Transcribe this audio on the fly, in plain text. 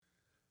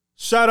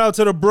Shout out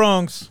to the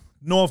Bronx,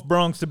 North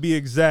Bronx to be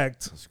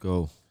exact. Let's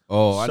go.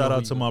 Oh, shout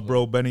out to my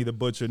bro Benny the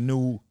Butcher.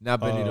 Not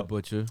Benny the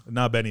Butcher.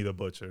 Not Benny the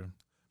Butcher.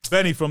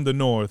 Benny from the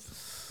North.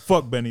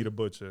 Fuck Benny the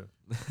Butcher.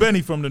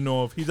 Benny from the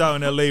North. He's out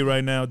in L.A.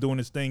 right now doing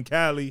his thing.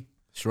 Cali.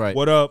 That's right.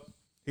 What up?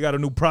 He got a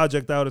new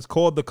project out. It's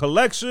called The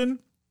Collection.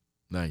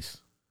 Nice.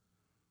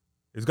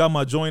 It's got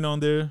my joint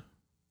on there.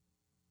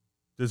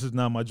 This is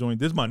not my joint.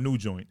 This is my new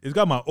joint. It's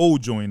got my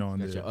old joint on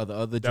there. Your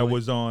other that joint?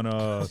 was on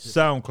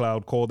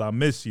SoundCloud called I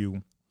Miss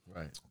You.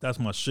 Right. That's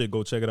my shit.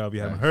 Go check it out if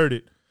you haven't heard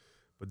it.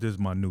 But this is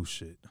my new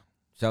shit.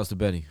 Shouts to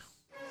Benny.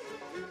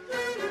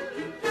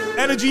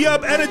 Energy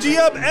up, energy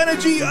up,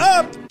 energy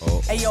up.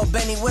 Oh. Hey, yo,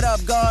 Benny, what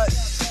up, God?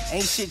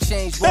 Ain't shit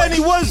changed, boy.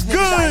 Benny, what's These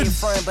niggas out good? here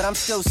frontin', but I'm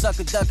still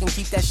sucker ducking.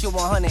 Keep that shit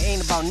 100.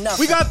 Ain't about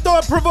nothing. We got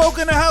Thought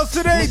Provoking in the house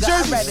today, Nigga,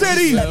 Jersey I'd rather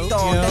City. be slept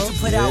on than to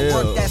put out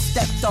work that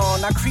stepped on.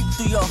 I creep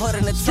through your hood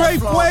in the Straight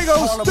Teflon. Fuego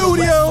Call 'em the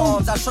Studio. West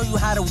Farms. I'll show you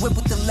how to whip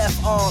with the left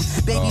arm.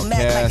 Baby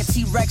Mac like a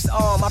T-Rex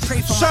arm. I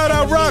pray for Shout my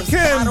out enemies.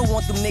 Rakim. I don't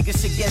want them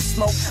niggas to get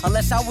smoked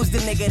unless I was the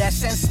nigga that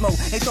sent smoke.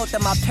 They thought that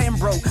my pen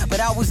broke,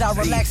 but I was out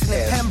relaxing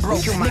in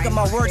Pembroke. Nigga,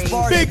 my words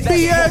barred. Big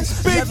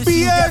BX, Big Never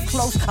seen death BX.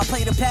 close. I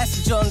play the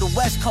passenger on the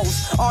West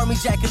Coast. Army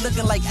jacket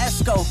looking like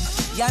Esco.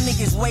 Y'all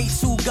niggas way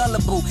too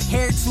gullible,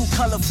 hair too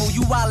colorful.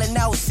 You wildin'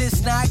 out, sis.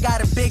 Now I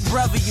got a big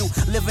brother. You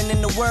living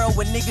in the world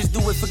where niggas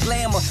do it for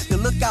glamour. The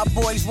lookout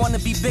boys wanna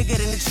be bigger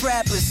than the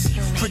trappers.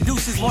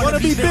 Producers wanna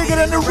be bigger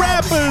than the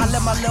rappers. I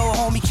let my little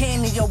homie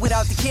Canyon yo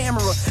without the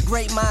camera.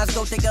 Great minds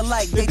don't think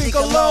alike, they think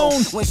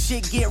alone. When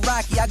shit get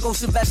rocky, I go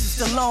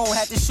Sylvester Stallone.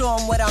 Had to show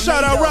him what I'm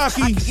Shout made out of.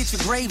 Rocky. I can get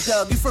your grave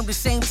dug. You from the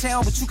same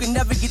town, but you can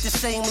never get the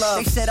same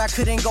love. They said I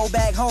couldn't go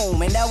back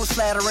home, and that was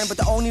flattering. But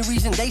the only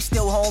reason they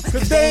still home,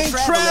 cause they ain't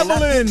traveling.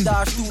 I dip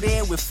dodge through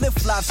there with flip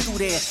flops through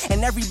there,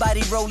 and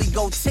everybody rolly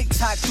go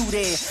TikTok through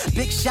there.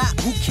 Big shot,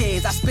 who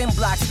cares? I spin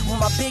blocks with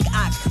my big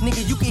ox,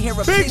 nigga. You can hear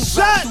a Big pin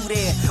shot, drop through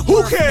there.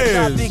 who Got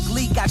cares? big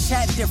leak, I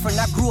chat different.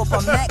 I grew up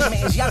on Mac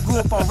Mans, y'all grew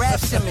up on Rap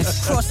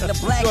Simmons. Crossing the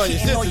black Yo,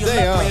 kitten you on sit your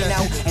today, left huh? right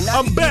now, and I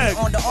I'm can back. get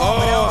it on the arm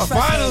without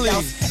trust finally.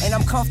 handouts. And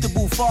I'm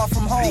comfortable far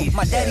from home.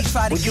 My daddy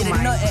tried to get a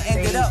nut and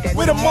ended up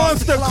With a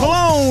monster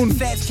clone.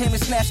 Feds came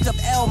and smashed up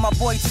L, my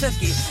boy took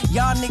it.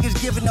 Y'all niggas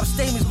giving up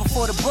statements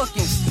before the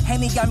bookings.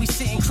 Henny got me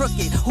sitting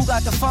crooked. Who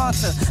got the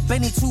Fonta?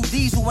 Benny 2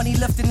 Diesel when he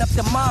lifting up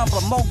the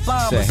Mamba. Mo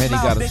Bomber, Said Henny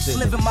smile got him bitch, sitting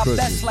living my crooked.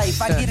 best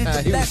life. I get it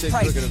the He was best sitting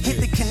price. crooked a Hit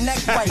the bit.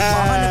 connect right,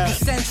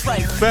 100% right.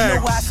 You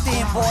know where I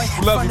stand, boy.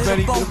 In Love front you, of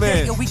Benny, the good boat,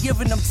 man. nigga, we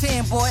giving them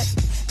 10, boy.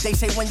 They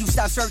say when you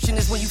stop searching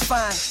is when you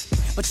find.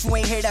 But you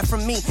ain't hear that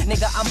from me,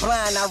 nigga, I'm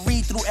blind. I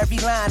read through every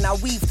line, I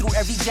weave through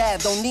every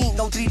jab. Don't need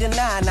no 3 to 9,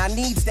 I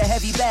needs the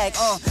heavy bag.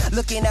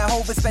 Looking at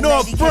Hov and spend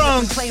North 90K in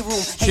Bronx. the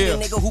playroom. Chill.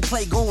 Hate a nigga who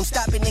play goon,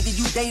 stop it, nigga,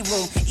 you day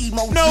room.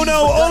 Emo No, G's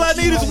no, with all gun I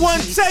need is one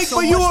emojis. take, So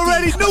but you much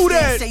already deep, knew I still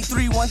that. Say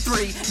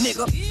 313,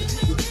 nigga.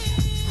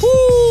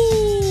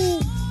 Woo!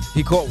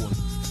 He caught one.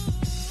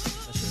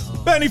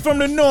 Benny from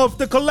the North,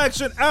 The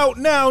Collection out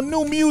now.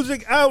 New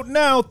music out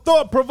now.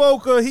 Thought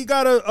Provoker. He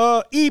got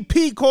a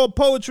EP called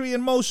Poetry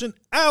in Motion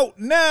out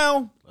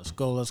now. Let's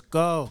go, let's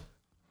go.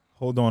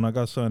 Hold on, I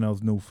got something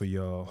else new for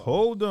y'all.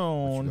 Hold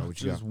on,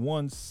 What you just got?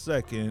 1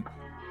 second.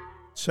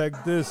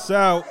 Check this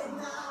out.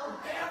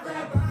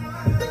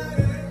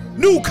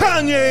 New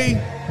Kanye.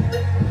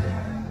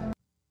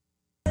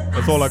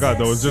 That's all I got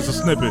though. It's just a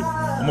snippet.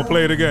 I'm gonna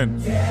play it again.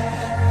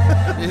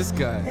 This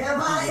guy.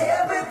 Am I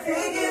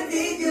everything you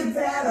need? You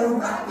better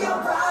rock your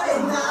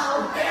body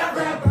now.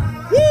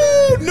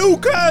 Woo! New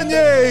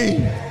Kanye.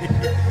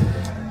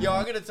 Yo,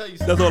 I gotta tell you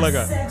something. That's all I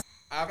got.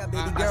 I got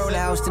baby girl in the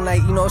house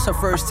tonight. You know, it's her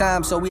first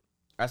time, so we.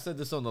 I said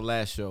this on the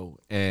last show,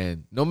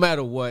 and no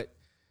matter what,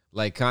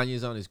 like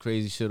Kanye's on his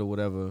crazy shit or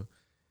whatever,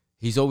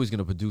 he's always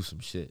gonna produce some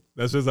shit.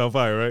 That's just how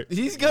fire, right?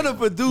 He's gonna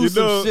produce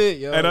some shit,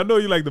 yo. And I know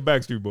you like the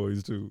Backstreet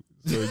Boys too.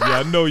 So yeah,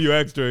 I know you're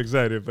extra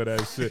excited for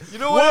that shit. You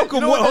know what? Welcome,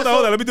 You know what hold that's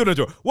on. Let me do that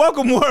joke.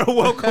 Welcome world,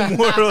 welcome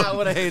world.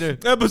 What a hater.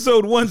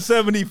 Episode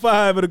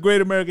 175 of the Great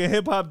American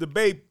Hip Hop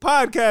Debate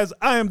Podcast.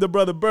 I am the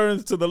brother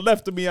Burns. To the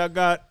left of me, I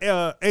got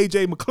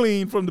AJ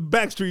McLean from the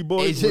Backstreet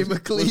Boys. AJ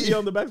McLean. Was he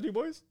on the Backstreet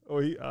Boys?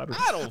 Or I don't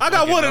got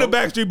fucking one know. of the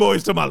Backstreet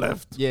Boys to my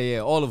left. Yeah,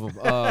 all of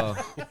them.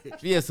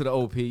 Yes to the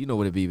OP. You know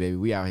what it be, baby.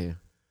 We out here.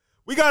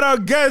 We got our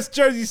guest,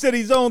 Jersey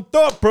City's own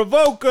Thought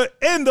Provoker,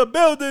 in the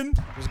building.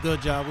 What's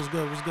good, y'all? What's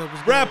good? What's good?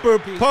 What's good? Rapper,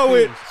 Peace,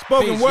 poet, peace.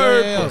 spoken Peace.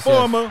 word, Yeah.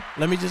 performer.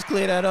 Let me just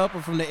clear that up.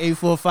 I'm from the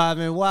 845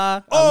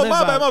 NY. Oh,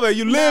 my bad.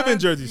 You live in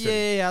Jersey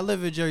City. Yeah, I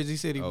live in Jersey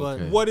City.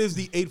 Okay. But What is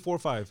the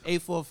 845?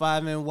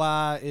 845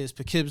 NY is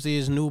Poughkeepsie,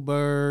 is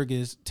Newburgh,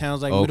 is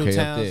towns like Okay,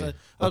 Middletown, up there. like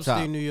Up upstate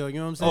top. New York. You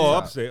know what I'm saying? Oh,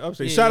 upstate.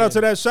 Yeah, Shout out yeah.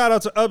 to that. Shout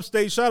out to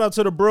upstate. Shout out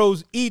to the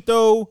bros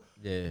Etho,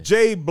 Yeah.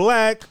 Jay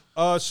Black.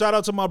 Shout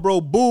out to my bro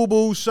Boo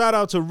Boo. Shout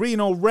out to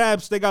Reno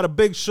Raps. They got a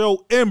big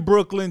show in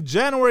Brooklyn,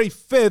 January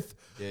 5th.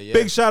 Yeah.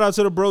 Big shout out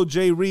to the bro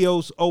Jay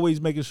Rios, always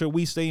making sure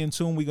we stay in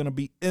tune. We're gonna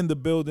be in the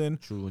building.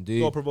 True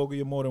indeed. Thought Provoker,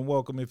 you're more than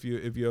welcome if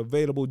you're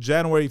available.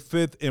 January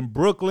 5th in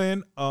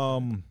Brooklyn.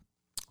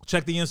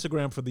 Check the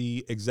Instagram for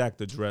the exact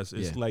address.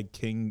 It's Yeah. like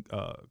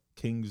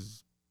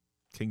Kingsland,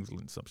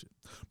 some shit.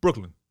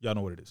 Brooklyn. Y'all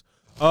know what it is.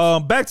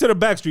 Back to the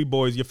Backstreet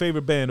Boys, your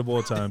favorite band of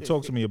all time.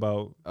 Talk to me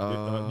about.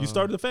 You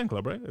started the fan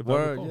club, right? If I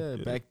Word,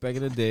 recall. back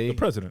in the day. The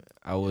president.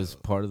 I was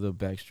part of the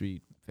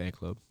Backstreet fan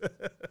club.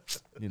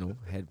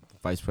 Had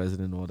vice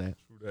president and all that.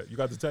 You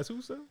got the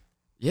tattoo still?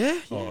 Yeah,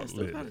 Oh,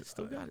 still lit, got lit. it.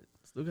 Still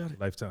got it.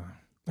 Lifetime.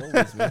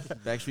 Always, man.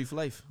 Backstreet for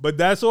life. But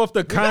that's off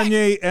the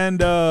Kanye and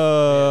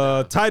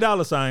Ty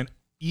Dolla $ign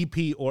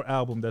EP or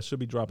album that should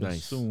be dropping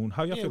Nice. soon.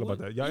 How y'all feel about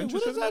that? Y'all What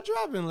interested is in that that?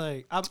 dropping?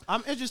 Like,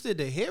 I'm interested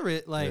to hear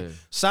it. Like, Yeah.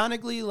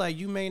 sonically, like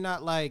you may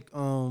not like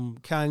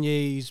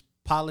Kanye's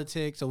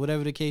politics or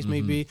whatever the case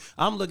may be.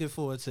 I'm looking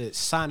forward to it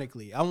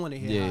sonically. I want to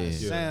hear how it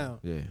sound.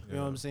 Yeah. You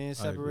know what I'm saying?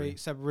 agree.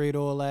 Separate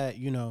all that.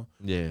 Yeah.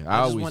 I just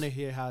always, want to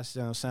hear how it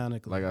sounds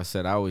sonically. like I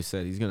said, I always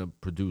said he's gonna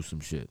produce some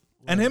shit.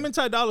 And him and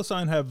Ty Dolla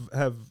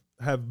 $ign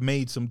have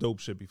made some dope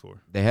shit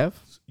before. They have?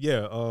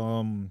 Yeah.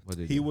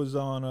 they He do? was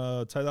on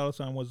Ty Dolla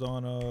 $ign was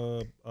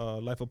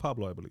on Life of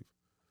Pablo, I believe.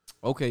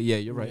 Okay, yeah,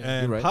 you're right.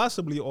 And You're right.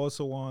 possibly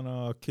also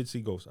on Kids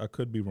See Ghosts. I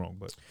could be wrong,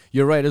 but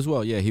You're right as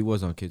well. Yeah, he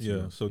was on Kids.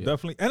 yeah. So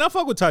definitely, and I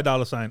fuck with Ty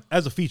Dolla $ign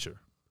as a feature,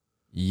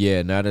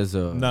 Yeah, not as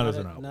a. not as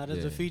an album. Not as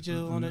a Yeah. feature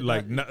on it.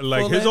 Like full his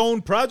length?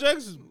 own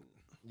projects,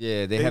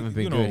 Yeah, they haven't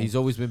been you good. know, He's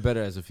always been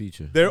better as a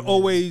feature. they're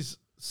always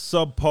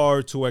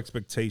subpar to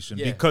expectation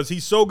Yeah. because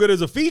he's so good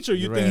as a feature.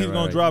 You You're think right, he's gonna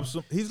right. drop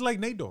some? He's like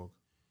Nate Dogg.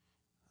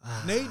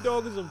 Nate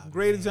Dogg is a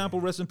great example.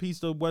 Rest in peace,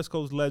 the West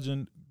Coast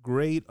legend.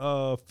 Great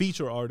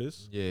feature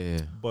artist,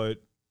 Yeah,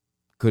 but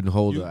couldn't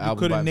hold you the album.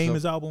 couldn't by name himself.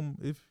 his album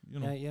if you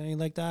know. Yeah, you ain't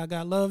like the I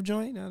Got Love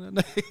joint? No.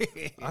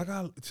 I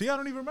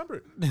don't even remember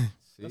it. See?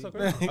 That's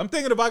okay. I'm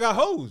thinking if I got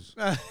hoes.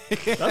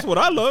 That's what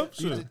I love.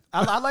 Shit.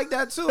 I like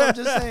that too. I'm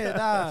just saying,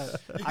 nah.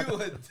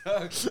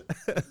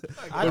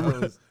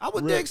 I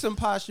would dig some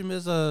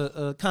posthumous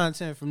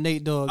content from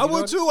Nate Dogg. I you know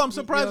would what- too. I'm you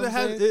surprised know it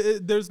what I'm has. saying?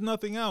 There's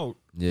nothing out.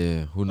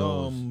 Yeah, who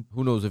knows?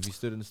 Who knows if he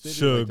stood in the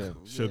studio like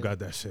that? Suge got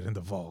that shit in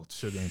the vault.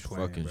 Suge ain't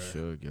playing. Fucking bruh.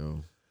 Suge,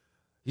 yo.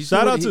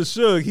 Shout out to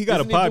Suge. He got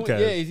a isn't he doing- podcast.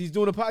 yeah, he's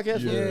doing a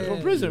podcast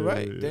from prison,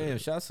 right? yeah. Damn,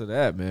 shouts to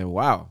that, man.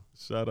 Wow.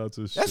 Shout out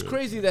to Suge. That's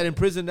crazy that in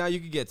prison now you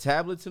can get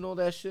tablets and all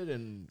that shit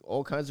and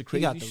all kinds of He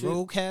crazy got the shit.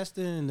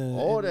 roadcaster and the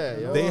All that,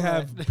 yo. They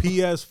have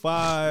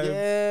PS5,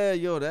 Yeah,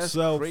 yo, that's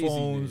cell crazy.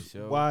 phones,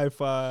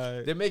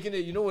 Wi-Fi. They're making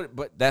it, you know what?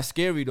 But that's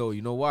scary though.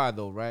 You know why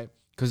though, right?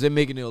 Because they're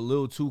making it a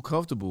little too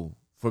comfortable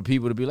for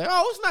people to be like,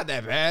 oh, it's not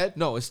that bad.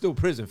 No, it's still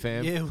prison,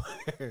 fam. Yeah,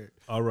 word.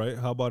 All right.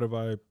 How about if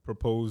I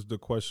propose the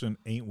question,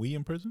 ain't we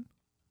in prison?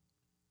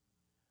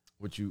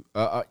 What you?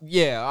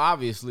 Yeah,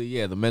 obviously,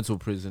 yeah, the mental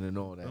prison and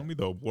all that. Tell me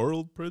the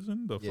world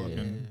prison, the Yeah.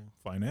 fucking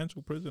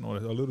financial prison, or a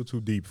little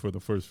too deep for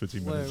the first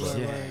 15 minutes.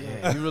 Word,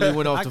 but- word. You really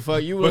went off the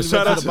fuck. You But really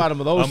shout went out to the bottom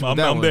of the ocean. I'm with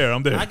that one. there.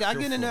 I'm there. I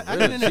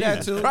get into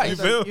that too. Christ. You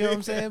feel You know what I'm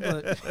me? saying?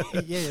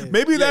 But yeah.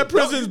 Maybe Yeah, that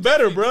prison's you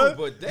better, definitely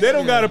bro. do, but They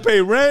don't damn. gotta pay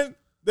rent.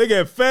 They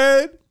get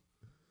fed.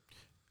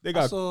 They I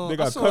got saw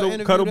cuddle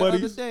an cuddle interview the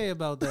buddies. other day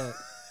about that.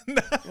 You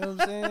know what I'm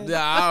saying?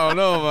 Yeah, I don't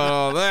know about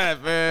all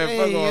that, man. Hey,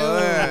 Fuck all yo.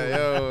 that,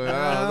 yo.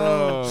 I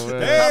don't know,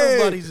 man. Hey,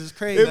 Cuddle buddies is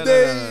crazy.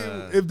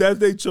 If that's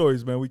their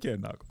choice, man, we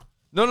can't knock them.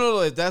 No.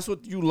 If that's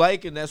what you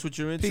like and that's what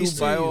you're into, Peace to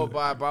by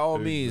you. all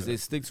means, they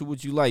stick to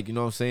what you like. You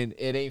know what I'm saying?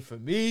 It ain't for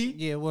me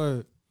Yeah,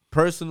 word.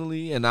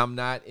 personally, and I'm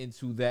not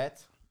into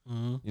that. You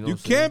know You what I'm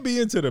can't be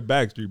into the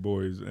Backstreet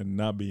Boys and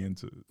not be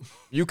into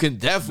You can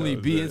definitely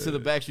No, be man. into the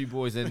Backstreet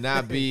Boys and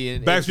not be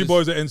in Backstreet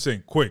Boys are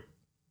NSYNC. Quick.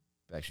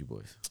 Backstreet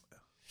Boys.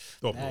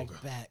 Thought provoker.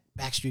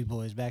 Backstreet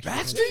Boys.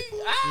 Backstreet.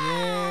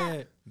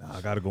 Yeah. Nah,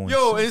 I gotta go in.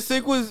 Yo,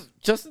 NSYNC was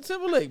Justin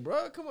Timberlake,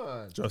 bro. Come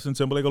on. Justin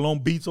Timberlake alone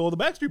beats all the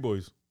Backstreet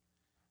Boys.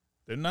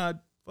 They're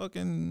not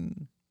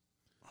fucking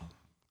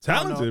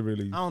talented,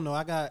 really. I don't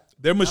know.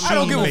 They're machine I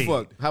don't give made. a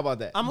fuck. How about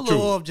that? I'm a True.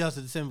 little off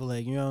Justin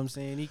Timberlake. You know what I'm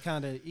saying? He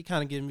kind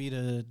of giving me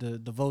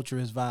the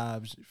vulturous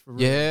vibes. For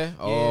real. Yeah.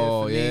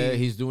 Oh, for yeah. me.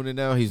 He's doing it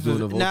now. He's doing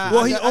the vulture. Nah,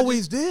 Well, he I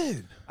always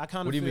did. I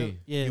kind of. What do you mean?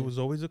 Yeah. He was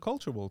always a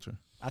culture vulture.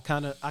 I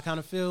kind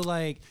of feel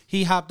like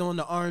he hopped on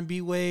the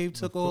R&B wave,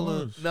 took all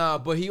the. Nah,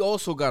 but he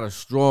also got a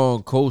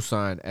strong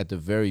cosign at the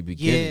very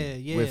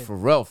beginning Yeah. with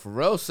Pharrell.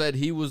 Pharrell said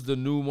he was the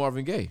new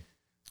Marvin Gaye.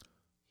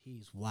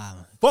 He's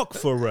wild. Fuck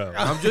Pharrell.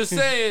 I'm just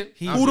saying.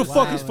 Who the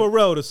fuck is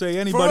Pharrell to say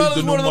anybody's Pharrell the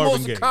is new one of the Marvin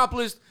most Gaye?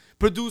 accomplished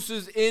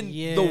producers in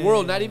Yeah. the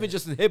world, not even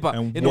just in hip hop,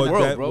 And in the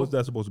world, bro. what's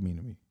that supposed to mean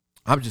to me?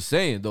 I'm just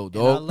saying though, And I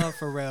dog. love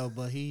Pharrell,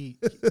 but he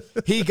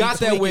Got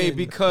that way tweaking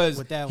because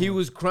with that he one.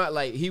 was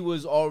like he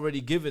was already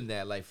given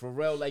that. Like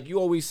Pharrell, like you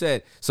always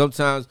said,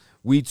 sometimes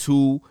we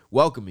too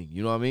welcoming.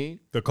 You know what I mean?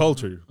 The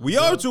culture. We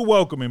are too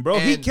welcoming, bro.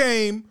 He And-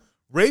 came,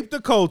 raped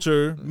the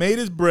culture, made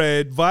his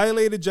bread,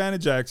 violated Janet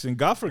Jackson,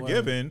 got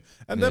forgiven,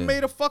 and then Yeah.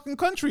 made a fucking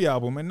country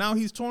album. And now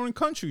he's touring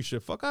country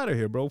shit. Fuck out of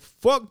here, bro.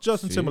 Fuck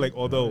Justin Timberlake.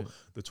 Although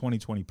the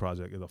 2020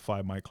 Project is a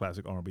 5 mic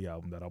classic R&B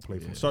album that I'll play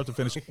from start to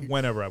finish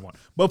whenever I want.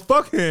 But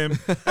fuck him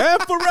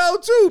and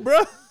Pharrell too,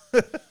 bro.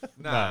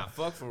 Nah,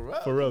 fuck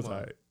Pharrell. Pharrell's Come on.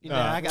 alright. You know,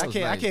 I Pharrell's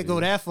can't nice, go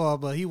dude. that far,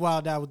 but he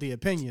wilded out with the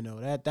opinion though.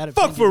 That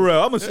Fuck opinion,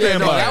 Pharrell. I'm going to Yeah, stand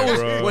no, by that it, was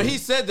bro. when he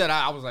said that.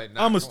 I was like,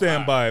 nah, I'm going to come stand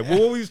on. by it. Well,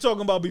 what we was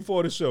talking about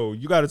before the show,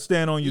 you got to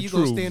stand on your You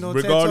gonna truth, stand on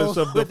 10 regardless toes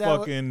of the with that one?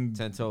 fucking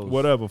 10 toes.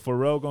 whatever.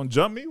 Pharrell going to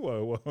jump me?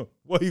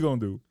 What he going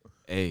to do?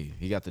 Hey,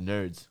 he got the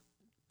nerds.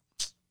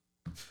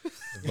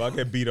 If I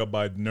get beat up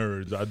by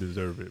nerds, I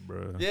deserve it,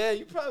 bro. Yeah,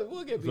 you probably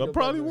will get beat I up.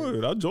 probably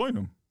would. I'll join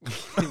them.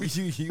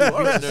 you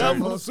are a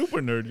I'm nerd. a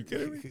super nerd. You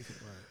kidding me?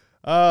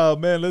 Oh,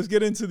 man, let's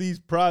get into these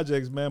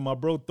projects, man. My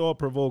bro Thought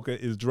Provoker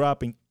is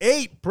dropping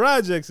 8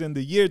 projects in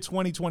the year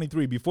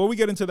 2023. Before we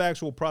get into the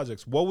actual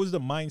projects, what was the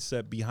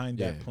mindset behind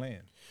that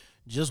plan?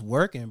 Just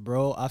working,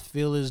 bro. I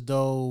feel as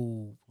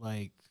though,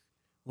 like,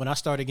 when I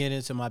started getting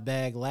into my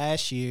bag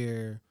last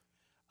year,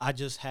 I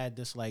just had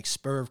this, like,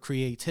 spur of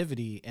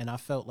creativity, and I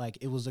felt like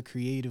it was a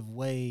creative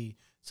way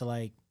to,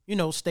 like, you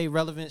know, stay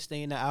relevant,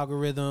 stay in the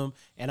algorithm,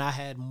 and I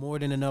had more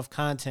than enough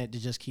content to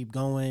just keep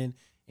going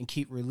and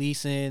keep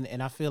releasing.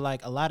 And I feel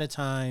like a lot of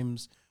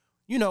times,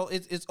 you know,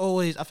 it's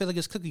always, I feel like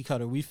it's cookie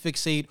cutter. We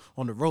fixate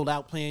on the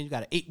rollout plan. You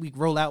got an 8-week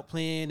rollout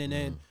plan. And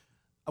then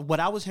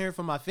what I was hearing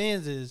from my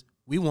fans is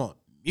we want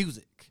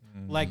music,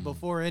 like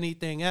before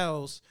anything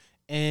else.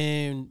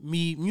 And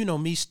me, you know,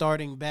 me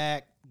starting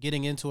back,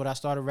 getting into it, I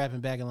started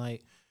rapping back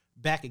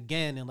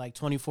again in like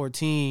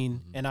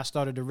 2014. And I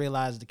started to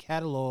realize the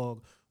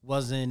catalog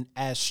wasn't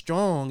as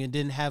strong and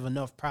didn't have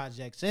enough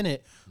projects in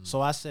it. So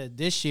I said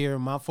this year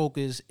my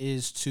focus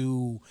is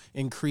to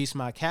increase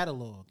my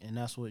catalog, and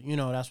that's what, you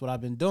know, that's what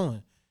I've been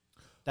doing.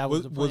 That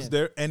was the plan. Was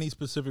there any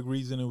specific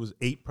reason it was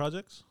 8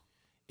 projects?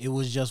 It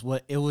was just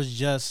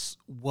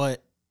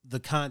what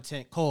the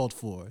content called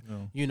for.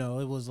 You know,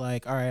 it was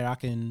like, all right, I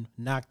can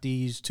knock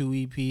these 2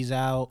 EPs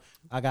out.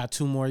 I got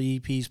 2 more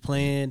EPs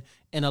planned.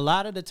 And a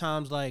lot of the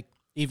times, like,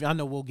 even I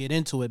know we'll get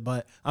into it,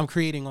 but I'm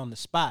creating on the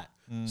spot.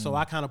 So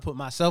I kind of put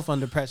myself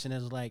under pressure and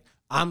it's like,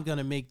 I'm going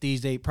to make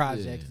these 8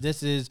 projects. Yeah.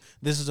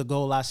 This is a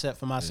goal I set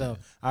for myself.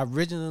 Yeah. I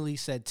originally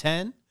said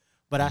 10,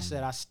 but I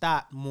said I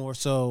stopped more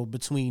so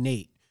between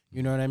 8.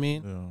 You know what I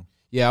mean?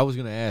 Yeah, I was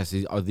going to ask,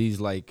 are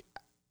these like,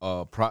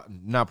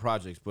 not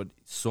projects, but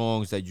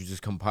songs that you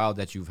just compiled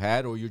that you've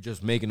had, or you're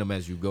just making them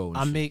as you go?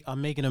 I'm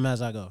making them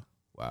as I go.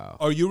 Wow.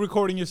 Are you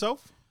recording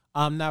yourself?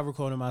 I'm not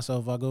recording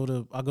myself. I go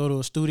to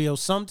a studio.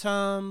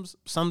 Sometimes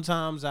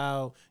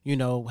I'll, you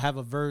know, have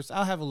a verse.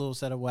 I'll have a little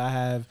setup where I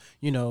have,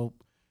 you know,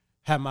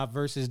 have my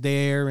verses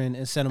there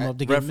and set them up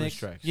to get mixed.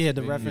 Tracks. Yeah,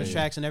 the reference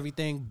tracks and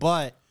everything.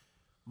 But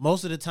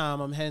most of the time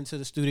I'm heading to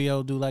the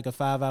studio, do like a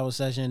 5-hour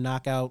session,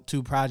 knock out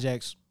 2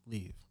 projects,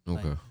 leave.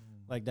 Okay.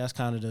 Like that's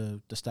kind of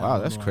the style. Wow,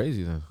 that's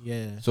crazy then.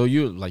 Yeah. So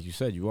you, like you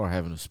said, you are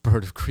having a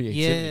spurt of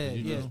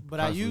creativity. Yeah. But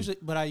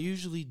I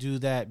usually do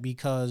that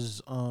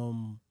because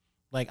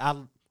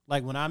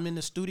like when I'm in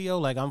the studio,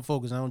 like I'm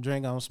focused. I don't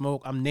drink. I don't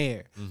smoke. I'm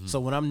there. So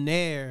when I'm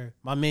there,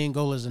 my main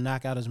goal is to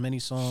knock out as many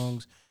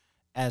songs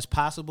as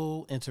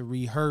possible and to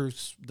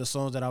rehearse the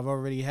songs that I've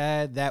already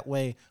had. That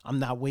way, I'm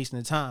not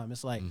wasting time.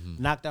 It's like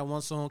knock that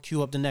one song,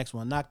 cue up the next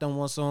one. Knock down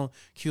one song,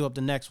 cue up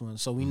the next one.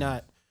 So we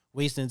not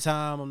wasting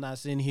time. I'm not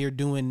sitting here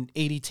doing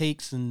 80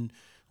 takes and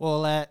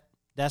all that.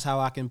 That's how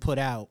I can put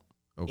out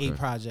 8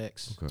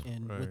 projects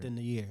within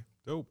the year.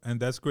 Dope. And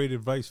that's great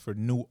advice for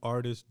new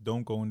artists.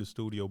 Don't go in the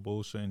studio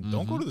bullshitting.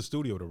 Don't go to the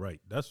studio to write.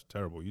 That's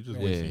terrible. You just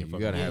wasting your you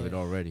gotta time. have it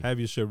already. Have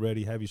your shit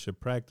ready. Have your shit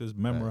practiced,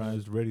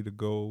 memorized, ready to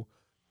go.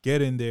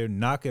 Get in there,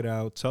 knock it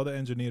out. Tell the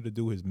engineer to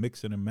do his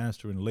mixing and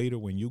mastering later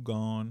when you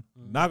gone.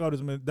 Knock out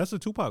his. That's a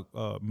Tupac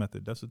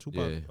method. That's a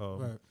Tupac.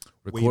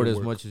 Record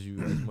as much as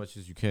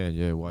you can.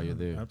 Yeah, while you're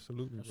there.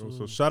 Absolutely, bro.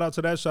 So shout out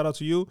to that. Shout out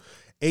to you.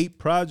 8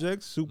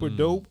 projects, super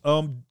dope.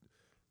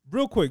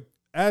 Real quick.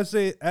 As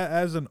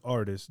an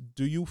artist,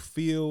 do you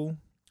feel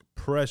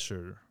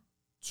pressure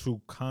to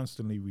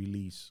constantly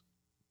release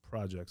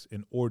projects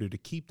in order to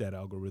keep that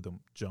algorithm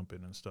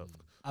jumping and stuff?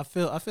 I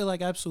feel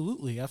like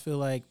absolutely. I feel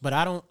like, but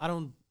I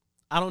don't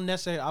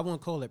necessarily. I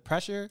wouldn't call it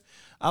pressure.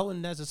 I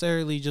wouldn't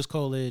necessarily just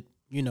call it,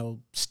 you know,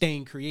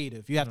 staying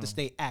creative. You have to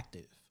stay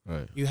active.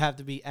 Right. You have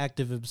to be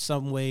active in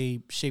some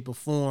way, shape, or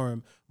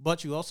form.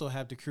 But you also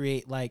have to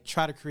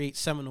try to create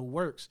seminal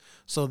works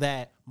so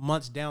that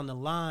months down the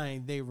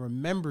line they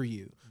remember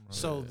you. Right.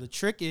 So the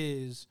trick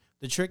is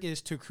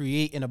to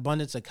create an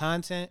abundance of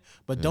content,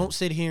 but don't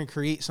sit here and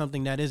create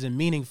something that isn't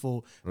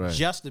meaningful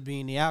just to be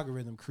in the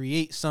algorithm.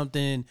 Create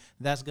something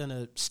that's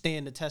gonna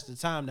stand the test of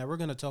time that we're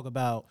gonna talk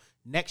about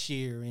next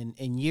year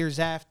and years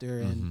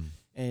after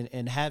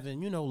and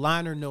having, you know,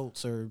 liner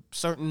notes or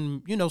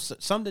certain, you know,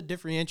 some to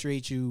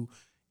differentiate you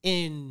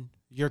in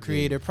your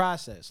creative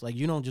process. Like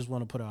you don't just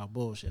want to put out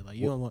bullshit. Like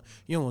you don't want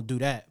to do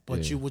that. But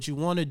what you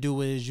want to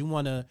do is you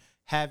want to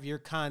have your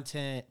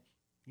content,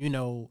 you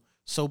know,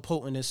 so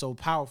potent and so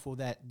powerful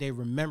that they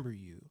remember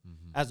you,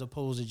 as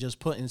opposed to just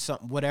putting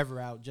something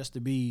whatever out just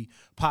to be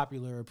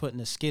popular, or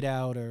putting a skit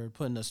out or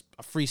putting a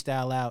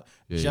freestyle out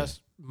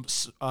just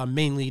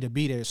mainly to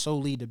be there,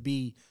 solely to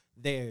be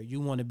there. You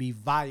want to be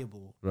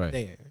viable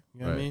there. You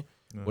know what I mean?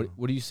 No.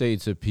 What do you say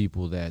to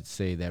people that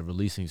say that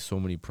releasing so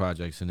many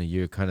projects in a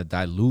year kind of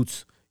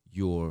dilutes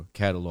your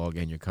catalog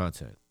and your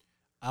content?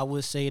 I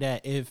would say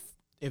that if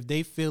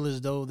they feel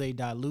as though they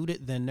dilute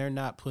it, then they're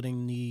not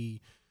putting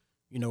the,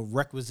 you know,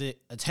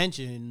 requisite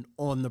attention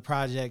on the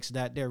projects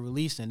that they're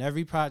releasing.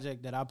 Every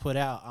project that I put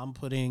out, I'm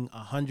putting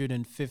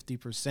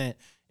 150%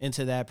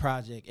 into that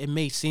project. It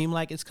may seem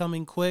like it's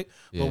coming quick,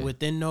 but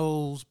within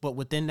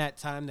that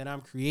time that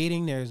I'm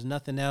creating, there's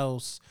nothing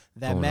else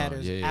that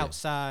matters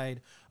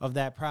outside of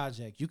that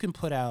project. You can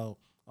put out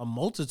a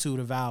multitude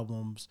of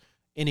albums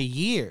in a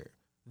year.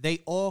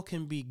 They all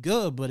can be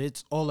good, but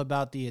it's all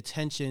about the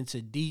attention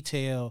to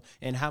detail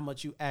and how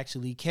much you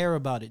actually care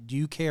about it. Do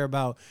you care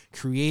about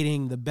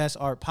creating the best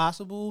art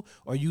possible,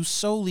 or you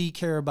solely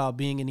care about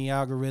being in the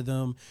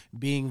algorithm,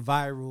 being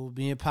viral,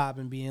 being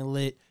popping, being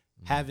lit,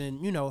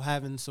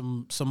 having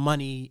some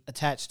money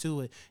attached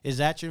to it? Is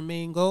that your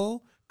main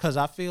goal? Because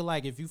I feel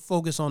like if you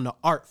focus on the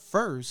art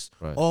first,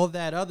 all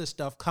that other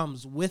stuff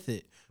comes with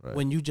it.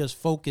 When you just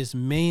focus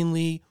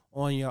mainly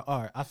on your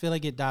art, I feel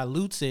like it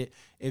dilutes it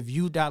if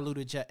you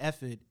diluted your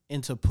effort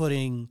into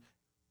putting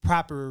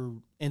proper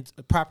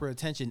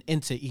attention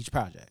into each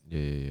project.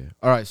 Yeah.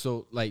 All right,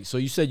 so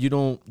you said you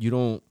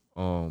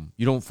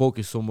don't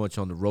focus so much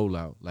on the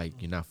rollout,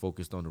 like you're not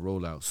focused on the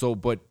rollout. So,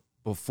 but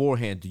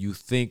beforehand, do you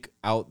think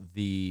out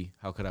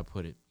how could I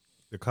put it?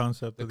 The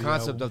concept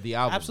of the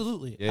album.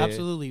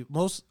 Absolutely.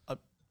 Most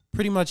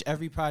pretty much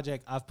every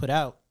project I've put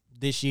out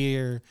this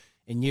year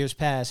and years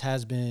past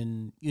has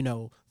been,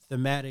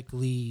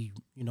 thematically,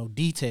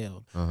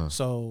 detailed.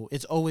 So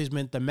it's always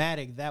been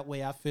thematic. That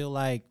way I feel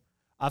like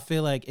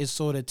it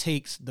sort of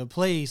takes the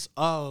place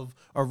of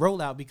a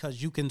rollout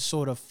because you can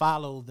sort of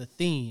follow the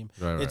theme.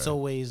 It's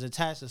always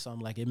attached to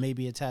something. Like it may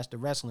be attached to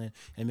wrestling,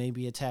 it may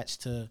be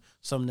attached to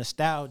some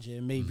nostalgia,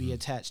 it may be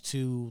attached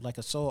to like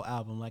a soul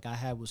album like I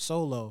had with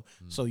Solo.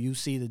 So you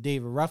see the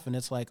David Ruffin,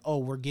 it's like, oh,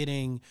 we're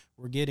getting,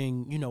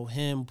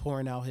 him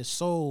pouring out his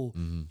soul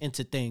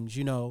into things,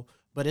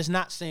 But it's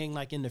not saying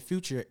like in the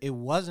future I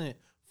won't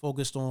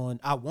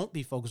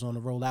be focused on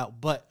the rollout,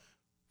 but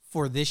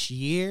for this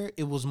year,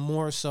 it was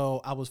more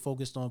so I was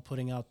focused on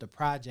putting out the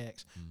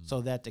projects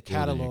so that the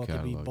catalog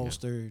could be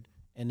bolstered.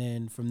 And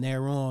then from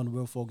there on,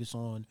 we'll focus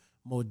on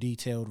more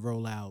detailed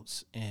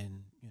rollouts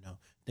and,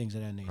 things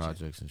of that nature.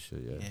 Projects and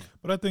shit, yeah.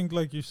 But I think,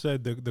 like you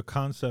said, the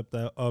concept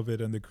of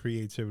it and the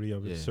creativity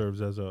of it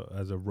serves as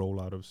a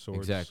rollout of sorts.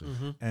 Exactly.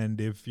 And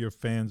if your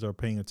fans are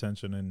paying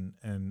attention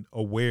and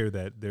aware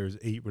that there's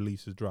 8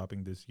 releases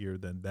dropping this year,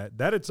 then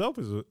that itself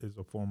is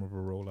a form of a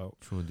rollout.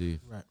 True indeed.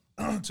 Right.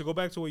 To go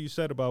back to what you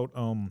said about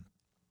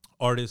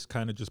artists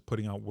kind of just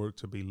putting out work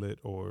to be lit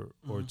or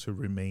to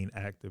remain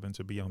active and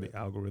to be on the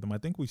algorithm, I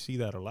think we see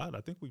that a lot. I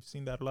think we've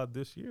seen that a lot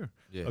this year.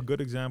 Yeah. A good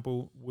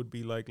example would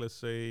be like, let's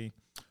say,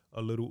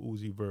 a little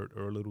Uzi Vert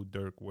or a little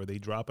Dirk, where they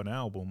drop an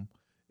album,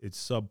 it's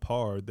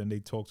subpar, then they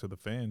talk to the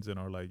fans and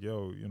are like,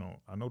 yo,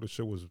 I know the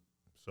shit was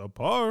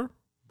subpar,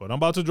 but I'm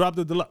about to drop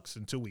the deluxe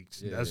in 2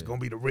 weeks. That's going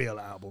to be the real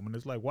album. And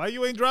it's like, why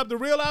you ain't dropped the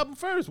real album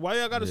first? Why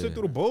y'all got to sit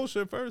through the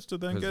bullshit first to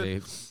then get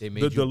they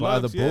made you deluxe, buy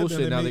the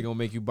bullshit, now they're going to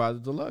make you buy the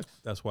deluxe.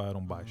 That's why I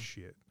don't buy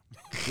shit.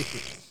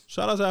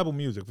 Shout out to Apple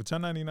Music. For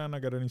 $10.99, I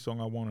got any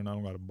song I want and I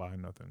don't got to buy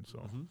nothing.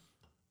 So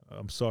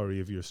I'm sorry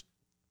if your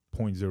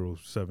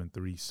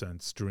 0.073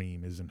 cent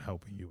stream isn't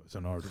helping you as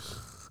an artist.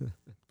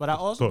 But I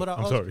also,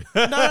 I'm sorry.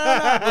 No. But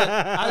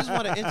I just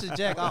want to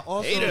interject. I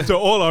also to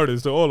all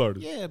artists.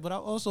 Yeah, but I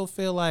also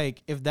feel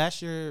like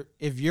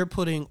if you're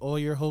putting all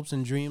your hopes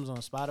and dreams on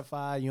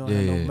Spotify, you don't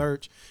have no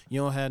merch, you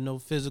don't have no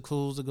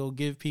physicals to go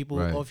give people.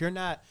 Right. Or if you're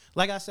not,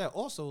 like I said,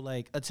 also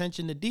like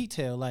attention to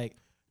detail, like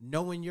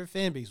knowing your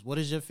fan base. What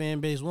does your fan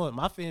base want?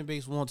 My fan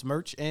base wants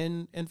merch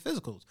and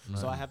physicals. Right.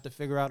 So I have to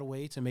figure out a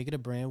way to make it a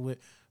brand with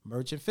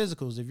merch and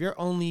physicals. If you're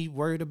only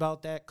worried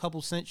about that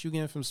couple cents you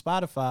get from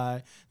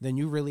Spotify, then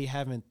you really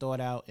haven't thought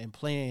out and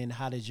planned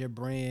how does your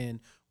brand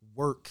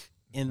work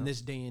in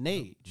this day and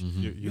age.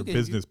 Your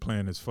business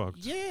plan is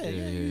fucked.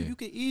 You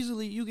could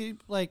easily,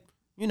 like,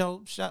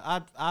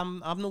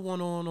 I'm the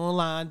one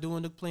online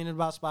doing the planning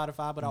about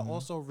Spotify, but I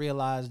also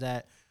realize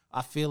that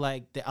I feel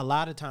like that a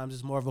lot of times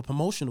it's more of a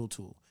promotional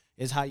tool.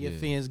 Is how your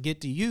fans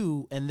get to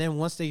you, and then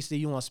once they see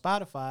you on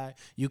Spotify,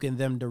 you can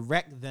then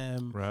direct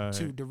them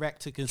to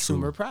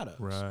direct-to-consumer products.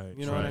 Right.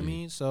 You know what I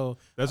mean? So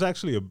that's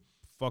actually a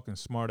fucking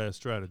smart-ass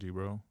strategy,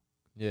 bro.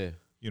 Yeah.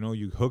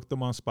 You hook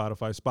them on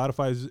Spotify.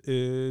 Spotify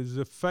is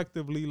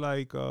effectively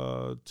like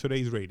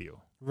today's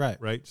radio.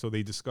 Right? So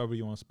they discover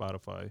you on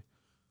Spotify.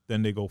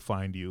 Then they go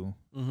find you.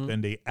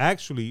 Then they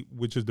actually,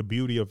 which is the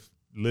beauty of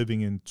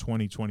living in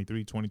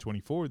 2023,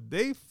 2024,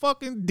 they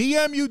fucking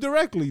DM you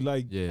directly.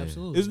 Like,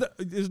 absolutely.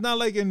 It's not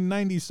like in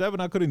 97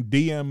 I couldn't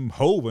DM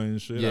Hova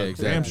and shit. I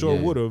damn sure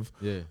would have.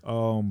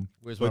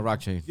 Where's my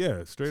rock chain?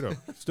 Yeah, straight up.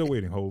 Still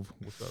waiting, Hov.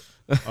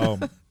 What's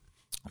up?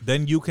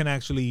 Then you can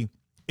actually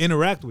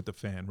interact with the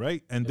fan,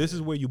 right? And this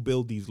is where you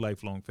build these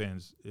lifelong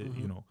fans.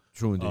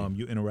 True indeed.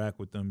 You interact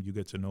with them, you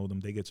get to know them,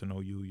 they get to know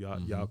you.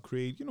 Y'all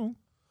create,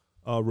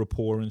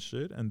 rapport and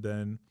shit, and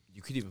then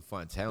you could even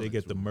find talent. They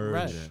get the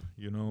merch,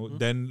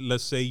 Then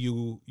let's say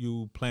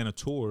you plan a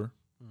tour,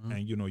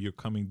 and you're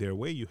coming their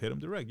way. You hit them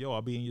direct. Yo,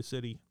 I'll be in your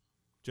city,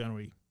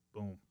 January.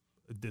 Boom,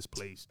 this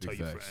place. Tell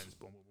your friends.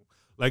 Boom, boom, boom.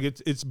 Like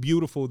it's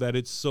beautiful that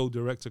it's so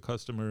direct to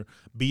customer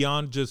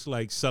beyond just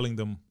like selling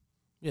them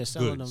Yeah,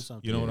 selling them goods.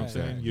 something. You know what I'm Right,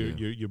 saying? right,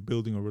 You're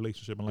building a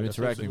relationship, and like You're I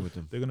said, interacting with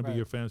them. they're gonna be Right.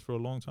 your fans for a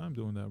long time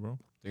doing that, bro.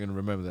 They're gonna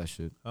remember that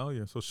shit. Oh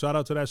yeah. So shout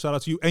out to that. Shout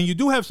out to you. And you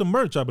do have some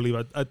merch, I believe.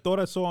 I thought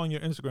I saw on your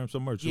Instagram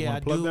some merch. You Yeah, I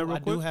want to plug do. that real I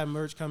quick? do have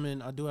merch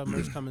coming. I do have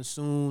merch coming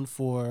soon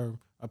for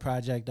a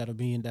project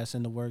that's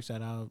in the works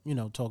that I'll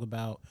talk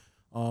about.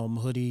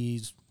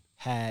 Hoodies,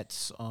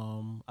 hats.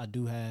 I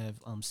do have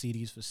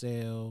CDs for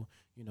sale.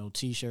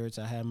 T-shirts.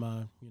 I had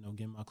my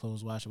getting my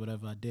clothes washed or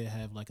whatever. I did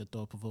have like a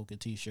Thought Provoking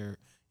T-shirt.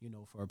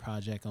 For a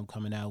project I'm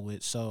coming out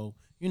with. So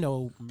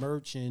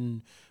merch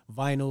and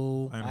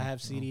vinyl. I have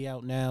CDs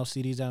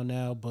out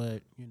now.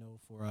 But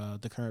for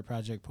the current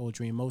project,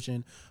 Poetry in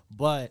Motion.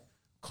 But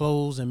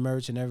clothes and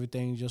merch and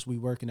everything, just we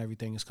work and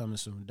everything is coming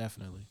soon,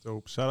 definitely.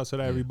 So shout out to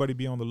that. Everybody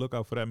be on the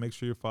lookout for that. Make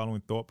sure you're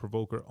following Thought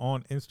Provoker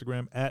on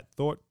Instagram at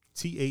Thought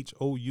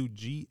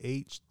THOUGHT.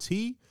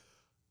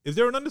 Is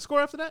there an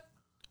underscore after that?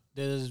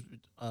 There is.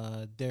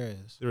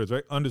 There is,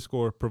 right?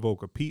 Underscore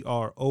Provoker.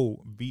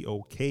 PROVOKAH.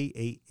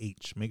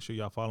 Make sure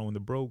y'all following the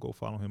bro. Go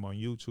follow him on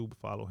YouTube.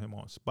 Follow him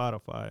on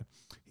Spotify.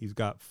 He's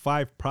got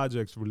 5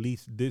 projects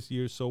released this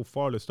year so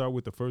far. Let's start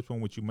with the first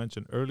one, which you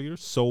mentioned earlier,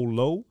 So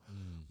Low,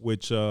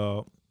 which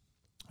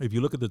if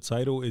you look at the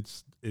title,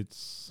 it's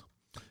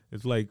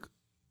like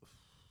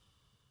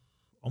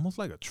almost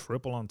like a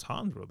triple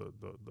entendre,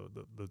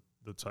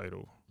 the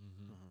title.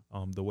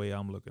 The way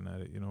I'm looking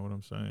at it, you know what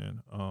I'm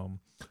saying?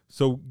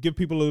 So give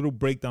people a little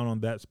breakdown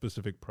on that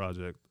specific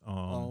project.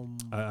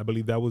 I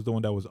believe that was the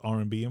one that was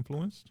R&B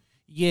influenced.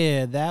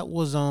 Yeah, that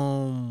was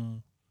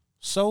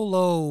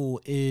Solo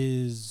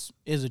is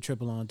a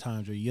triple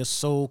entendre. Your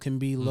soul can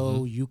be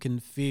low, you can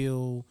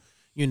feel,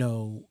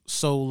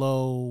 so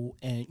low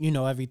and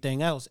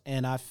everything else.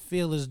 And I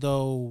feel as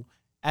though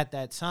at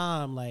that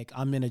time, like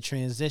I'm in a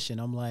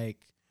transition. I'm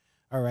like,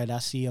 all right, I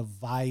see a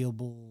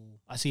viable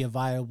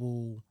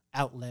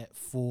outlet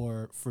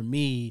for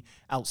me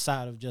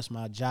outside of just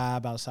my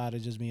job, outside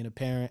of just being a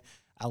parent,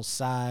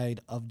 outside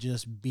of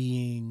just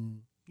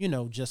being,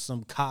 just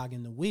some cog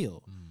in the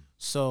wheel.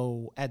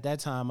 So at that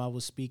time I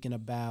was speaking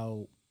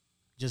about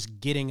just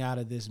getting out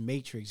of this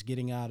matrix,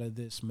 getting out of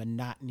this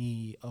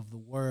monotony of the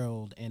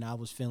world, and I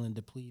was feeling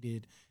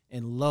depleted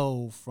and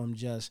low from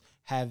just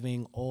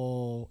having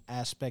all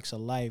aspects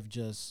of life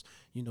just,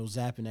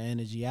 zapping the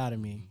energy out of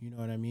me. You know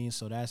what I mean?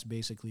 So that's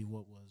basically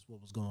what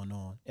was going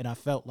on. And I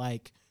felt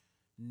like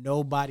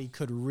nobody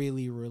could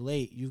really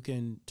relate. You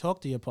can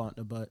talk to your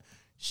partner, but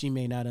she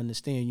may not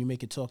understand. You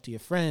make it talk to your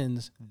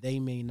friends, they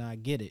may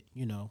not get it,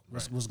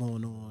 what's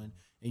going on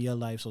in your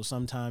life. So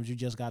sometimes you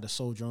just got to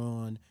soldier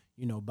on,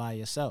 by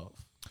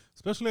yourself.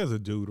 Especially as a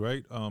dude,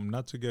 right?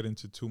 Not to get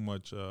into too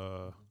much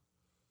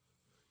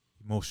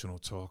emotional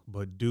talk,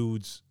 but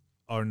dudes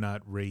are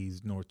not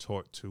raised nor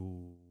taught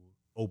to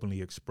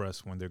openly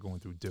express when they're going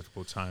through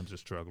difficult times or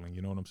struggling.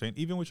 You know what I'm saying?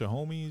 Even with your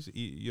homies,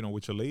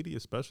 with your lady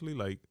especially,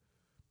 like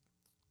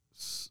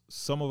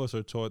some of us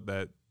are taught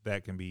that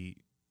can be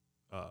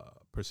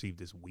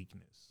perceived as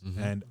weakness.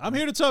 And I'm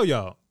here to tell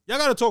y'all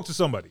got to talk to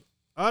somebody.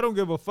 I don't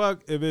give a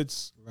fuck if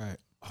it's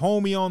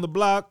homie on the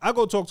block. I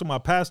go talk to my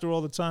pastor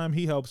all the time.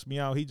 He helps me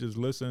out. He just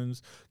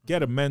listens.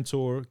 Get a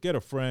mentor. Get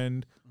a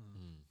friend.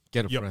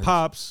 Get a your friend.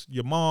 Pops,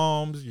 your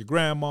moms, your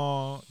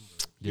grandma.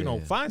 Yeah.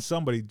 Find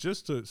somebody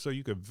just so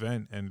you could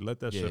vent and let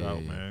that shit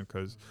out, man.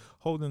 Because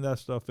holding that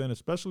stuff in,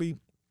 especially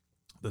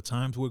the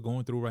times we're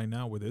going through right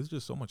now, where there's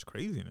just so much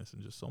craziness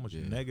and just so much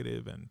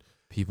negative and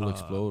people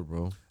explode,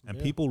 bro. And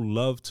people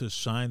love to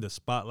shine the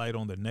spotlight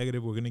on the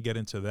negative. We're going to get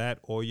into that.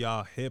 All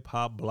y'all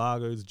hip-hop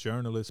bloggers,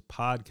 journalists,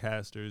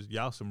 podcasters,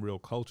 y'all some real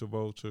culture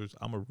vultures.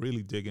 I'm going to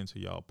really dig into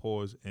y'all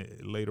pause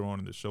later on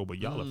in the show, but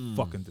y'all are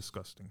fucking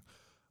disgusting.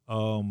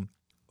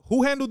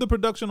 Who handled the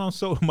production on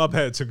Solo? My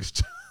bad, to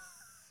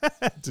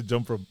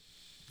jump from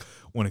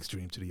one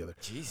extreme to the other.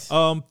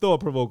 Thought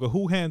Provoker,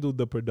 who handled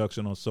the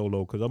production on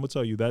Solo? Because I'm going to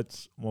tell you,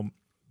 that's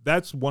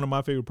one of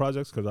my favorite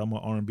projects because I'm an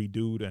R&B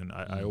dude, and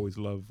I always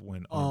love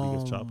when R&B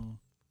gets chopped.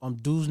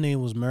 Dude's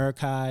name was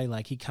Murakai.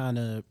 Like, he kind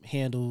of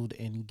handled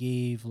and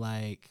gave,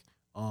 like,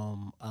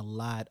 a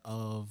lot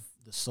of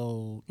the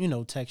soul,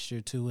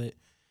 texture to it.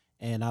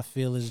 And I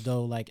feel as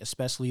though, like,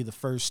 especially the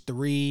first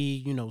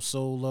 3,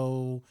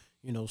 Solo,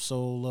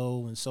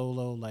 Solo and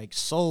Solo, like,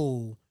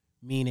 soul,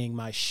 meaning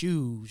my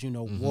shoes,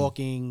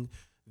 walking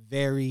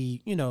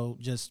very,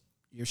 just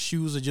your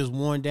shoes are just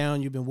worn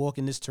down. You've been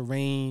walking this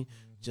terrain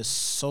just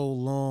so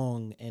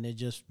long, and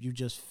you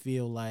just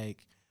feel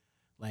like,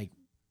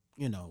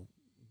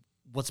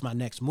 what's my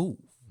next move?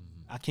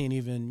 I can't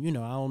even, I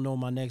don't know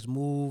my next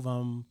move.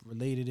 I'm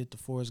related it to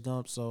Forrest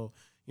Gump. So,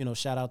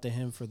 shout out to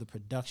him for the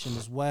production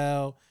as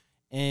well.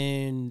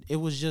 And it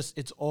was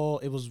it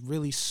was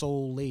really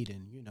soul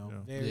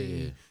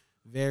laden,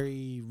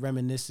 very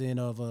reminiscent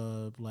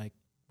of like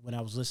when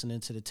I was listening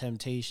to the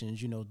Temptations,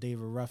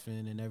 David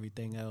Ruffin and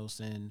everything else.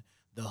 And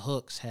the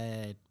hooks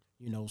had,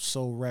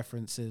 soul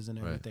references and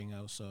everything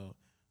else. So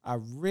I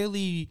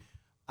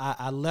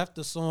left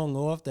the song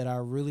off that I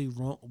really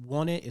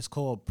wanted. It's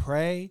called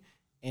Pray.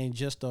 And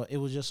it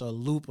was just a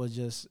loop of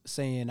just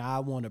saying, I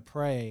want to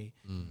pray.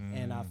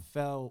 And I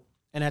felt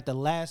And at the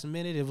last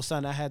minute, it was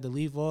something I had to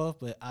leave off,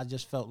 but I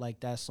just felt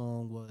like I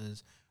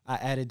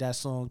added that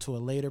song to a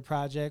later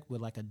project with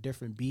like a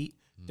different beat,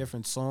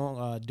 different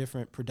song,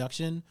 different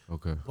production.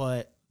 Okay.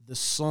 But the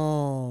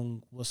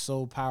song was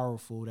so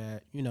powerful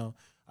that,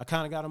 I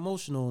kind of got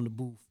emotional in the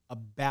booth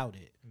about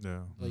it.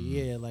 Yeah. But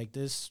yeah, like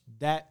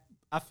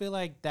I feel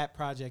like that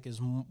project is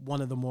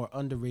one of the more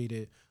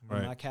underrated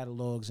on my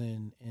catalogs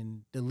and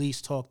the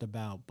least talked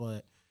about,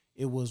 but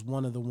it was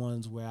one of the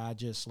ones where I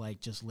just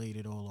laid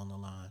it all on the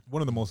line.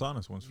 One of the most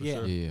honest ones for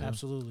sure. Yeah.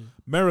 Absolutely.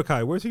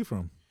 Marikai, where's he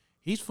from?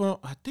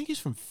 I think he's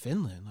from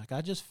Finland. Like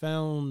I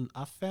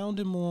found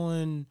him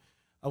on,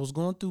 I was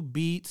going through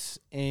Beats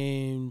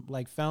and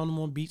like found him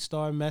on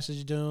BeatStar,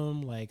 messaged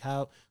him like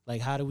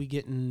how do we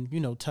get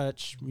in,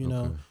 touch,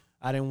 know.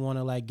 I didn't want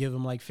to like give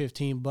him like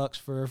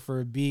 $15 for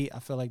a beat. I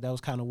felt like that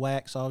was kind of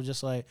whack. So I was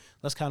just like,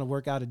 let's kind of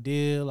work out a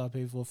deal. I'll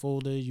pay for a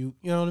folder. You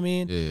know what I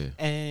mean? Yeah.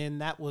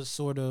 And that was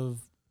sort of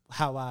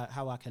how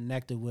I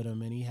connected with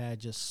him, and he had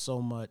just so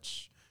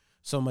much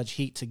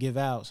heat to give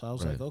out. So I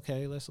was like,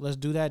 okay, let's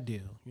do that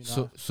deal.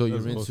 So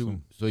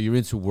you're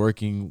into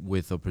working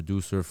with a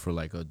producer for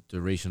like a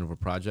duration of a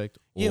project,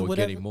 or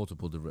getting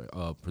multiple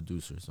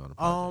producers on a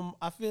project?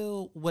 I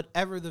feel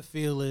whatever the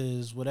feel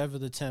is, whatever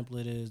the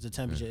template is, the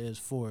temperature is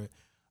for it.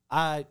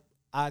 I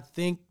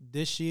think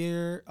this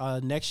year,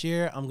 next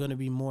year, I'm gonna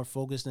be more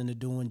focused into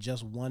doing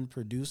just one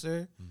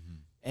producer.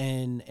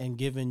 And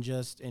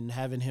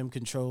having him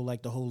control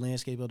like the whole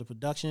landscape of the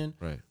production.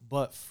 Right.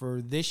 But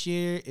for this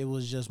year, it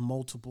was just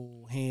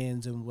multiple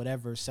hands and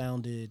whatever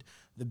sounded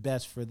the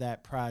best for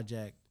that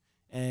project.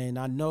 And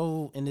I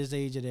know in this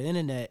age of the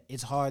internet,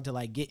 it's hard to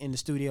like get in the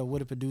studio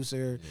with a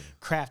producer,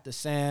 craft a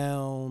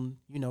sound,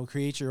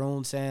 create your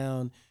own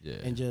sound,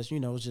 and just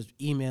just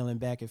emailing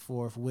back and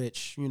forth.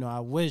 Which I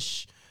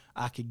wish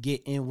I could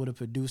get in with a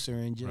producer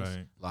and just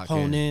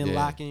hone in,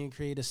 lock in,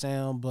 create a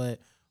sound.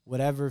 But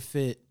whatever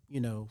fit.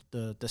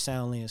 The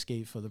sound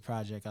landscape for the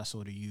project I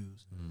sort of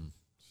used.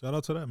 Shout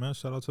out to that, man.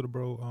 Shout out to the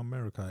bro,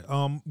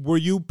 Marikai. Were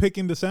you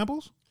picking the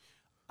samples?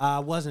 I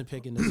wasn't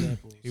picking the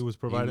samples. He was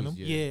providing them?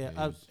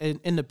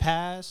 In the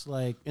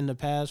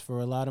past, for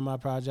a lot of my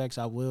projects,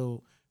 I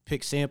will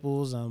pick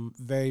samples. I'm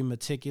very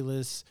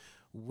meticulous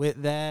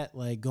with that,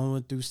 like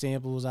going through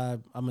samples.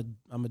 I'm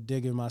a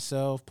digger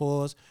myself.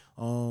 Pause.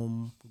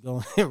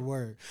 Going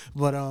word,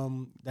 but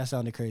that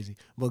sounded crazy.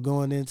 But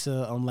going into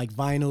like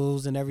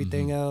vinyls and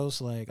everything else,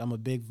 like I'm a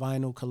big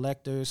vinyl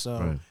collector,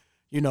 so.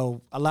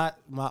 A lot.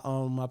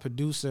 My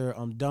producer,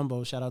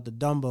 Dumbo. Shout out to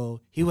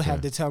Dumbo. He would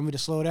have to tell me to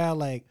slow down.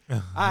 Like,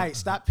 all right,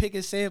 stop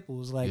picking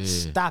samples. Like,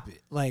 stop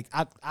it. Like,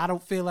 I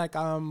don't feel like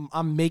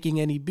I'm making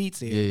any beats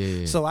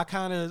here. So I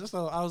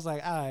was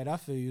like, all right, I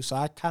feel you. So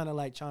I kind of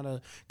like trying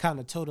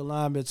to toe the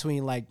line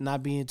between like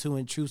not being too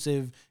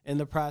intrusive in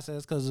the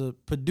process, because a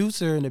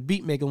producer and a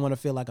beat maker want to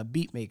feel like a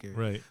beat maker.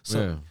 Right.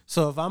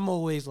 So if I'm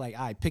always like,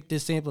 all right, pick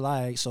this sample. All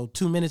right, so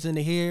 2 minutes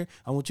into here,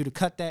 I want you to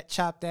cut that,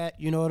 chop that.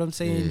 You know what I'm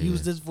saying?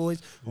 Use this voice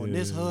on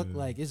this hook,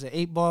 like it's an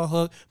 8-bar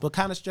hook, but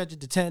kind of stretch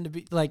it to 10 to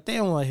be like, they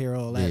don't want to hear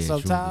all that.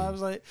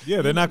 Sometimes like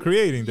they're not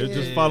creating, they're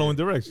just following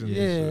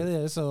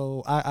directions.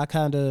 So I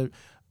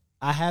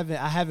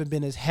haven't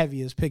been as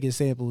heavy as picking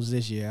samples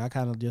this year. I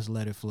kind of just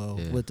let it flow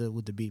with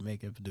the beat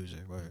maker and producer.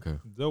 Okay.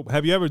 Dope.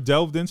 Have you ever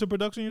delved into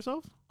production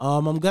yourself?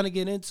 I'm gonna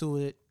get into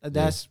it.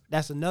 That's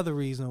another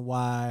reason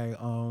why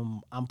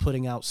I'm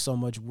putting out so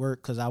much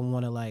work, because I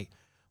want to, like,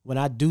 when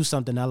I do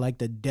something, I like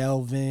to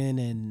delve in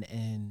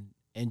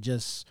and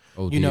just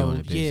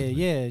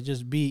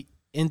just be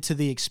into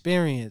the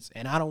experience.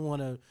 And I don't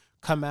want to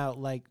come out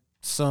like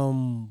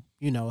some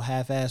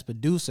half-ass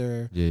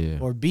producer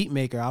or beat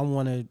maker. I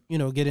want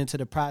to get into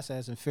the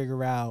process and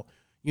figure out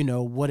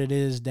what it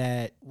is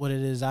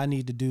I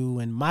need to do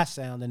in my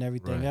sound and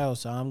everything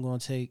else. So I'm going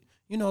to take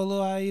a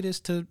little hiatus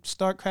to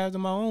start crafting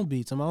my own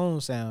beats and my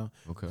own sound,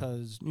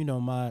 because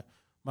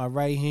my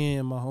right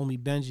hand, my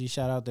homie Benji,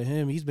 shout out to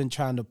him, he's been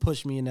trying to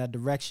push me in that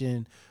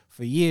direction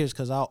for years,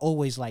 because I'll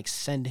always like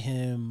send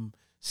him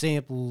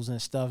samples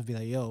and stuff and be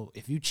like, yo,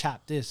 if you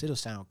chop this, it'll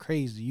sound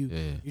crazy.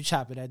 You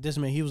chop it at this,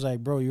 man. He was like,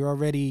 bro,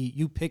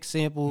 you pick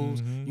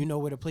samples, you know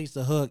where to place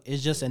the hook.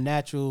 It's just a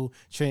natural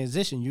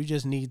transition. You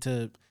just need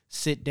to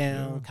sit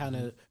down, kind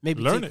of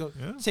maybe learn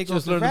take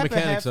off the rapper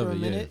hat for a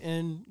minute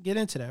and get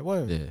into that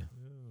word.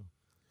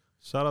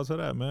 Shout out to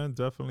that, man.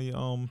 Definitely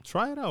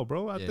try it out,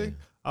 bro. I think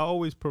I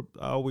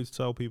always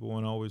tell people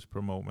and always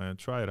promote, man,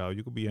 try it out.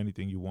 You could be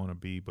anything you want to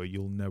be, but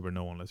you'll never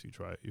know unless you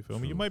try it. You feel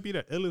me? You might be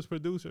the illest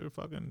producer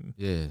fucking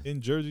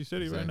in Jersey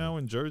City right now,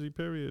 in Jersey,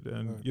 period.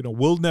 And,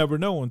 we'll never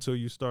know until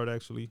you start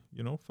actually,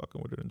 fucking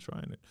with it and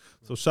trying it.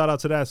 So shout out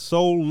to that.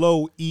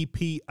 Solo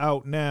EP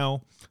out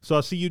now. So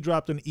I see you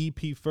dropped an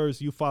EP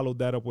first. You followed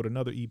that up with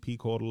another EP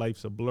called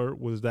Life's a Blur.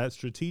 Was that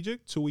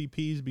strategic? 2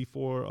 EPs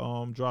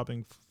before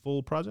dropping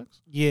full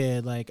projects?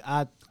 Yeah, like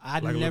I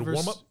like never...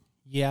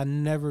 Yeah, I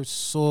never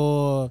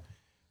saw,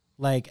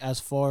 like, as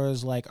far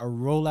as like a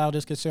rollout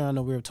is concerned, I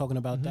know we were talking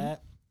about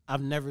that.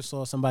 I've never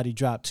saw somebody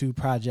drop 2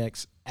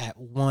 projects at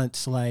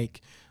once,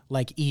 like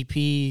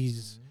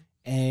EPs,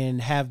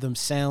 and have them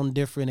sound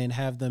different and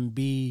have them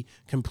be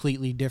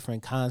completely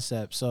different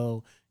concepts.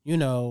 So, you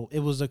know, it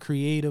was a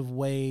creative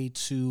way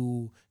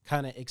to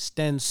kind of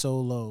extend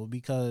solo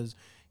because,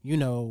 you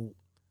know,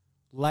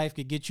 life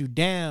could get you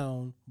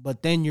down,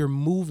 but then you're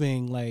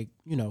moving like,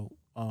 you know,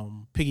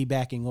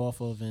 piggybacking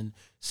off of and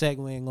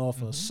segueing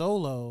off of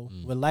solo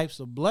with Life's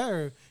a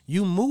Blur,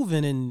 you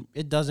moving and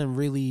it doesn't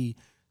really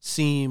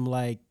seem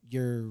like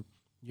you're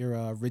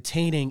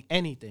retaining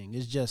anything.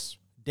 It's just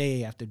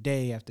day after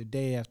day after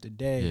day after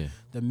day. Yeah.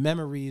 The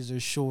memories are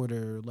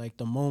shorter. Like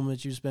the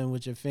moments you spend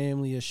with your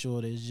family are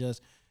shorter. It's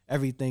just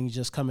everything's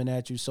just coming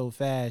at you so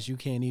fast you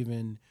can't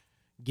even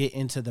get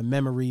into the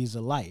memories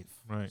of life.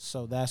 Right.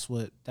 So that's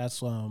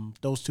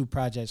those two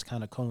projects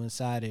kind of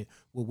coincided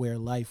with where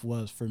life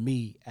was for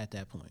me at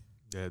that point.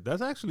 Yeah,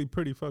 that's actually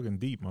pretty fucking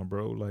deep, my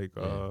bro. Like,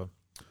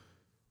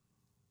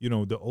 you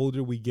know, the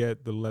older we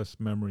get, the less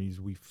memories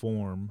we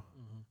form.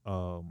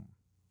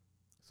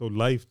 So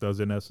life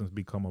does in essence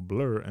become a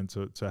blur, and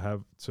to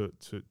have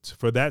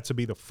for that to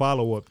be the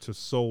follow up to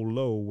So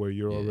Low, where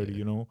you're already,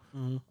 you know,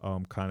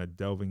 kind of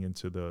delving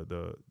into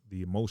the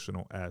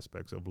emotional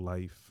aspects of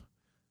life.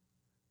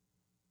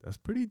 That's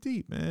pretty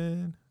deep,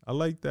 man. I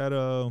like that.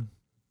 I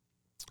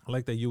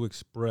like that you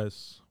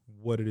express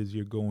what it is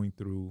you're going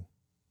through,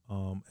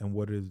 and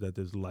what it is that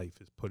this life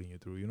is putting you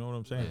through. You know what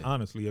I'm saying? Yeah.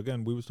 Honestly,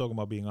 again, we was talking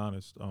about being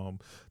honest.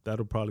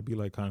 That'll probably be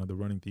like kind of the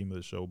running theme of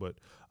the show. But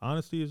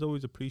honesty is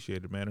always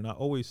appreciated, man. And I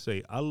always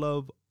say I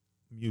love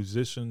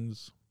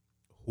musicians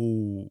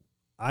who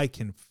I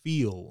can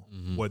feel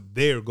what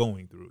they're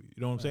going through.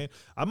 You know what I'm saying?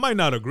 I might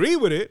not agree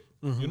with it.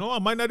 You know, I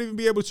might not even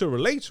be able to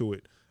relate to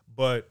it,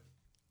 but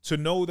to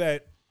know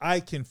that I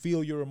can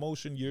feel your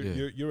emotion,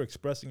 you're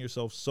expressing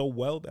yourself so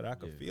well that I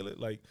can feel it.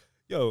 Like,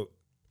 yo,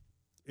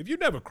 if you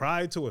never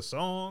cried to a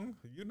song,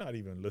 you're not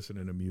even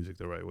listening to music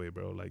the right way,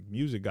 bro. Like,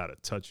 music gotta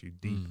touch you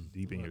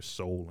deep in your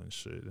soul and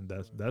shit. And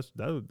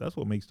that's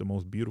what makes the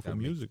most beautiful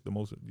music, the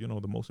most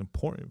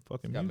important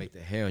fucking Gotta music.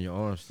 make the hair on your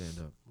arm stand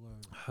up.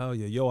 Hell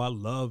yeah, yo, I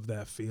love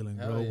that feeling,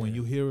 Hell bro. yeah. When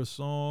you hear a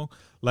song,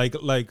 like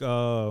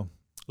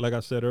I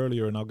said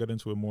earlier, and I'll get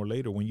into it more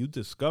later. When you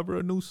discover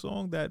a new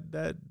song,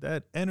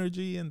 that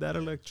energy and that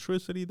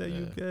electricity that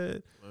you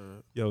get,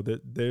 yo,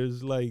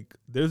 there's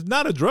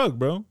not a drug,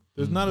 bro.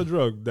 There's not a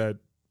drug that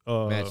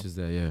Matches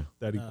that,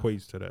 that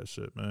equates to that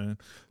shit, man.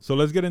 So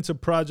let's get into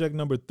project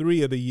number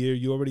 3 of the year.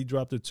 You already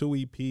dropped the 2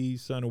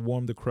 EPs, trying to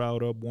warm the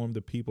crowd up, warm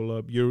the people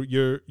up. Your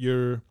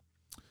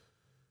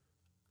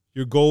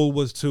goal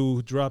was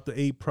to drop the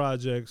 8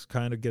 projects,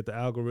 kind of get the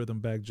algorithm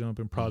back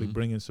jumping, probably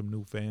bring in some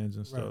new fans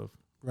and stuff.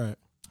 Right.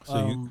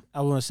 So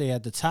I want to say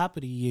at the top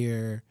of the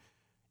year,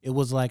 it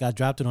was like I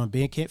dropped it on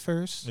Bandcamp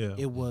first. Yeah.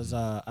 It was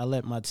I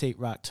let my tape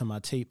rock to my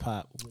tape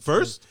pop.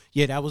 First?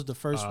 That was the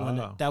first one.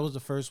 That was the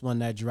first one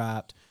that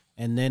dropped.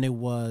 And then it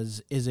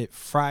was Is It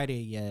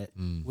Friday Yet,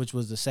 which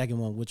was the second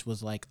one, which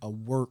was like a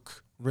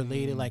work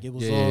related. Like it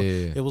was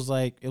it was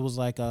like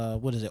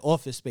what is it,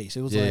 Office Space.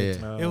 It was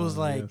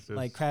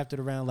like crafted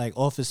around like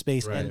Office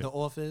Space and The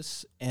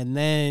Office. And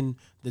then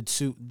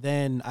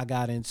then I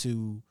got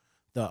into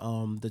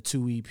the 2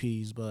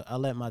 EPs, but I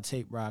Let My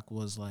Tape Rock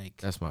was like,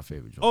 that's my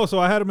favorite joint. Oh, so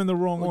I had them in the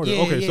wrong order.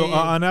 Yeah, Okay, yeah, so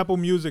yeah. On Apple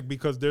Music,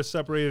 because they're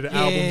separated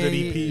albums and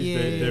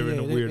EPs, they're in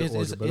a weird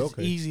order. But it's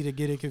okay, easy to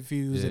get it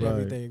confused and Right.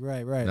 everything.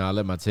 Right. No, I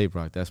Let My Tape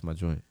Rock. That's my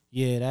joint.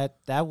 Yeah,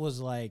 that was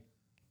like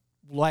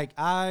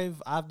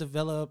I've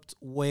developed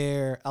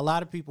where a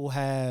lot of people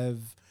have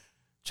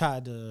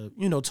tried to,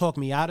 talk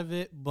me out of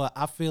it, but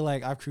I feel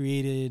like I've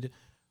created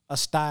a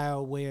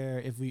style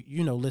where if we,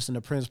 listen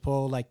to Prince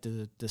Paul, like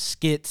the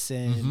skits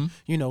and,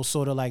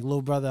 sort of like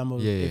Lil Brother,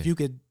 if you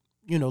could,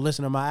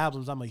 listen to my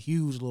albums, I'm a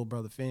huge Lil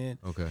Brother fan.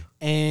 Okay.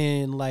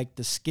 And like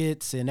the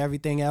skits and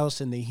everything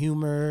else and the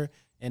humor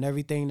and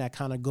everything that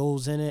kind of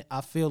goes in it,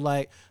 I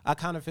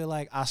kind of feel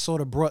like I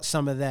sort of brought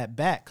some of that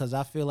back because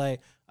I feel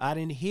like I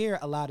didn't hear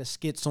a lot of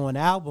skits on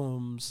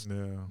albums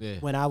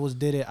when I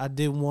did it. I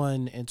did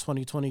one in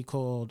 2020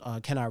 called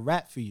Can I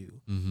Rap For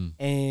You?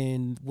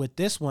 And with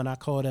this one, I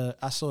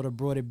sort of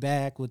brought it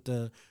back with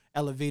the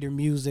elevator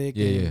music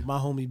and my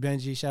homie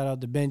Benji, shout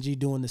out to Benji,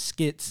 doing the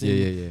skits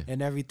and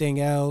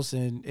everything else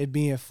and it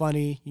being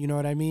funny, you know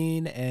what I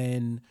mean?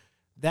 And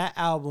that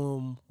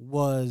album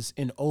was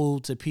an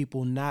ode to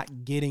people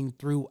not getting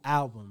through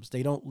albums.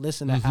 They don't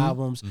listen to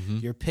albums.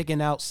 You're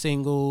picking out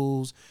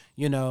singles,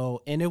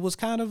 and it was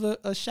kind of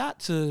a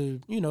shot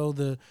to,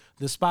 the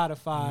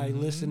Spotify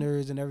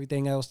listeners and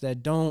everything else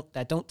that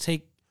don't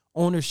take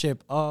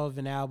ownership of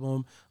an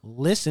album,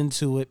 listen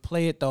to it,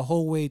 play it the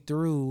whole way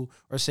through,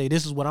 or say,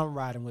 this is what I'm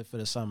riding with for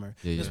the summer.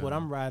 This is what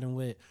I'm riding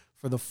with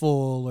for the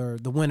fall or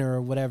the winter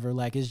or whatever.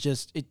 Like, it's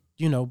just,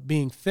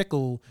 being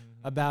fickle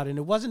about it. And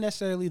it wasn't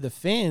necessarily the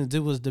fans, it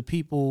was the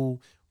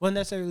people, wasn't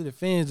necessarily the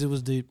fans, it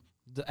was the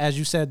as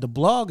you said, the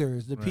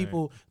bloggers,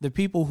 the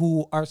people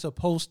who are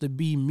supposed to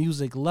be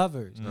music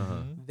lovers.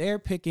 They're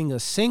picking a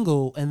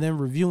single and then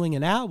reviewing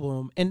an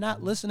album and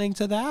not listening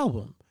to the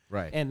album.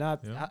 Right. And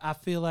I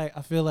feel like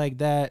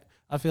that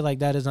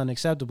is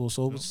unacceptable.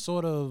 So it was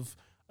sort of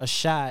a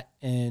shot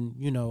and,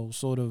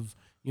 sort of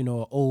you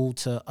know, an ode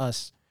to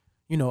us,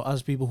 you know,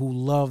 us people who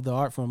love the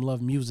art form,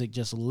 love music,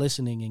 just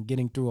listening and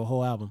getting through a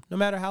whole album, no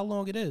matter how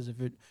long it is. If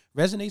it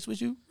resonates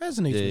with you,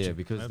 resonates with you.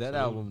 Because Absolutely. that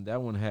album,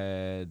 that one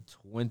had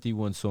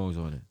 21 songs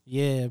on it.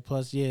 Yeah,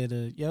 plus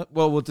yep.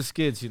 Well, with the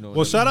skits, you know.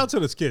 Well, shout out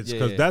to the skits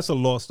because Yeah. that's a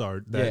lost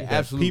art that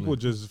absolutely. people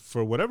just,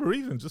 for whatever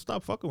reason, just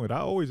stop fucking with. I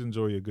always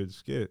enjoy a good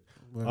skit.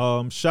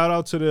 Right. Shout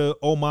out to the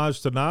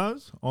homage to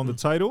Nas on the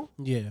title.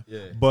 Yeah.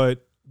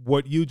 But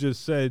what you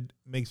just said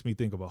makes me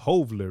think of a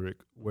Hove lyric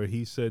where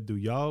he said, "Do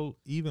y'all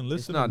even It's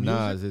listen not to music?"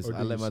 Nas. It's or do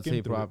I you Let My skim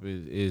Tape through it? Pop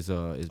is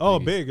Oh,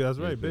 Biggie. Big. That's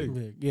Yeah, right,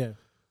 Big. Yeah.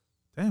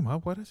 Damn,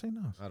 why did I say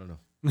Nas? I don't know.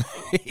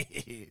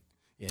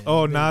 Yeah.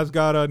 Oh, Big. Nas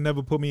got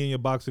Never Put Me in Your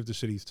Box if the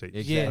shit he's taped.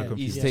 Exactly. I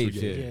confused He's the taped,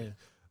 two.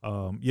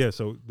 yeah. Yeah,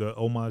 so the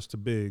homage to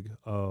Big.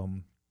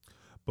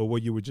 But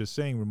what you were just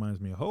saying reminds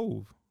me of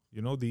Hove.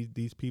 You know,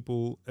 these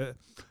people,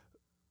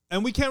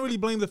 and we can't really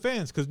blame the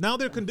fans because now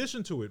they're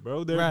conditioned to it,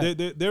 bro.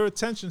 Their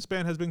attention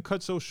span has been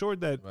cut so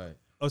short that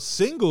a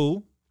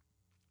single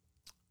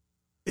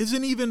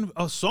isn't even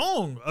a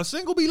song. A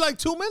single be like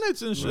 2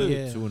 minutes and shit.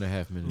 Yeah.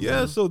 2.5 minutes.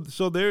 Yeah,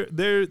 so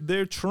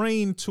they're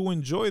trained to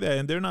enjoy that,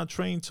 and they're not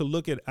trained to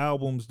look at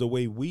albums the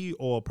way we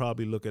all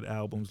probably look at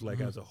albums, like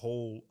as a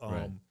whole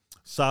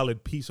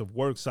solid piece of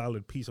work,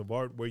 solid piece of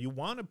art, where you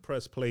want to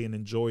press play and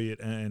enjoy it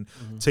and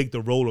take the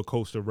roller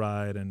coaster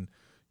ride and,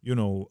 you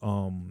know,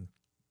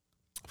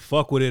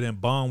 fuck with it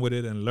and bond with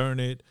it and learn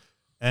it.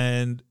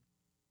 And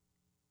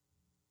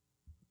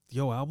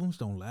albums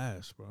don't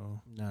last,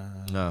 bro.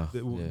 Nah.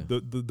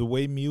 The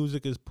way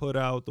music is put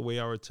out, the way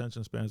our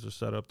attention spans are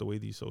set up, the way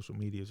these social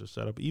medias are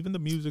set up, even the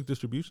music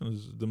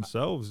distributions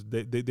themselves,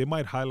 they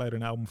might highlight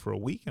an album for a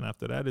week and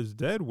after that is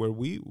dead. Where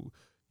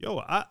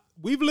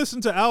we've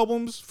listened to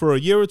albums for a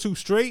year or two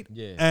straight,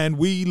 and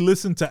we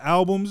listened to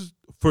albums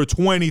for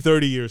 20,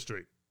 30 years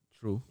straight.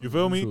 True. You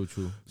feel me?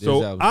 True.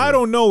 So I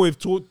don't know if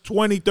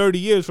 20, 30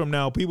 years from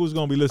now, people's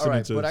going to be listening All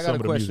right, to but I some got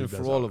of a the question music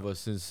for that's all out of there. us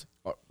since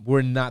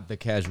we're not the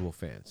casual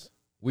fans.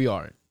 We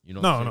aren't. You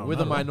know what I'm saying? We're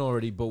the not at all.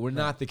 minority, but we're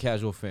not the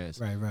casual fans.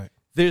 Right.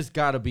 There's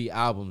got to be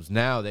albums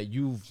now that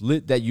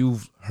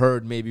you've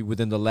heard maybe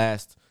within the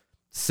last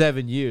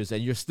 7 years,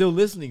 and you're still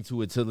listening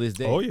to it till this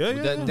day. Oh, yeah.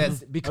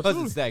 That's because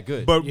Absolutely. it's that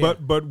good. But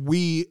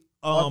we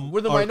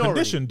we're the are minority.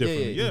 conditioned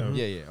differently.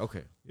 Yeah.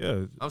 Okay.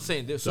 Yeah. I'm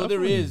saying there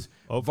Definitely. is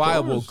Of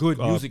viable, course. good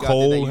music out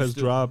Cole there that you has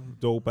still, dropped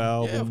dope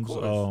albums.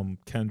 course.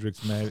 Kendrick's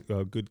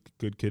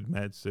Good Kid,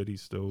 Mad City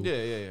still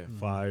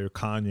fire.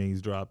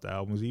 Kanye's dropped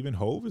albums. Even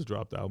Hove has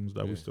dropped albums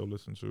that we still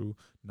listen to.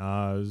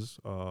 Nas,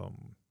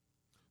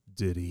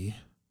 Diddy.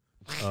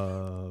 It's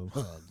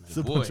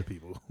a bunch of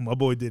people. My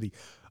boy Diddy.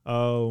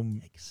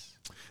 Damn,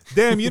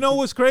 you know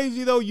what's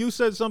crazy though? You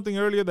said something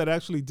earlier that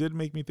actually did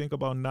make me think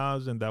about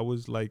Nas, and that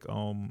was like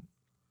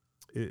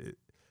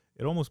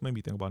it almost made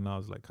me think about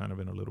Nas like kind of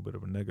in a little bit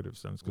of a negative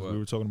sense, because we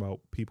were talking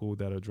about people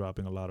that are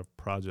dropping a lot of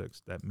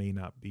projects that may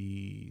not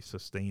be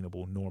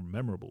sustainable nor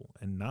memorable,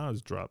 and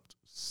Nas dropped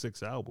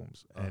 6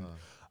 albums, and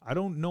I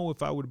don't know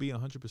if I would be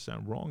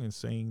 100% wrong in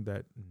saying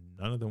that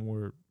none of them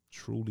were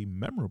truly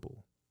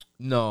memorable.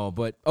 No,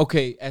 but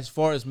okay, as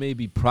far as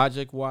maybe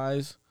project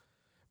wise,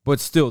 but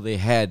still they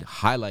had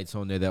highlights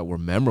on there that were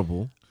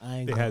memorable.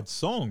 They had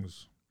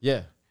songs.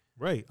 Yeah.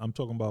 Right. I'm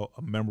talking about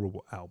a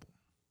memorable album.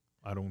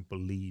 I don't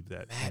believe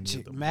that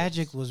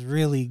Magic was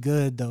really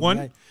good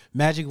though.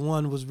 Magic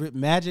 1 was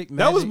Magic.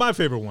 That was my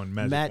favorite one.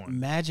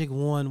 Magic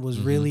 1 was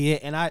really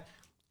it, and I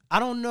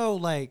don't know,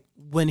 like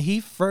when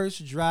he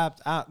first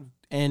dropped out,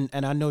 and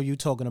I know you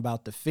talking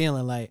about the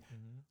feeling, like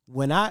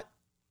when I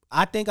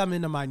think I'm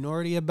in the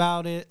minority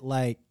about it.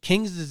 Like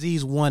King's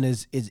Disease 1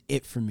 is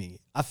it for me.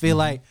 I feel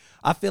like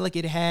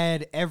it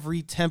had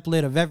every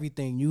template of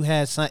everything. You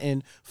had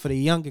something for the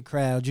younger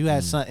crowd. You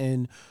had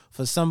something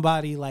for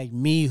somebody like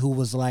me who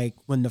was like,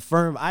 when the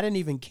firm, I didn't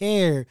even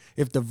care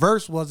if the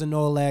verse wasn't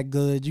all that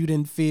good. You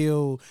didn't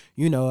feel,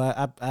 you know,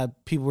 I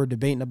people were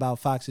debating about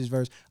Fox's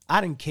verse. I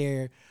didn't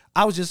care.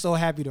 I was just so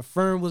happy the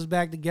firm was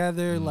back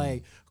together.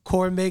 Like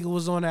Corey Mega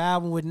was on the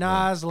album with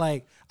Nas.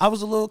 Like I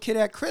was a little kid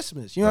at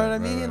Christmas. You know what I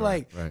mean?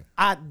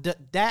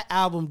 That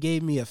album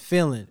gave me a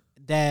feeling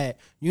that,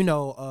 you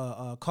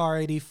know, Car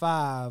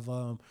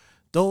 85,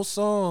 those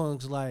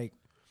songs, like,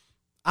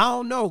 I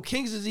don't know.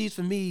 King's Disease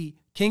for me,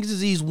 King's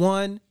Disease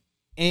 1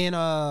 and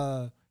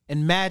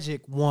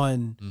Magic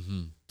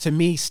 1 to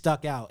me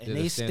stuck out. And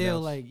they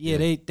still like,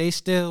 they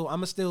still,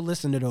 I'ma still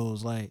listen to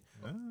those. Like,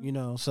 you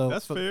know, so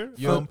that's fair.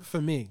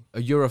 For me.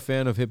 You're a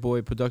fan of Hit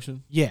Boy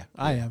production? Yeah,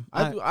 I am.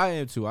 I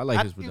am too. I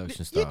like his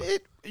production style.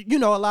 You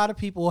know, a lot of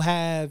people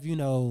have,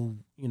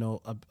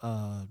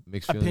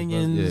 mixed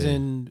opinions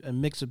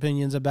and mixed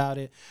opinions about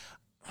it.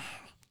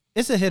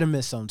 It's a hit or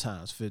miss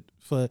sometimes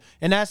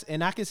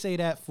and I can say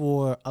that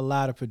for a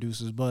lot of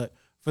producers, but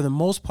for the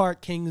most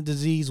part, King of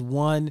Disease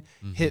 1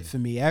 hit for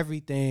me.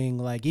 Everything,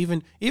 like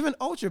even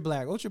Ultra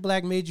Black. Ultra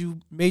Black made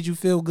you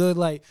feel good,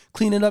 like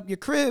cleaning up your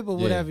crib or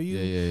whatever.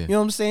 You know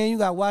what I'm saying? You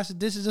got to wash the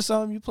dishes or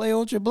something. You play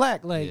Ultra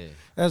Black. Like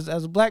as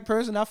a black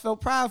person, I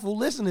felt prideful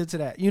listening to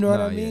that. You know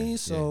what I mean?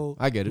 So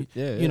I get it.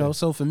 You know,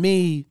 so for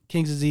me,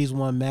 King's Disease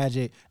 1,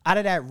 Magic. Out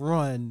of that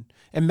run,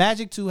 and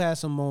Magic 2 has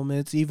some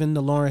moments. Even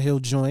the Lauryn Hill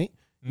joint.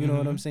 You know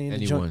what I'm saying?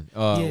 Anyone?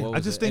 I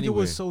just think it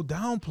was so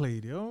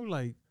downplayed, yo.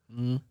 Like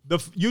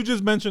you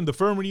just mentioned the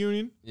Firm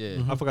reunion.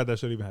 Yeah, I forgot that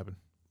shit even happened.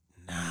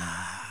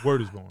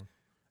 Word is born,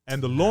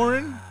 and the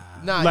Lauren,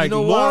 like you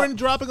know Lauren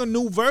dropping a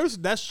new verse.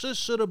 That shit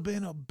should have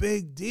been a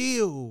big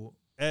deal.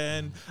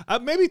 And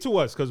maybe to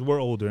us because we're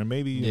older, and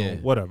maybe you know,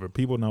 whatever.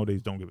 People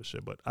nowadays don't give a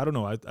shit, but I don't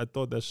know. I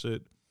thought that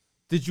shit.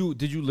 Did you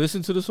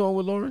listen to the song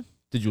with Lauren?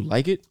 Did you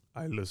like it?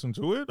 I listened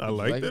to it. I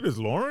liked it. It's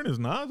Lauren. It's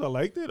Nas. I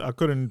liked it. I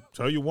couldn't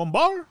tell you one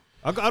bar.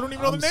 I don't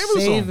even know the name of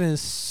the song. Saving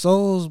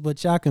souls,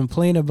 but y'all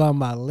complain about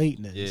my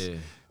lateness. Yeah.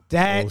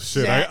 That, oh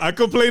shit! I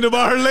complained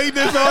about her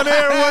lateness on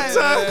air one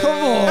time. Come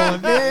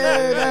on,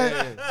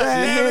 man.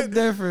 That hit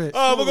different.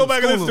 Oh, I'm gonna go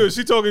back and listen to it.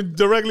 She talking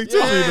directly to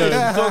me.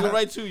 Then. Talking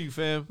right to you,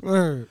 fam.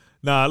 Word.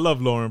 Nah, I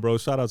love Lauren, bro.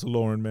 Shout out to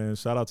Lauren, man.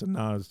 Shout out to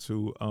Nas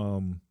too.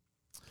 I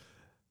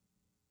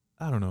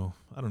don't know.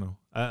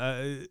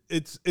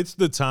 It's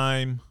the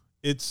time.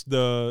 It's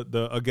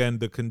the again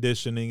the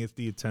conditioning. It's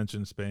the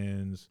attention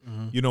spans.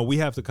 You know, we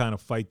have to kind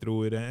of fight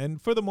through it,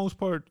 and for the most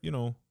part, you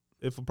know,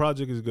 if a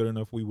project is good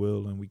enough, we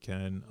will and we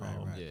can.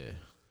 Right. Yeah.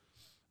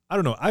 I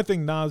don't know. I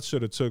think Nas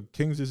should have took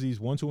King's Disease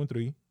 1, 2, and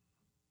 3,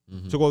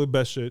 took all the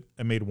best shit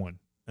and made one,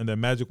 and then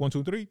Magic 1, 2,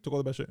 and 3 took all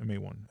the best shit and made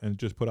one, and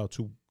just put out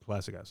 2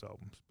 classic ass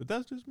albums. But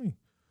that's just me.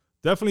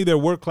 Definitely, there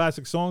were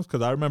classic songs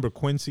because I remember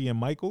Quincy and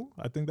Michael.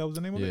 I think that was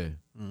the name of it.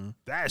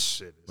 That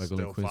shit is Michael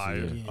still Quincy,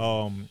 fire.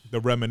 yeah. The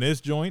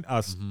Reminisce joint,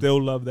 I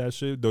still love that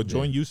shit. The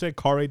joint you said,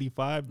 Car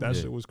 85, that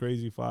shit was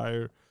crazy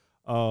fire.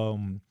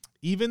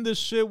 Even the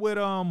shit with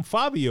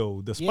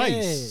Fabio, the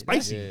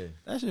Spicy.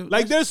 That shit,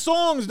 Like there's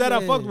songs that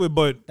I fucked with,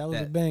 but that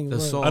was a bang. The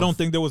song, I don't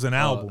think there was an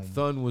album.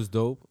 Thun was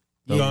dope.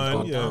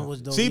 Thun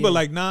was dope. See, but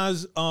like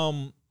Nas,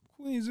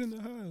 Queens in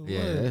the house.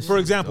 Yeah, for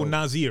example,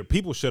 Nasir.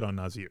 People shit on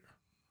Nasir.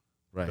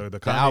 Right. The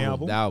Kanye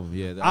album. The album,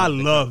 yeah. I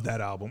love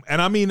that album.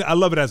 And I mean, I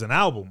love it as an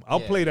album. I'll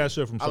play that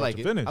shit from start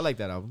to finish. I like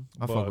that album.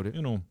 I fuck with it.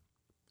 You know,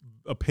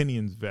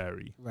 opinions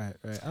vary. Right.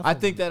 I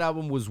think that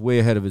album was way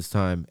ahead of its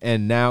time.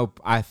 And now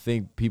I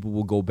think people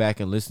will go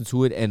back and listen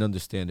to it and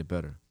understand it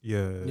better.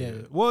 Yeah.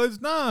 Well, it's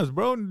Nas,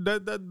 bro.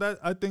 That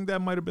I think that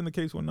might have been the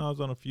case when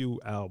Nas on a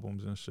few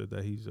albums and shit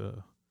that he's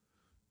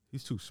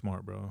too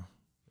smart, bro.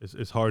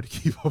 It's hard to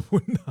keep up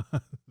with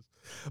Nas.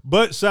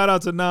 But shout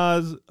out to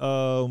Nas.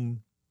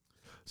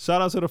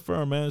 Shout out to the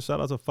Firm, man. Shout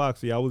out to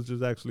Foxy. I was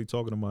just actually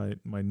talking to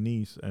my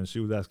niece, and she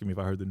was asking me if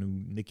I heard the new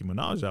Nicki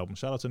Minaj album.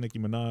 Shout out to Nicki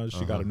Minaj.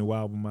 She got a new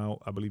album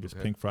out. I believe it's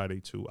Pink Friday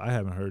too. I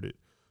haven't heard it.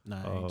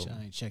 Nah,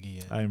 I ain't checking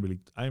yet. I ain't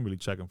really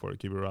checking for it.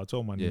 Keep it real. I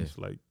told my niece,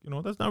 like, you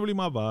know, that's not really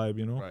my vibe,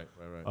 you know. Right.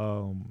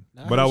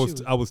 But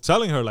I was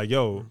telling her, like,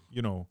 yo,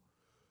 you know,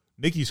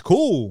 Nicki's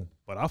cool,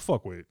 but I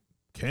fuck with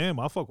Kim,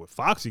 I fuck with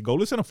Foxy. Go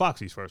listen to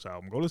Foxy's first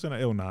album. Go listen to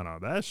Il Nana.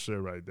 That shit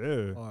right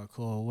there.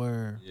 Hardcore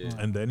word. Yeah.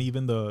 And then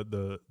even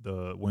the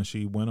when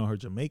she went on her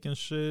Jamaican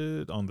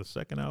shit on the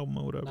second album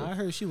or whatever. I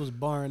heard she was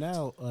barring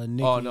out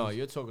Nicki. Oh no,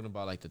 you're talking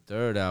about like the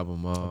third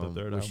album. Where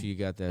album. She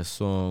got that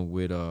song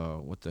with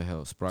what the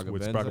hell, Sprague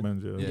with Benz? Sprague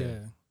Benz,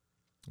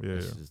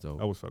 yeah.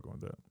 Dope. I was fucking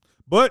with that.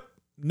 But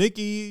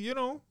Nicki, you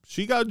know,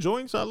 she got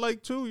joints I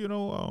like too. You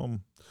know,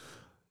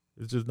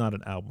 it's just not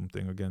an album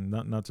thing. Again,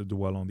 not to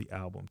dwell on the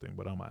album thing,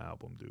 but I'm an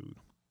album dude.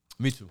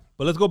 Me too.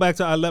 But let's go back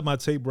to I Let My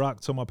Tape Rock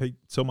till my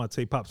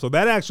tape pop. So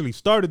that actually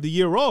started the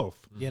year off.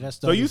 Yeah, that's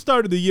so you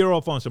started the year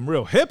off on some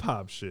real hip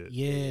hop shit.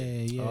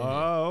 Yeah.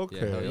 Oh, okay,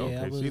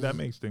 Yeah, okay. See, that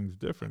makes things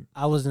different.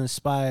 I was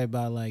inspired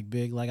by like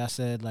Big, like I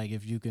said, like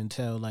if you can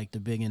tell, like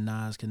the Big and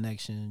Nas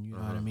connection. You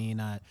know what I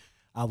mean?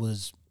 I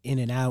was in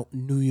and out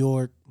New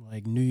York,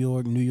 like New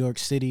York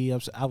City.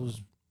 I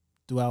was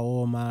throughout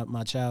all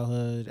my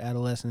childhood,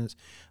 adolescence.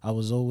 I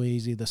was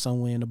always either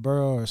somewhere in the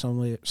borough or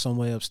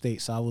somewhere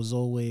upstate. So I was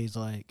always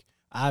like,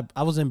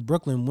 I was in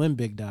Brooklyn when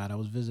Big died. I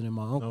was visiting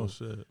my uncle. Oh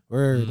shit.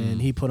 Word, and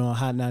he put on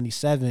Hot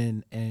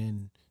 97,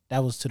 and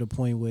that was to the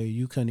point where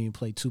you couldn't even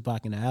play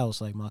Tupac in the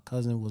house. Like my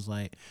cousin was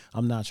like,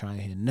 I'm not trying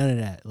to hear none of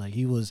that. Like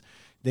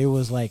there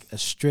was like a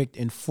strict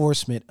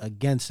enforcement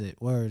against it.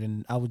 Word,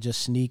 and I would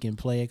just sneak and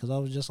play it because I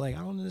was just like, I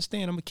don't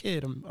understand. I'm a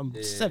kid. I'm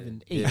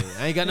 7, 8. Yeah,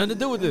 I ain't got nothing to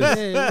do with this.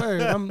 Yeah,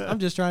 word. I'm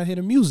just trying to hear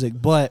the music,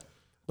 but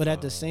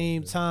at the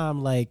same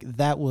time, like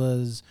that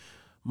was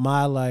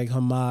my like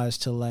homage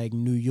to like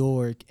New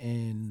York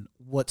and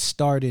what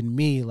started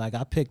me. Like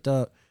I picked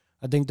up,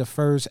 I think the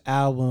first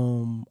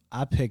album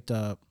I picked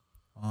up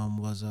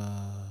was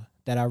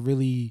that I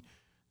really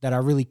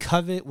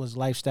covet was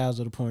Lifestyles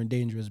of the Poor and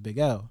Dangerous, Big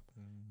L.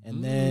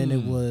 And then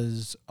it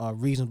was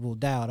Reasonable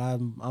Doubt.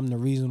 I'm the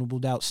Reasonable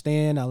Doubt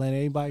stan. I let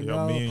anybody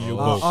know. Me and you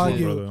I'll both,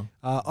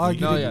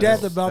 argue to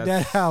death about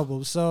that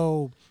album.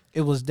 So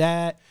it was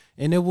that,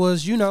 and it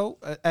was, you know,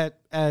 at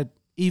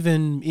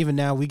even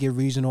now we get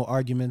regional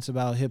arguments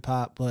about hip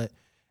hop, but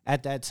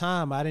at that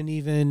time I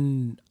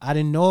didn't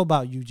know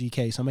about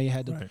UGK. Somebody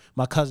had to,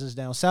 my cousins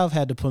down south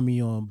had to put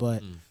me on,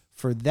 but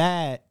for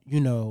that, you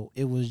know,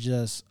 it was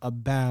just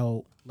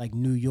about like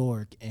New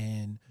York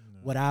and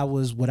what I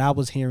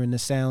was hearing, the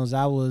sounds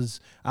I was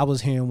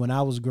hearing when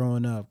I was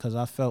growing up, because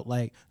I felt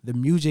like the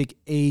music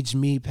aged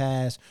me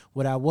past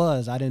what I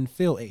was. I didn't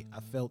feel 8. I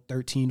felt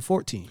 13,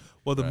 14.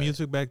 Well, the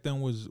music back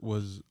then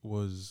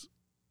was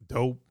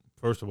dope.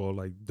 First of all,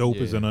 like dope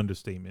is an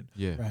understatement.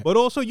 Yeah. Right. But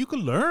also you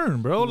could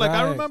learn, bro. Like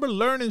I remember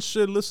learning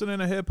shit listening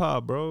to hip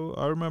hop, bro.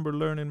 I remember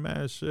learning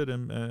mad shit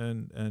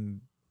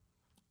and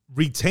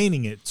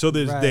retaining it to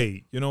this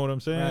day. You know what I'm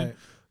saying? Right.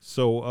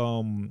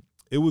 So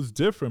it was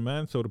different,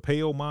 man. So to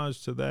pay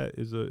homage to that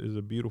is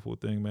a beautiful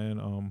thing,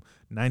 man.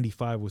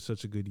 95 was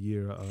such a good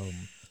year.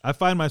 I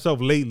find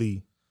myself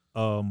lately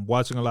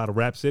watching a lot of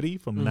Rap City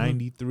from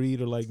 93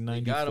 to like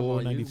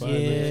 94, 95.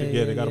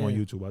 Yeah, they got them on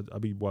YouTube. I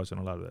be watching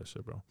a lot of that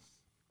shit, bro.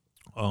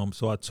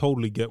 So I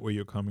totally get where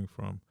you're coming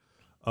from.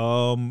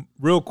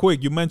 Real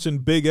quick, you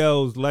mentioned Big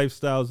L's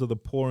Lifestyles of the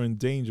Poor and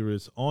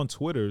Dangerous. On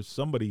Twitter,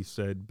 somebody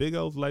said Big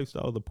L's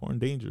Lifestyle of the Poor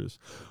and Dangerous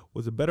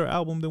was a better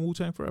album than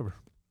Wu-Tang Forever.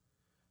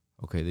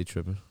 Okay, they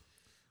tripping.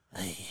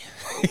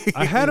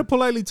 I had to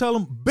politely tell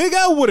him, Big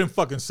L wouldn't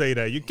fucking say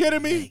that. You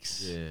kidding me?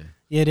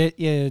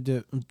 Yeah.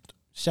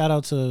 Shout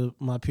out to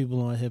my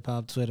people on hip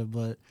hop Twitter,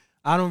 but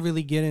I don't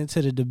really get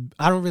into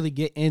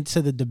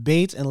the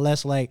debates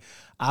unless like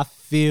I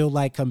feel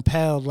like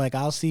compelled. Like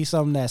I'll see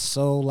something that's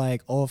so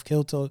like off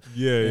kilter.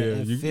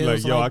 You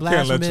like, yo, I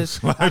can't let you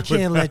slide. I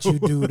can't let you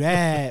do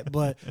that.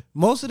 But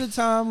most of the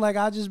time, like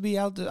I just be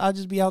out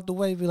the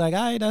way, be like,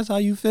 all right, that's how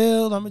you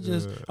feel. I'm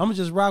gonna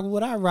just rock with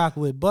what I rock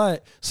with.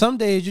 But some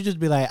days you just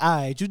be like, all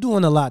right, you're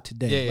doing a lot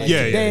today.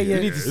 You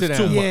need to sit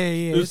down.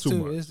 It's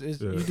too much.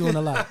 You're doing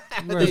a lot.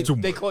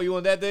 They call you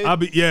on that day?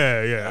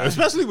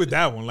 Especially with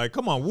that one. Like,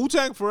 come on,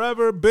 Wu-Tang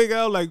Forever, Big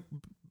L. Like,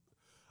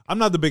 I'm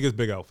not the biggest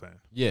Big L fan.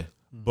 Yeah.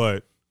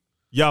 But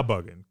y'all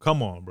bugging.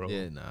 Come on, bro.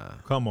 Yeah, nah.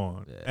 Come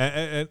on. Yeah.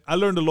 And I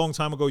learned a long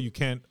time ago you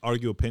can't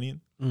argue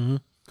opinion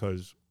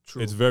because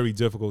it's very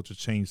difficult to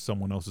change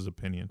someone else's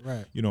opinion.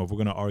 Right. You know, if we're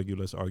going to argue,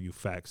 let's argue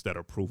facts that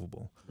are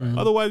provable. Right.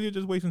 Otherwise, you're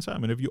just wasting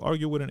time. And if you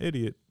argue with an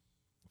idiot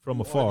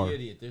from afar.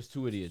 There's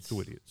two idiots.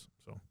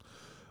 So,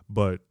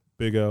 but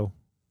Big L,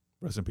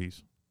 rest in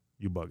peace.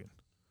 You bugging.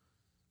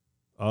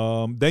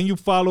 Then you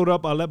followed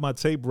up, I let my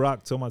tape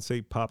rock till my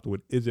tape popped with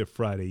Is It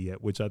Friday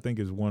Yet, which I think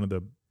is one of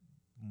the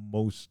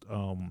most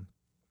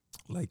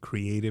like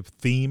creative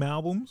theme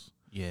albums.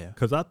 Yeah.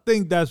 Because I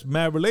think that's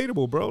mad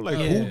relatable, bro. Like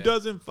who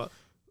doesn't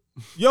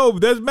yo,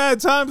 there's mad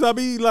times I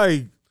be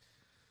like,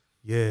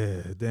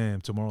 yeah,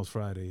 damn, tomorrow's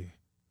Friday.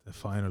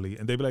 Finally.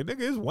 And they be like,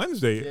 nigga, it's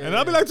Wednesday. And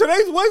I'll be like,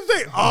 today's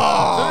Wednesday.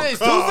 Oh, today's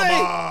Tuesday.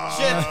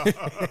 Shit.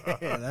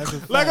 That's a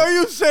fact. Like, are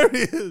you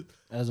serious?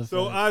 That's a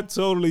so fact. I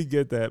totally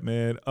get that,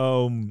 man.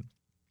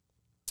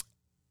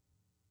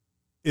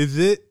 Is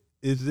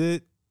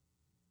it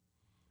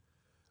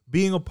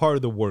being a part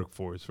of the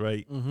workforce,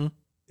 right? Mm-hmm.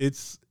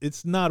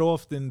 It's not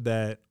often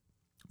that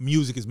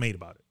music is made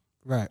about it.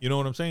 Right. You know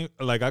what I'm saying?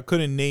 Like, I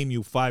couldn't name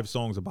you 5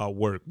 songs about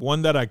work.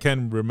 One that I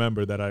can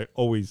remember that I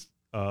always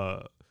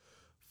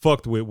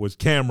fucked with was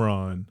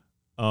Cameron.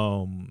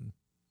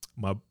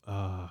 What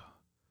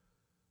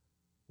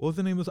was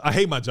the name of this? I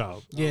Hate My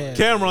Job. Yeah.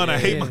 Cameron, I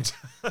Hate My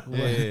Job.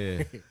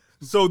 Yeah.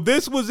 So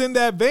this was in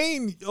that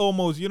vein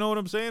almost, you know what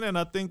I'm saying? And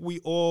I think we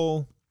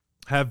all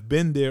have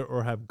been there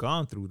or have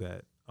gone through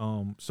that.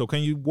 So can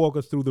you walk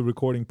us through the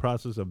recording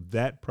process of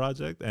that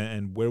project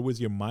and where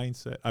was your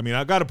mindset? I mean,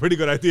 I got a pretty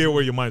good idea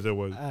where your mindset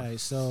was. All right,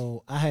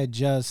 so I had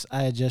just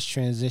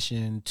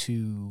transitioned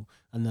to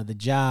another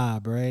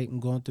job, right? I'm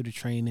going through the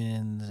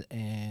trainings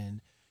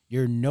and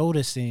you're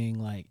noticing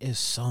like it's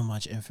so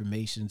much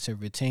information to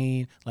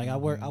retain. Like I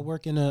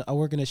work in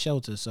a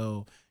shelter,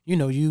 so you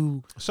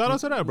know shout out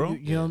to that, bro.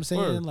 You know what I'm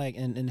saying? Word. Like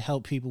and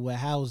help people with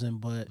housing,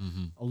 but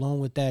along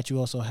with that, you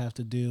also have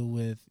to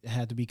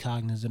be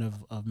cognizant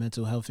of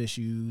mental health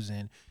issues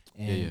and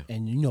you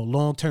know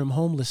long-term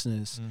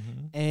homelessness,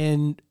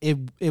 and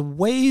it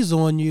weighs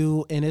on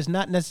you, and it's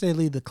not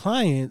necessarily the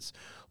clients,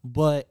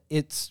 but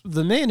it's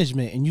the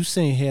management, and you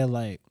sitting here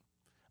like,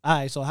 all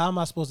right, so how am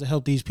I supposed to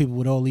help these people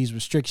with all these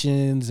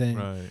restrictions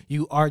and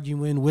you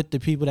arguing with the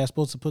people that's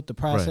supposed to put the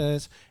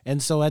process.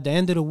 And so at the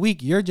end of the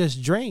week, you're just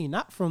drained,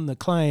 not from the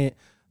client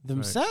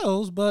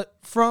themselves, but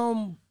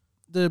from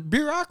the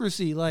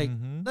bureaucracy. Like,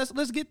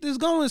 let's get this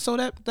going so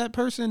that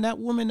person, that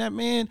woman, that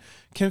man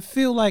can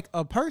feel like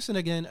a person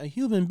again, a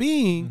human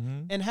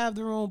being, and have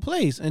their own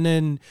place. And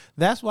then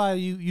that's why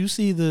you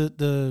see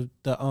the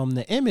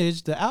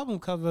image, the album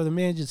cover of the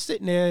man just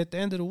sitting there at the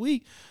end of the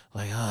week,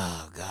 like,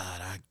 oh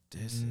God,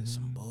 this is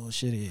some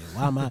bullshit here.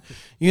 Why am I,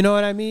 you know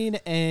what I mean?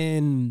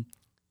 And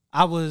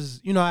I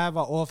was, I have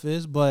an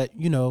office, but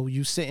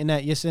you're sitting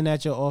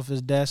at your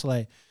office desk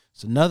like,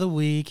 it's another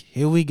week.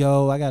 Here we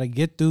go. I got to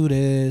get through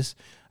this.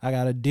 I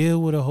got to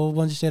deal with a whole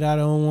bunch of shit I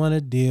don't want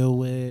to deal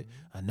with.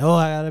 I know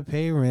I got to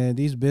pay rent.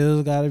 These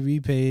bills got to be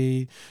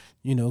paid.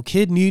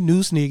 kid need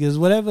new sneakers,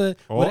 whatever,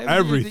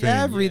 everything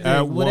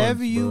at whatever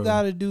once, you bro.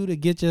 gotta do to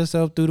get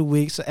yourself through the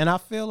week. So, and I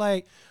feel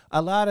like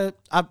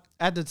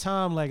at the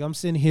time, like I'm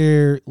sitting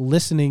here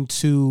listening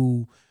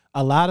to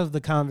a lot of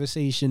the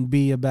conversation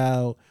be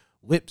about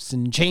whips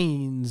and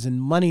chains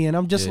and money, and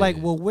I'm just like,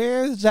 well,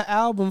 where's the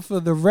album for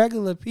the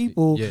regular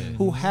people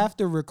who have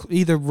to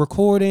either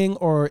recording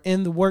or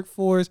in the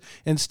workforce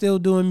and still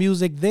doing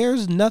music?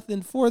 There's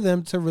nothing for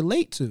them to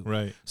relate to.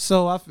 Right.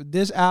 So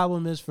this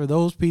album is for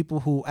those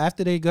people who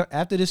after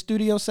the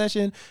studio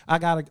session, I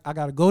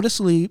gotta go to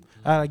sleep,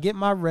 I gotta get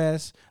my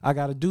rest, I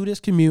gotta do this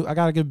commute, I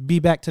gotta be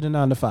back to the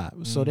 9 to 5.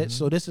 So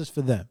this is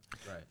for them.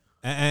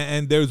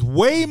 And there's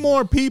way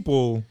more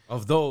people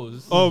of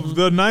those of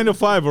the 9 to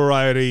 5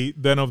 variety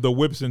than of the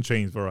whips and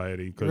chains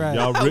variety, because Right.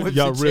 y'all really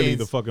chains.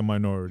 the fucking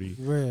minority.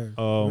 Rare.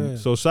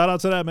 So shout out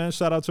to that, man.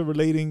 Shout out to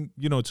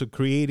to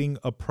creating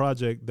a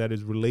project that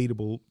is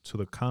relatable to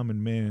the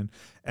common man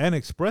and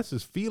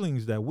expresses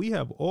feelings that we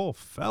have all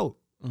felt.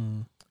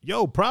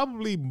 Yo,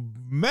 probably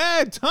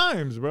mad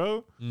times,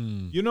 bro.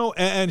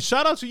 And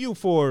shout out to you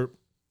for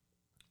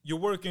you're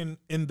working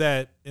in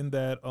that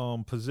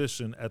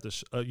position at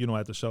the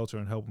at the shelter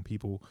and helping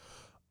people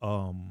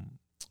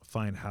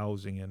find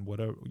housing and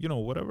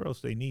whatever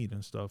else they need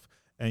and stuff.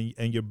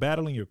 And you're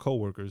battling your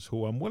coworkers,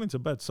 who I'm willing to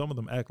bet some of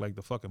them act like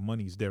the fucking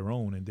money's their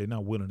own and they're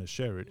not willing to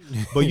share it.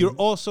 But you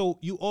also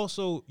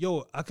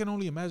I can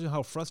only imagine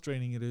how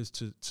frustrating it is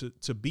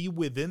to be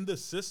within the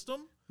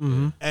system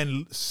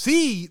and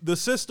see the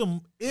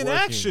system in Working.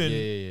 action.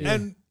 Yeah.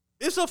 And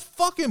it's a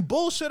fucking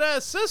bullshit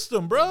ass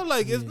system, bro.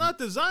 Like, it's not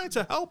designed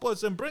to help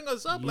us and bring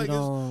us up.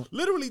 It's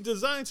literally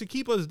designed to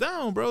keep us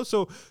down, bro.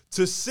 So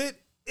to sit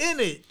in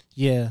it,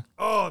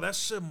 that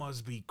shit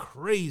must be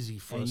crazy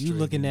frustrating. And you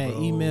looking at bro.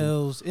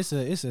 emails.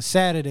 It's a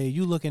Saturday.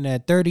 You looking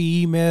at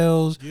 30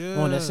 emails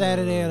on a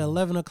Saturday at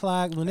 11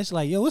 o'clock when it's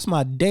like, yo, it's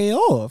my day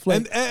off.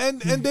 Like, and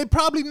they're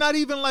probably not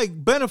even like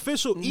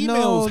beneficial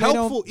emails,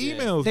 helpful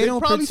emails. They're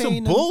probably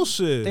some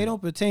bullshit. They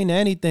don't pertain to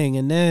anything.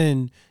 And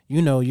then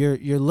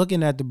you're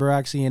looking at the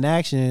bureaucracy in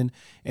action,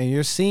 and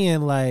you're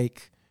seeing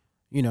like,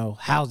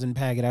 housing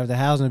packet after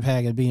housing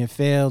packet being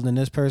failed, and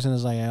this person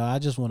is like, oh, I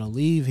just want to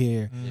leave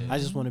here. I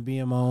just want to be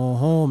in my own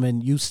home,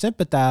 and you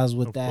sympathize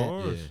with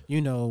that,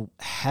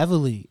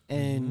 heavily.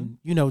 And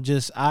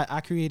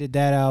I created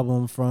that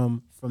album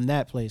from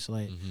that place.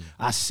 Like,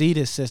 I see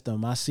this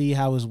system, I see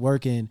how it's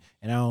working,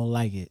 and I don't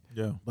like it.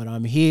 Yeah, but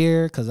I'm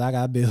here because I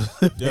got bills.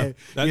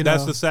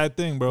 That's the sad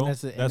thing, bro.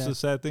 That's the the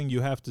sad thing.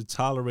 You have to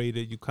tolerate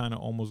it. You kind of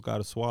almost got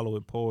to swallow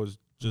it, pause,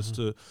 just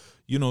to.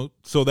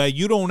 So that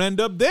you don't end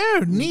up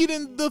there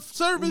needing the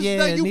service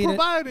that you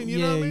providing. You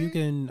know what I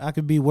mean? I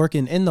could be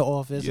working in the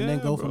office and then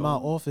go from my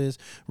office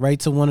right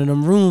to one of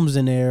them rooms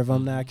in there if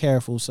I'm not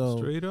careful. So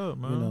straight up,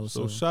 man.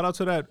 So shout out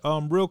to that.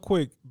 Real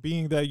quick,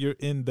 being that you're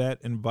in that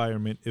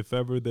environment, if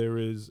ever there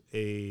is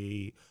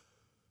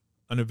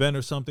an event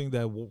or something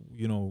that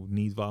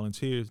needs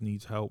volunteers,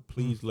 needs help,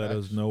 please let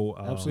us know.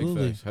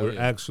 Absolutely. We're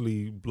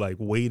actually like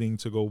waiting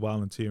to go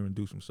volunteer and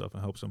do some stuff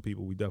and help some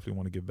people. We definitely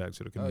want to give back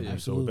to the community.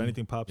 So if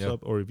anything pops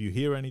up, or if you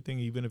hear anything,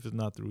 even if it's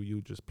not through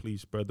you, just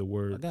please spread the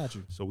word. I got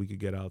you. So we could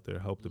get out there,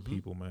 help the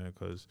people, man.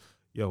 Because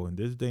in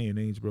this day and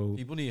age, bro,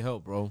 people need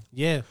help, bro.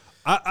 Yeah,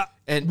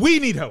 and we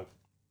need help.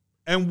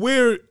 And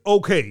we're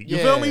okay. You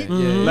feel me?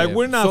 Like,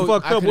 we're not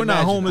fucked up. We're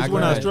not homeless. We're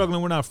not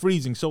struggling. We're not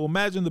freezing. So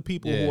imagine the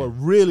people who are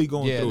really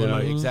going through it.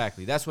 Like,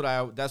 exactly. That's what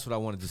I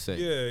wanted to say.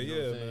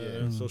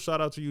 Man. So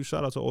shout out to you.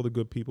 Shout out to all the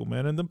good people,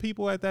 man. And the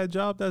people at that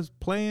job that's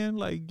playing,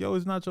 like,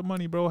 it's not your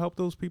money, bro. Help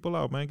those people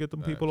out, man. Get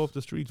them people off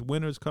the streets.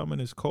 Winter's coming.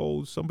 It's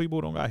cold. Some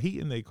people don't got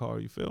heat in their car.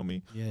 You feel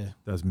me? Yeah.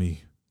 That's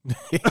me.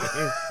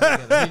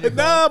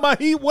 Nah, my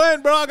heat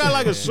went, bro. I got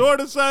like a short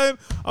or something.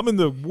 I'm in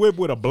the whip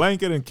with a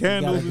blanket and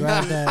candles.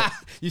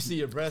 You see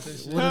your breath and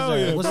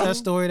shit. What's that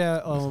story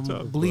that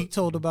Bleak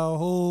told about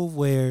Hove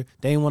where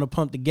they didn't want to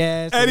pump the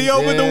gas? And he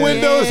opened the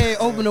windows. Yeah,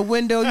 open the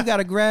window. You got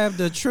to grab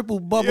the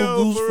triple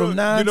bubble goose from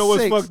 9. You know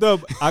what's fucked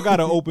up? I got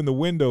to open the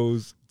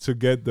windows to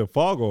get the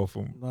fog off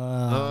them.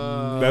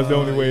 That's the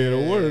only way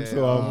it'll work.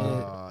 So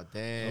I'm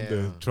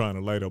just trying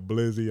to light up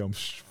Blizzy. I'm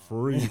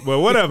free. But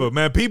whatever,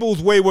 man.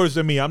 People's way worse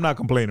than me. I'm not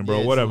complaining,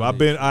 bro. Whatever.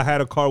 I had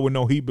a car with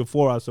no heat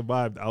before. I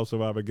survived. I'll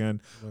survive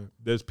again. Right.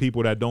 There's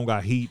people that don't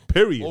got heat,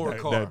 period. Or a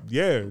car.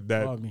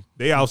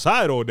 They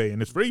outside all day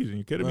and it's freezing.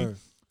 You kidding me?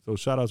 So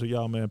shout out to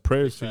y'all, man.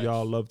 Prayers to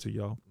y'all. Love to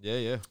y'all.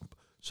 Yeah.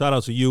 Shout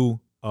out to you.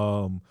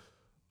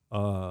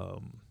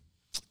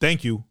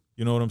 Thank you.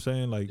 You know what I'm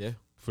saying? Like,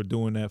 for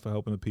doing that, for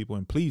helping the people.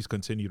 And please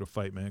continue to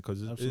fight, man,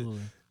 because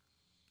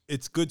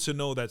it's good to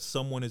know that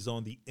someone is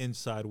on the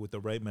inside with the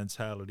right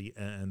mentality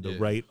and the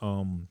right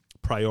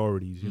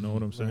priorities. You know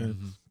what I'm saying?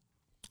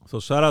 So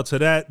shout out to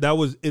that. That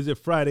was Is It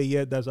Friday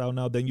Yet? That's out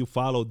now. Then you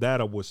followed that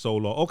up with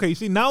Solo. Okay,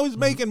 see, now it's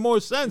making more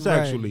sense,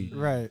 actually.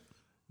 Right.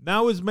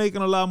 Now it's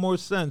making a lot more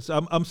sense.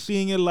 I'm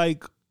seeing it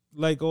like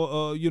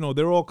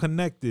they're all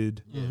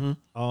connected. Mm-hmm.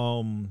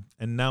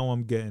 And now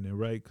I'm getting it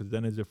right because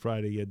then is it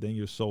Friday yet? Then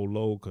you're so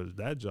low because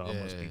that job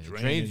must be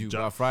draining. Drains you.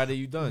 By Friday,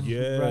 you done.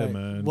 Yeah, Right.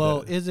 man.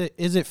 Well, is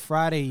it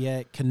Friday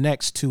yet?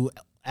 Connects to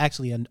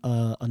actually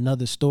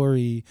another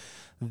story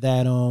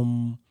that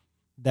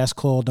that's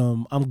called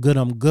I'm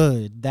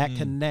Good. That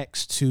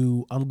connects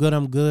to I'm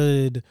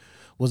Good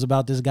was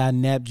about this guy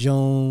Nap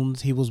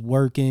Jones. He was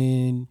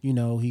working,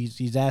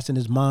 he's asking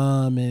his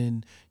mom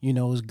and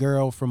his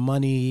girl for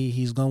money.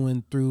 He's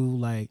going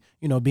through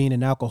being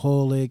an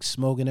alcoholic,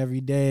 smoking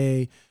every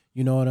day.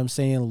 You know what I'm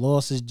saying?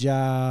 Lost his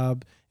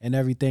job and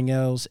everything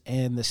else.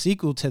 And the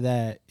sequel to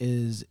that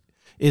is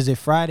it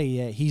Friday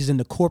yet? He's in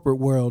the corporate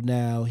world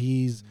now.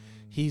 He's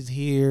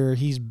here,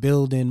 he's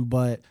building,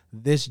 but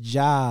this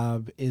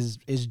job is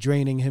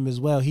draining him as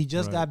well. He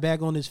just got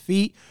back on his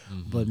feet,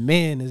 but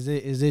man, is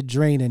it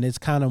draining. It's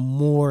kind of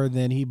more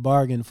than he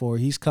bargained for.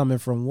 He's coming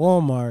from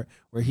Walmart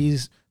where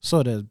he's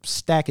sort of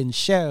stacking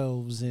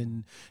shelves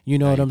and you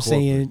know what I'm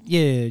saying?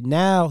 Yeah,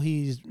 now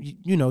he's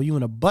you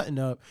in a button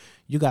up,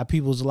 you got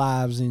people's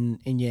lives in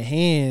your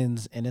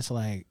hands and it's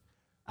like,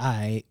 all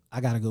right,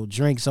 I gotta go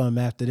drink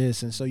something after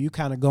this. And so you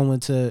kind of go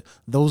into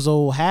those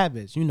old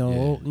habits,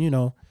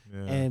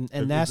 Yeah.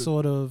 And that's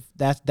sort of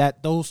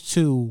that those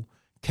two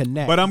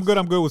connect. But I'm good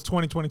was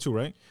 2022,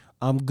 right?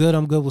 I'm good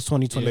was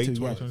 2022. Late Yes.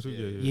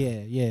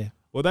 2022. Yeah.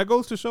 Well, that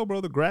goes to show, bro,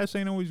 the grass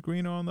ain't always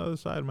greener on the other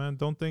side, man.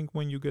 Don't think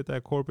when you get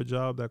that corporate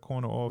job, that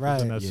corner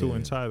office, and that suit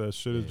and tie, that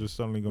shit is just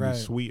suddenly gonna be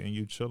sweet and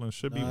you chilling.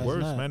 Should be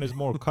worse, man. It's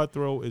more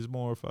cutthroat. It's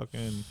more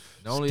fucking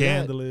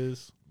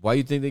scandalous. Why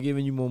you think they're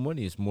giving you more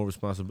money? It's more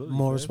responsibility.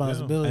 More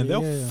responsibility. And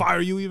they'll fire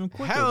you even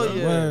quicker. Hell bro.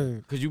 yeah.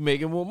 Because you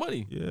making more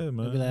money. Yeah, man.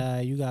 They'll be like, all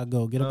right, you gotta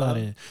go. Get up out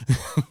of here.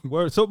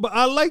 Word. So, but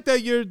I like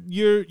that you're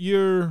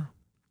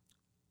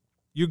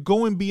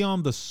going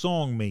beyond the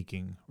song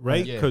making,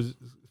 right? Yeah. Because,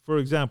 for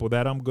example,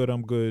 that I'm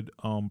Good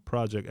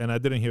project, and I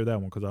didn't hear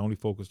that one because I only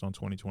focused on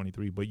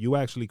 2023, but you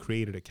actually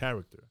created a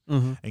character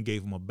and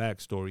gave him a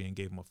backstory and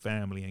gave him a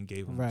family and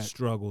gave him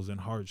struggles and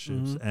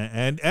hardships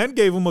and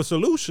gave him a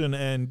solution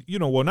and,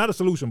 well, not a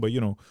solution, but,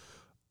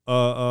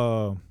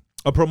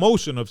 a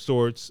promotion of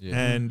sorts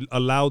and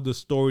allowed the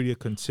story to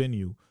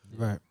continue.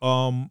 Right.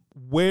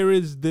 Where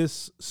is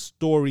this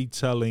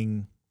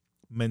storytelling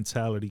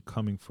mentality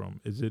coming from?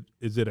 Is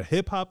it a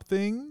hip hop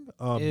thing,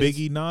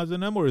 Biggie, Nas,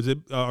 and them, or is it?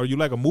 Are you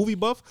like a movie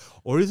buff,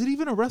 or is it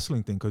even a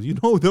wrestling thing? Because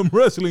them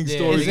wrestling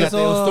stories. It's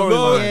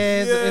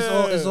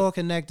all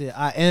connected.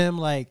 I am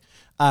like,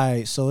 all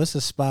right, so it's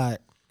a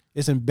spot.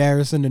 It's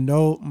embarrassing to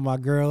know my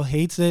girl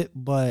hates it,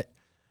 but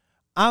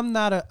I'm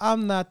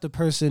not the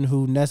person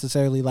who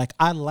necessarily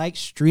I like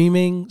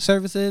streaming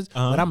services,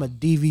 but I'm a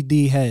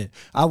DVD head.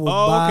 I will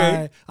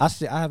buy.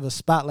 Okay. I have a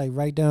spot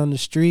right down the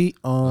street.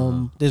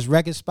 This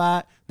record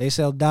spot. They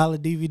sell dollar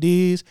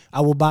DVDs. I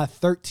will buy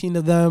 13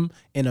 of them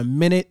in a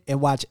minute and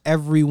watch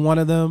every one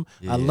of them.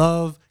 Yeah. I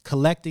love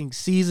collecting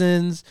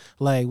seasons.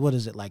 What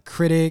is it?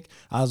 Critic.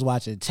 I was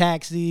watching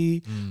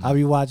Taxi. I'll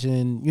be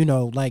watching,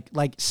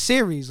 like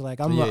series.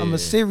 I'm a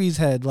series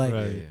head.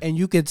 And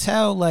you could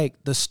tell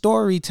the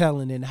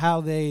storytelling and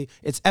how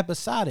it's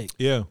episodic.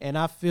 Yeah. And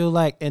I feel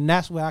and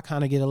that's where I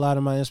kind of get a lot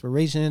of my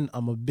inspiration.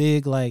 I'm a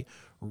big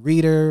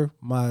reader.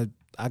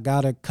 I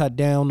gotta cut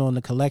down on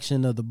the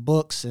collection of the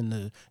books and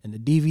the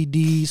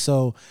DVDs,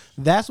 so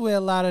that's where a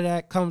lot of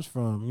that comes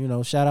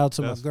from. Shout out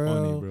to my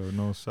girl. Funny, bro.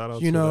 No, shout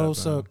out to that,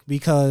 so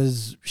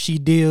because she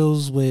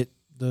deals with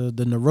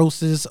the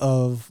neurosis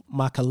of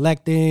my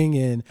collecting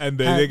and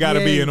they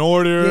gotta be in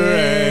order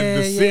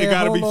and it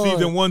gotta be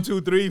season 1,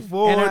 2, 3,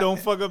 4. Don't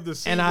fuck up the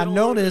season. And I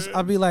noticed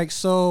I'll be like,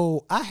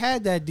 so I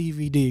had that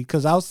DVD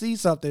because I'll see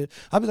something.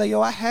 I'll be like, yo,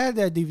 I had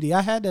that DVD.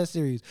 I had that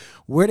series.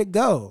 Where'd it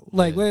go?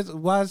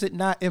 Why is it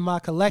not in my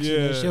collection?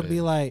 And she'll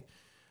be like,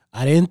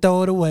 I didn't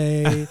throw it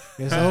away.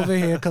 It's over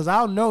here. Because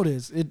I'll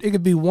notice it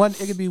could be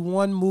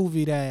one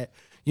movie that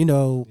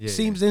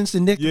seems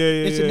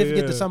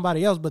insignificant to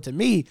somebody else, but to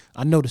me,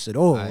 I notice it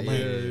all.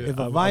 If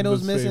a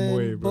vinyl's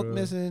missing, book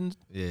missing.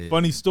 Yeah.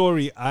 Funny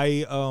story,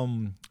 I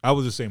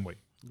was the same way.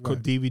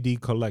 DVD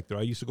collector.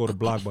 I used to go to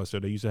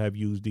Blockbuster. They used to have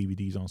used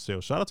DVDs on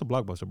sale. Shout out to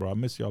Blockbuster, bro. I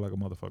miss y'all like a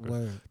motherfucker.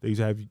 Word. They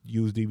used to have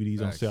used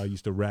DVDs on sale. I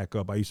used to rack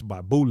up. I used to buy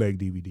bootleg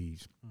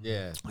DVDs.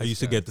 Yeah. I used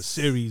to get the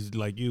series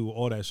like you,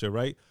 all that shit,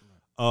 right?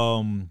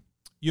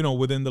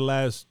 Within the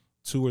last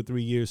 2 or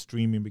 3 years,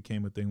 streaming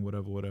became a thing,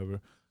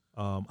 whatever.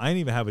 I didn't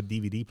even have a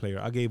DVD player.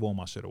 I gave all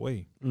my shit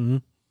away.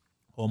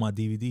 All my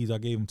DVDs, I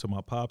gave them to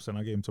my pops and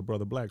I gave them to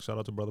Brother Black. Shout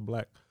out to Brother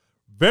Black.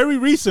 Very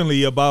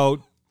recently, about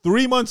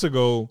 3 months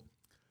ago,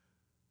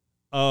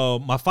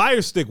 my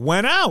Fire Stick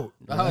went out.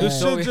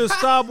 This shit just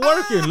stopped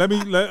working. Let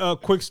me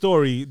quick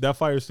story. That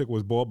Fire Stick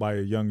was bought by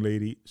a young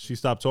lady. She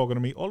stopped talking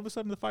to me. All of a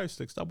sudden, the Fire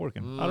Stick stopped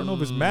working. I don't know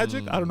if it's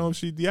magic. I don't know if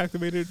she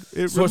deactivated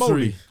it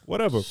remotely.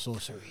 Whatever.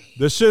 Sorcery.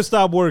 The shit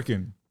stopped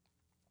working.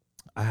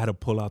 I had to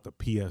pull out the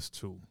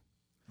PS2.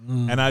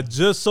 And I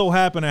just so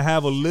happen to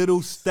have a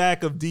little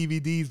stack of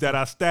DVDs that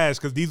I stashed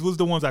because these was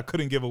the ones I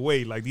couldn't give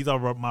away. Like these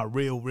are my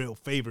real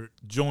favorite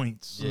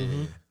joints.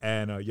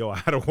 And I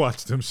had to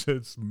watch them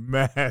shits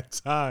mad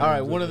times. All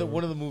right, one of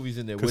the movies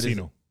in there.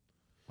 Casino. What is it?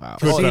 Wow.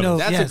 Casino,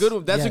 That's yes, a good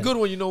one. That's yes. a good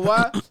one. You know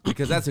why?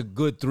 Because that's a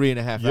good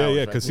 3.5 hours. Yeah,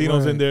 right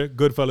Casino's Word. in there.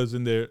 Goodfellas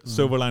in there.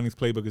 Silver Linings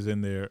Playbook is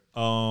in there.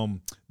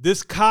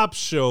 This cop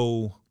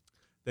show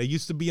that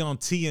used to be on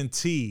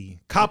TNT,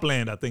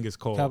 Copland, I think it's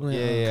called. Copland,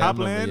 Yeah,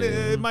 Copland, I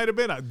remember, it might have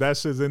been. That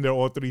shit's in there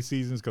all 3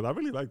 seasons because I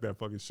really like that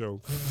fucking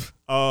show.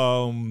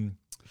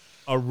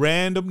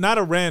 Not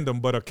a random,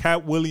 but a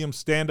Cat Williams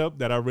stand-up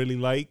that I really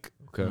like.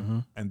 Okay.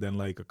 And then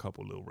like a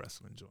couple little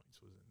wrestling joints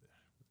was in there.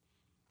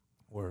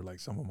 Or like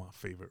some of my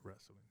favorite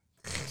wrestling.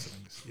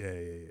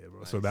 Yeah,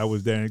 bro. So that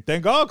was there. And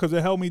thank God because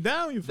it held me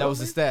down. You feel That was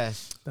me? the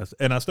stash.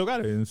 And I still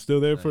got it. And it's still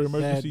there for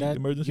emergency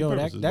Yo,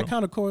 purposes. that bro.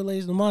 kind of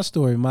correlates to my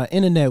story. My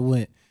internet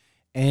went,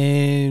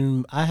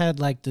 and I had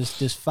like this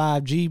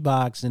 5G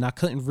box, and I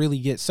couldn't really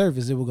get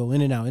service. It would go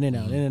in and out, in and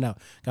out, in and out.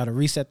 Got to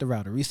reset the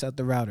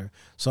router.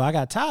 So I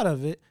got tired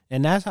of it,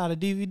 and that's how the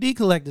DVD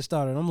collector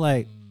started. I'm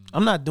like,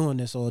 I'm not doing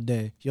this all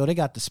day. Yo, they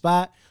got the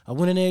spot. I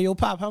went in there, yo,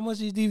 Pop, how much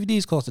these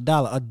DVDs cost?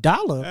 $1.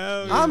 $1?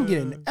 Hell I'm yeah.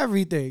 getting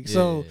everything.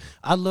 So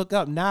I look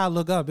up,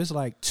 it's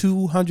like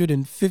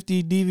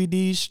 250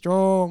 DVDs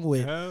strong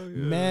with Hell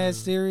yeah. mad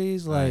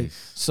series. Like,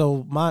 Nice.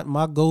 so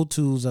my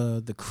go-to's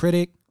The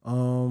Critic.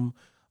 I'm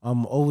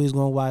always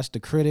gonna watch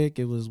The Critic.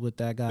 It was with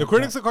that guy. The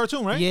Critic's a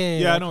cartoon, right?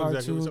 Yeah, I know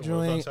exactly what cartoon you're talking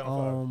about. joint. It's on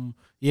Channel 5.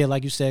 Yeah,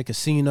 like you said,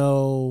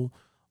 Casino,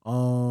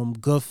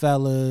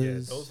 Goodfellas.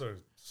 Yeah, those are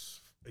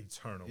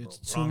eternal, bro. It's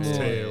too Bronx much.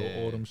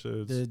 Tale, all them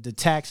shits. the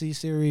Taxi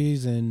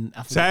series and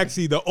I forgot-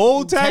 Taxi, the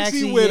old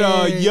Taxi, Taxi, with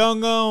yeah.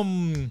 young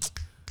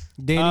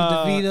Danny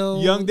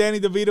DeVito, young Danny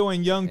DeVito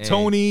and young Hey.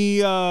 Tony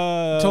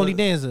Tony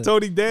Danza.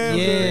 Tony Danza.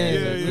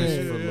 Yeah,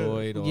 Christopher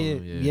Lloyd. all Yeah,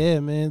 of them, yeah,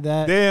 man.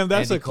 That Damn,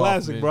 that's Andy a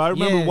classic, Kaufman. bro. I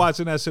remember Yeah.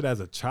 watching that shit as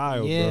a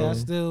child, yeah, bro. I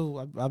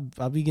still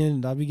I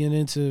begin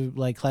into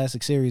like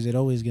classic series. It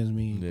always gives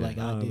me Yeah. like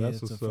Nah, ideas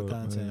that's what's for up,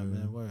 content, man.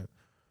 man. Word.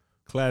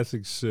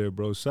 Classic shit,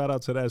 bro. Shout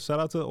out to that. Shout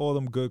out to all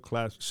them good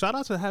classics. Shout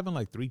out to having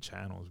like 3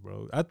 channels,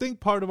 bro. I think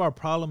part of our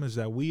problem is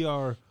that we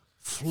are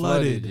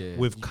flooded yeah.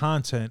 with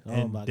content Oh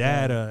and my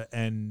data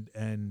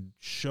and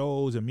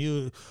shows and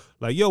music.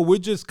 Like, yo, we're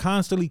just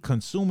constantly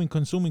consuming.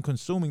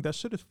 That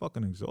shit is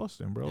fucking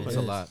exhausting, bro. It's Like,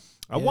 a lot.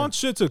 I want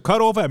shit to cut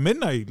off at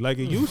midnight like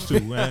it used to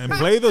and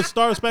play the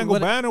Star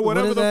Spangled Banner,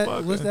 whatever is the that,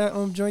 fuck. What's that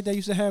joint that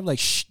used to have like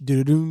shh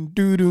do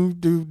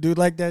do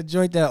like that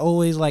joint that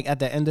always like at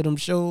the end of them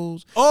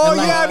shows? Oh, And,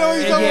 like, yeah, I know what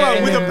you're and talking about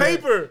and with the then-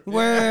 paper.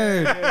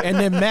 Word.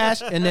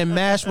 And then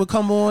MASH would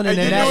come on and And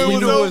then you that's knew it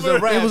when was you over. a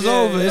wrap. It was Yeah,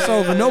 over. yeah, It's yeah,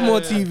 over. No yeah, more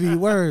yeah. TV.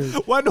 Word.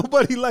 Why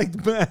nobody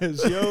liked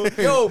MASH, yo?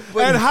 Yo,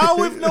 but- and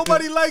how if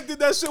nobody liked it,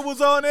 that shit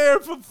was on air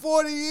for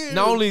 40 years.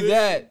 Not only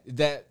man.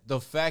 that the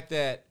fact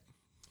that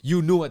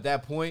you knew at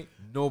that point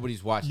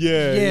nobody's watching.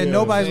 Yeah,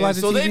 nobody's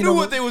watching So TV they no knew more.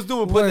 what they was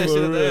doing. Put that Word.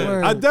 shit in there.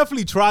 Word. I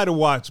definitely try to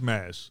watch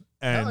MASH.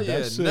 And Hell yeah,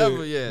 that shit,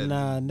 never. Yeah,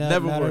 Nah,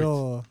 never not worked. at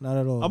all. Not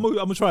at all. I'm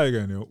gonna try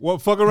again, yo. Well,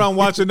 fuck around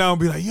watching now and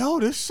be like, yo,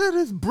 this shit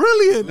is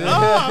brilliant.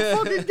 I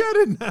fucking get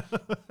it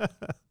now.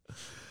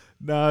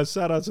 Nah,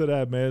 shout out to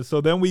that, man.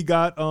 So then we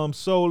got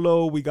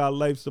Solo, we got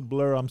Life's a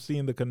Blur. I'm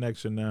seeing the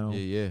connection now.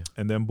 Yeah.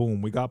 And then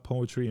boom, we got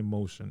Poetry in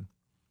Motion,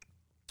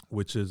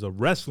 which is a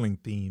wrestling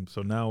theme.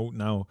 So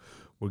now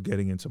we're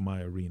getting into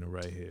my arena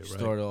right here, right?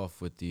 Start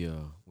off with the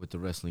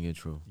wrestling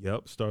intro.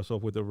 Yep, starts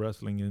off with the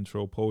wrestling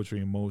intro, Poetry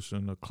in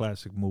Motion, a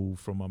classic move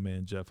from my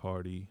man Jeff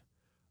Hardy.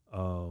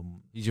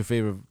 He's your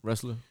favorite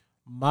wrestler?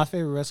 My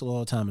favorite wrestler of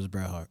all time is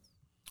Bret Hart.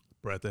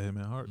 Bret the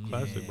Hitman Hart,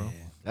 classic, bro.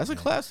 That's a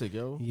classic,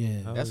 yo.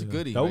 Yeah. That's a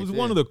goodie. That right was there.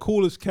 one of the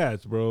coolest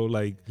cats, bro.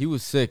 Like, He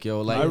was sick,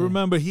 yo. Like I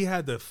remember he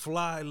had the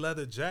fly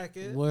leather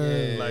jacket.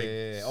 Word. like,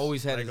 yeah,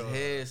 always had like his a-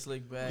 hair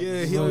slicked back.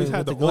 Yeah, he Word, always had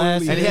with the the oily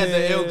glasses. And he had the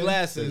hair. ill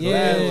glasses.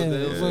 Yeah, right?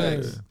 The ill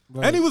word. specs.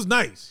 Right. And he was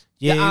nice.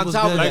 Yeah, Yeah, he on was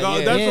top of good. Like, that,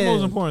 yeah. that's the Yeah.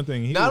 most important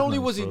thing. He Not only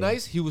nice, was he bro.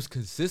 nice, he was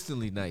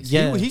consistently nice.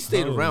 Yeah. He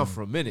stayed Oh. around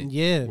for a minute.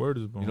 Yeah. Word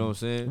is born. You know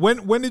what I'm saying?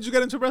 When did you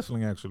get into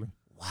wrestling, actually?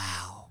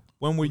 Wow.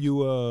 When were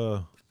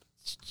you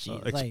Gee,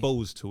 like,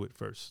 exposed to it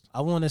first?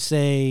 I want to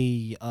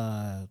say,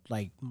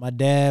 like my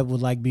dad would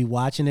like be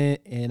watching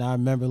it, and I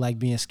remember like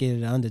being scared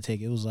of the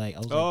Undertaker. It was like I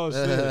was like, Oh,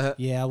 shit.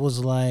 yeah, I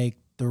was like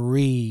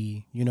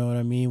 3. You know what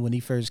I mean when he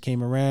first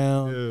came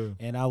around,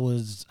 Yeah. and I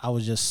was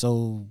just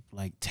so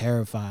like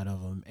terrified of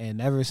him.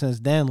 And ever since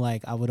then,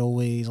 like I would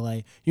always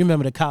like you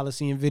remember the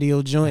Coliseum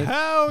video joint.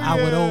 Hell yeah.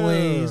 I would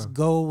always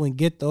go and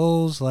get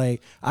those.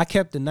 Like I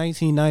kept the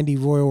 1990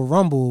 Royal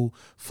Rumble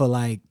for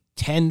like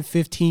 10,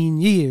 15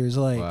 years.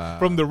 Like Wow.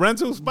 From the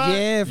rental spot?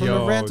 yeah, from Yo,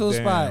 the rental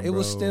damn, spot. It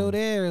was bro. still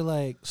there.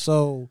 Like,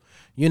 so,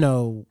 you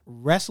know,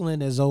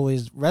 wrestling,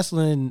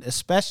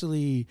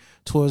 especially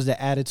towards the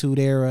Attitude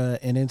Era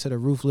and into the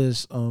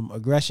Ruthless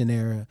Aggression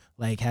Era,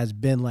 like, has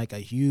been like a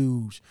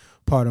huge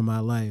part of my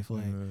life.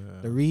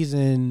 Like, the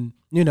reason,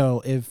 you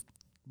know, if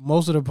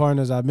most of the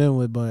partners I've been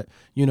with, but,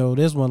 you know,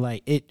 this one,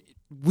 like,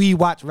 we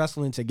watch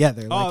wrestling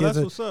together. Oh, Like that's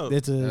it's what's up.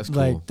 It's a That's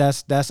like cool.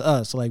 that's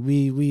us. Like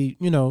we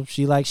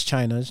she likes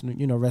China.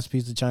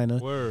 Recipes to China.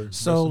 Word.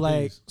 So Rest in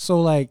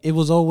like peace. it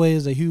was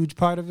always a huge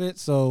part of it.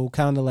 So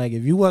kind of like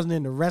if you wasn't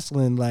into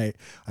wrestling, like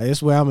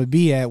that's where I'm gonna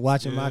be at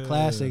watching my Yeah.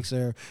 classics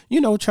or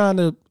trying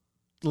to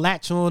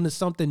latch on to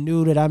something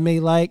new that I may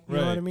like. You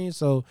know what I Right. mean?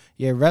 So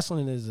yeah,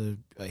 wrestling is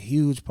a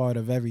huge part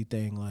of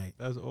everything. Like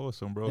That's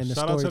awesome, bro. And the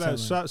Shout out to that.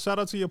 storytelling. Shout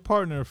out to your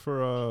partner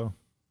for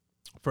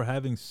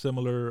having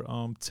similar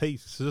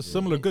tastes, just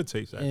similar good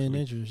tastes. and Actually,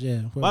 interest,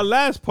 yeah. my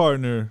last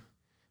partner,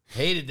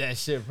 Hated that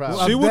shit, probably.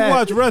 Well, she I would bet.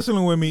 watch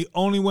wrestling with me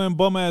only when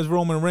bum ass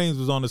Roman Reigns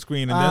was on the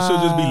screen, and that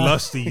should just be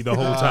lusty the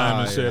whole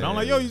time and shit. yeah, I'm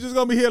like, yeah. yo, you just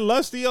gonna be here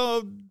lusty,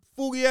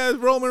 foogie ass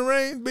Roman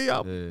Reigns, be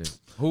up. Yeah.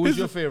 Who was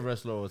your favorite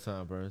wrestler all the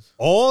time, Burns?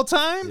 All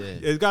time? Yeah.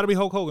 It's got to be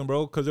Hulk Hogan,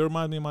 bro, because it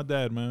reminds me of my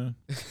dad, man.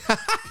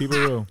 Keep it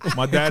real.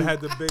 My dad had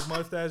the big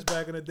mustache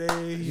back in the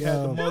day. He had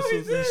the Yo.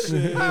 muscles and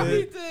shit.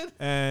 He did.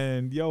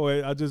 And, yo,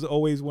 I just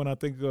always, when I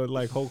think of,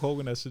 like, Hulk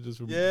Hogan, that shit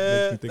just makes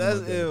Yeah, me think that's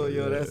of my dad. ill,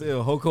 yo. Yeah. That's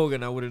ill. Hulk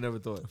Hogan, I would have never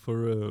thought. For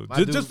real. My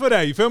Just dude- for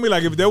that, you feel me?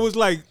 Like, if there was,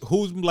 like,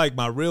 who's, like,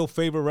 my real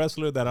favorite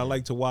wrestler that I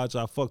like to watch,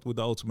 I fucked with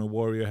the Ultimate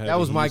Warrior. That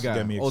was He my used to guy.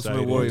 get me Ultimate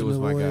excited. Warrior was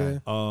my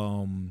Ultimate guy.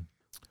 Warrior.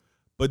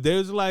 But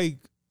there's like,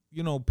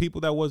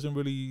 people that wasn't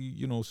really,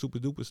 super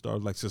duper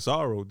stars, like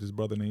Cesaro, this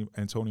brother named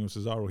Antonio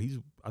Cesaro.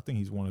 I think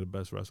he's one of the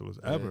best wrestlers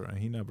ever, and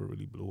he never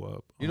really blew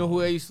up. You know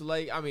who I used to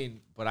like? I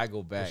mean, but I go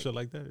Or back. shit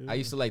like that. Yeah. I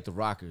used to like the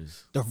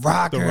Rockers. The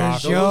Rockers,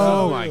 Rockers. yo.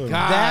 Oh my yeah.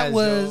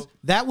 God.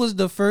 That was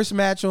the first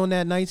match on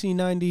that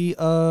 1990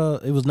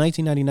 it was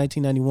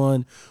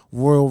 1990-1991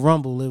 Royal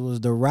Rumble. It was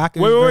the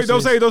Rockers Wait,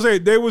 don't versus say.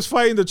 They was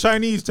fighting the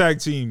Chinese tag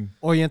team,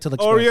 Oriental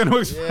Express. Oriental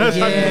Express.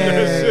 Yeah, I knew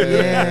that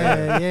shit.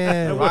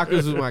 yeah. The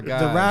Rockers was my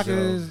guy.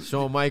 Rockers.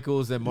 Shawn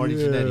Michaels and Marty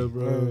Yeah, Jannetty.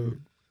 bro.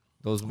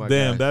 Those were my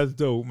Damn, guys. that's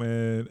dope,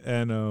 man.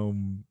 And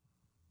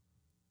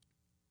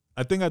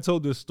I think I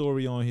told this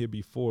story on here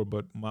before,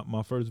 but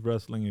my first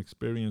wrestling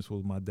experience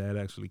was my dad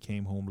actually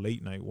came home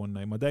late night one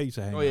night. My dad used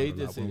to hang Oh, out yeah, a he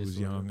did lot say when he this was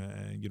story. young,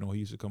 and he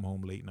used to come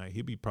home late night.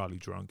 He'd be probably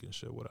drunk and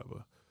shit,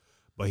 whatever.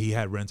 But he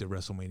had rented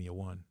WrestleMania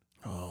 1.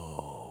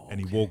 Oh, and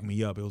he woke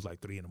me up. It was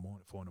like 3 in the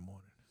morning, 4 in the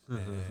morning.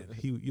 And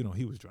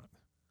he was drunk.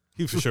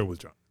 He for sure was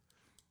drunk.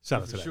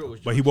 Shout out to that. sure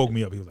was But he woke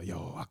me up. He was like,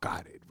 "Yo, I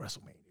got it,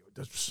 WrestleMania."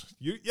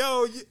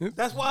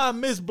 That's why I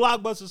miss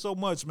Blockbuster so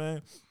much,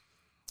 man.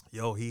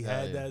 Yo, he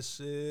had yeah. that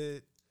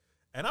shit.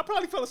 And I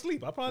probably fell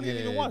asleep. I probably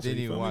didn't even Yeah, watch it. didn't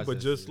You even feel me? watch But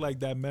that just shit. like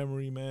that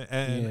memory, man.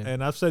 And Yeah.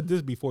 and I've said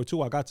this before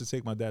too. I got to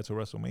take my dad to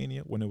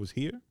WrestleMania when it was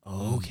here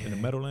Okay. in the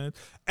Meadowlands.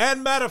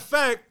 And matter of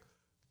fact,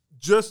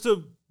 just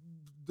to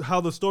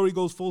how the story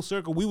goes full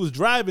circle, we was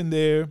driving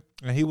there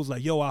and he was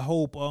like, "Yo, I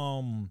hope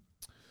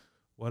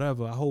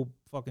I hope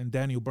fucking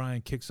Daniel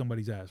Bryan kicks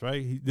somebody's ass,"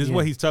 right? This is Yeah.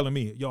 what he's telling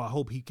me. "Yo, I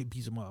hope he can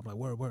beat him up." I'm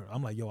like, word.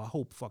 I'm like, "Yo, I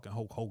hope fucking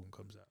Hulk Hogan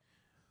comes out."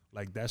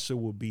 Like that shit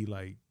will be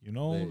like,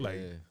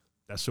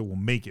 that shit will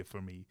make it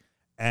for me.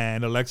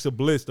 And Alexa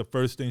Bliss, the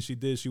first thing she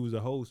did, she was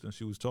a host and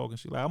she was talking.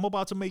 She like, "I'm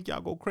about to make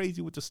y'all go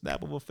crazy with the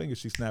snap of her finger."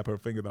 She snapped her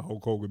finger. The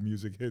Hulk Hogan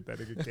music hit. That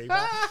nigga came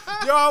out.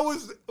 Yo, I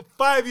was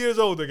 5 years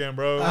old again,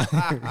 bro.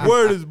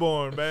 Word is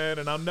born, man.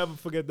 And I'll never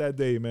forget that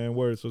day, man.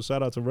 Word. So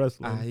shout out to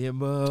wrestling. I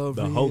am a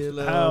The real host.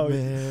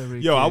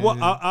 American. Yo,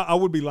 I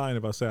would be lying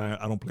if I said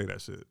I don't play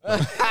that shit.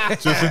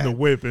 Just in the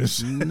whip and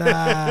shit.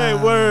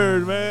 Nah.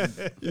 Word, man.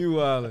 You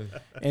wildin'.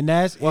 And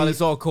that's While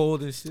it's all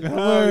cold and shit.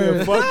 Oh,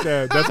 yeah, fuck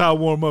that. That's how I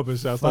warm up and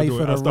shit. I fight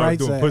for the start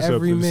rights doing of push-ups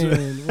every and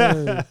shit.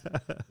 man. Word.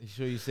 Make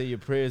sure you say your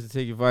prayers and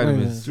take your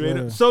vitamins. Straight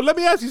up. Word. So let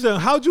me ask you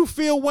something. How'd you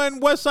feel when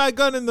West Side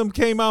Gun and them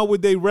came out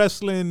with their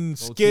wrestling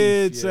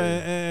skits yeah.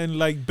 and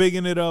like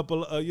bigging it up?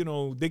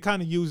 They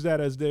kind of use that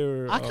as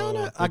their I kind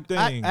their of,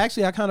 thing.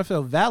 I kind of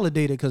felt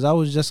validated because I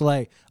was just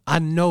like, I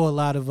know a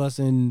lot of us,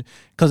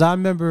 because I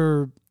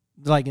remember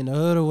like in the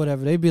hood or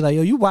whatever, they'd be like,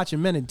 "Yo, you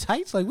watching Men in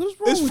Tights? Like, what's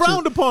wrong It's with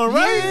frowned you?" upon,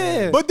 right?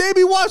 Yeah. But they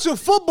be watching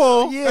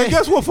football, Yeah. and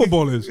guess what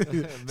football is?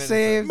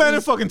 Same, Men in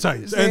fucking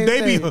tights. Same And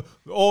they be thing.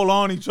 all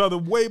on each other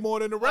way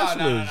more than the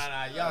wrestlers.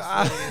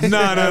 Y'all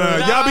No.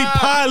 Y'all be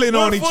piling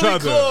on each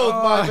other.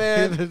 my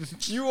man.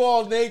 You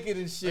all naked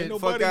and shit. Ain't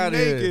Fuck nobody out of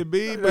here. naked,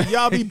 B. But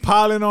y'all be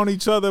piling on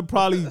each other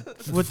probably.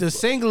 with the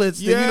singlets.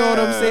 You know what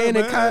I'm Yeah, saying?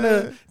 It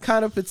man.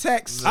 kind of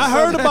protects. I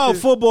heard about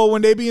football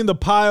when they be in the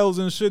piles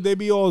and shit. They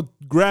be all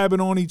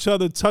grabbing on each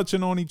other,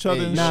 touching on each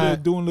other and Nah.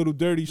 shit, doing little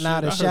dirty shit. Nah,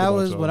 I the heard about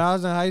showers y'all. when I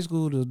was in high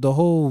school, the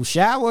whole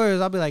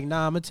showers, I'll be like,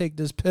 "Nah, I'm gonna take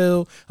this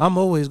pill. I'm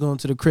always going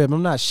to the crib.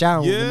 I'm not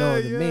showering with no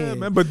other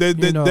man." But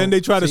then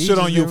they try to So shit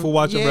on each you of for them-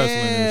 watching yeah, wrestling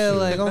and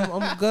shit. like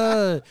I'm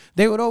good.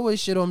 They would always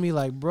shit on me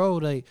like, "Bro,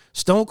 like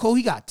Stone Cold,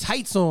 he got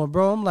tights on,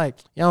 bro." I'm like,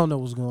 "Y'all don't know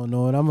what's going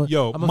on."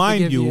 Yo,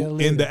 mind you,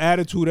 in the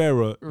Attitude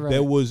Era, Right.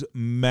 there was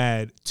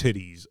mad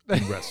titties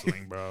in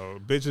wrestling, bro.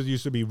 Bitches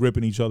used to be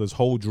ripping each other's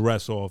whole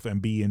dress off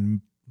and be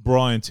in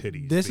bra and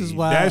titties. This B. is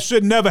why- that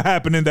should never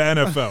happen in the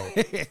NFL.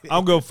 I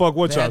don't give a fuck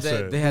what They y'all had,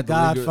 said. they had the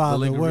Godfather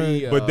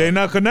lingerie, word. But they're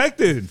not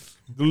connected.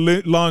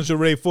 The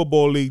lingerie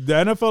football league. The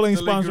NFL ain't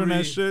The sponsoring lingerie.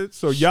 that shit.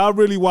 So y'all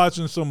really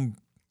watching some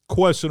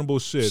questionable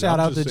shit. Shout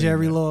I'm out just to saying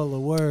Jerry that. Lawler.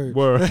 Word.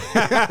 Word.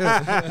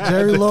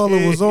 Jerry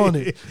Lawler was on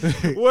it.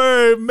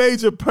 Word,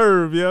 major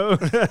perv, yo.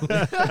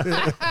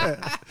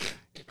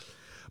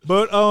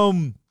 But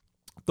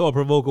Thought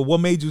Provoker, what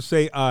made you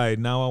say, all right,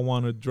 now I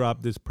want to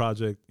drop this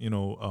project,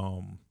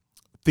 themed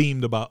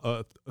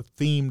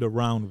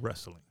around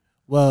wrestling?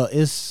 Well,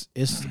 it's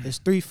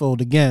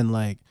threefold again.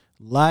 Like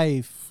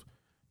life,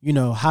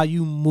 how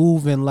you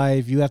move in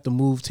life, you have to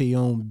move to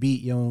your own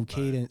beat, your own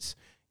cadence,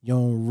 your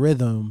own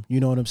rhythm. You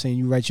know what I'm saying?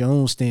 You write your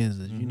own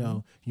stanzas.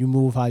 You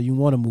move how you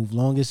want to move.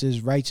 Long as it's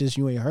righteous,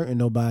 you ain't hurting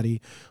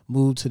nobody.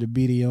 Move to the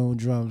beat of your own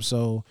drum.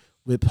 So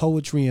with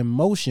poetry in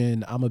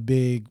motion, I'm a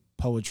big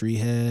poetry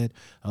head.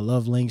 I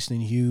love Langston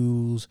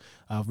Hughes.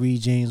 I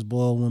read James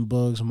Baldwin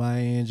books,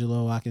 Maya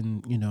Angelou. I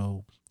can,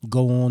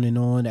 go on and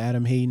on,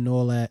 Adam Hayden,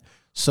 all that.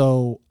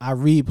 So I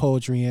read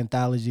poetry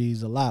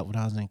anthologies a lot. When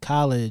I was in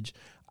college,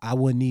 I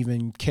wouldn't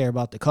even care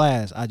about the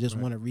class. I just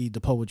want to read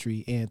the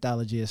poetry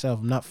anthology itself.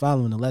 I'm not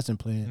following the lesson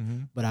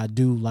plan, but I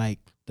do like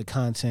the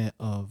content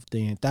of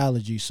the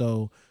anthology.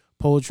 So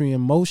poetry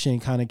in motion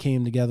kind of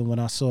came together when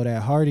I saw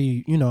that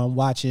Hardy, I'm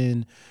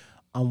watching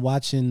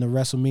the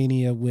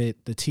WrestleMania with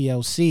the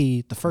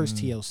TLC, the first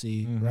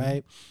TLC,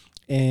 right?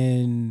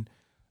 And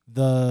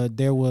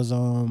there was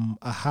a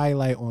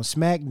highlight on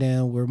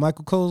SmackDown where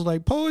Michael Cole's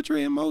like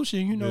poetry in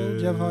motion,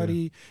 Jeff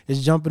Hardy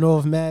is jumping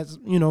off Matt's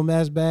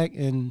back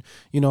and,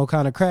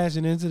 kind of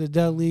crashing into the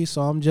Dudley.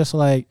 So I'm just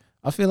like,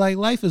 I feel like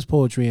life is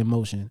poetry in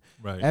motion.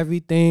 Right.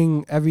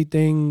 Everything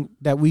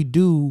that we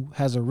do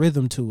has a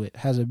rhythm to it,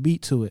 has a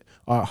beat to it.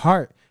 Our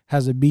heart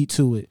has a beat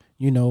to it.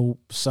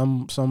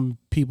 Some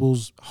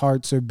people's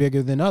hearts are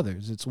bigger than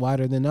others. It's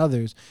wider than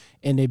others.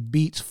 And it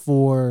beats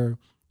for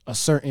a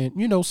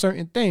certain,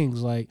 certain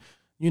things like,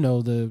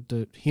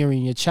 the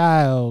hearing your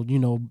child,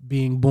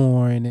 being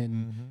born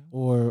and,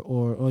 or,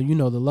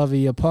 the love of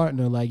your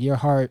partner, like your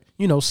heart,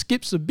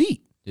 skips a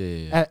beat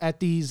at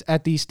these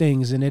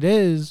things.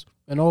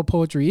 And all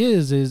poetry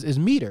is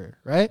meter.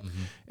 Right.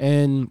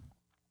 And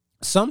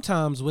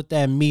sometimes with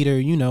that meter,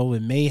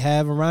 it may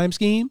have a rhyme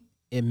scheme.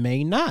 It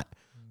may not.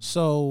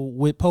 So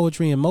with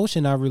poetry in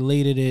motion, I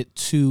related it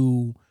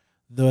to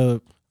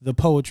the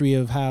poetry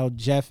of how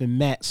Jeff and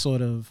Matt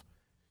sort of,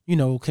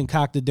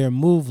 concocted their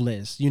move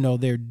list.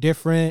 They're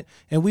different,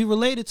 and we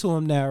related to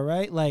them now,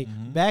 right? Like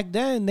back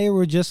then, they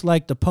were just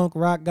like the punk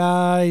rock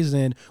guys,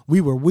 and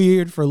we were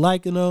weird for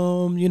liking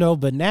them,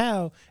 But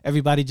now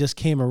everybody just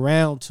came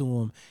around to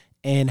them,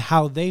 and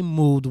how they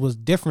moved was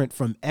different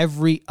from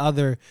every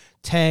other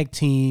tag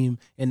team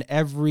and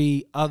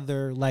every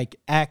other like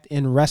act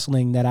in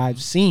wrestling that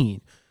I've seen.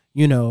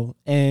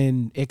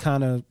 And it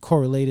kind of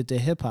correlated to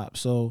hip hop.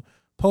 So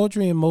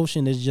poetry in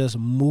motion is just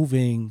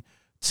moving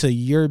to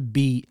your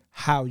beat,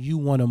 how you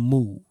want to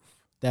move.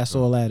 That's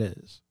all that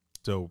is.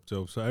 Dope.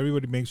 So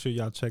everybody make sure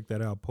y'all check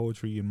that out.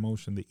 Poetry in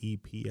Motion, the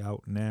EP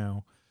out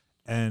now.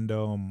 And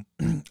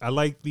I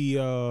like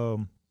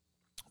the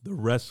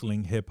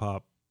wrestling hip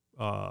hop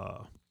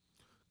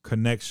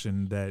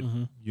connection that,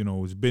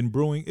 has been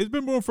brewing. It's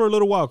been brewing for a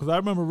little while because I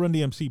remember Run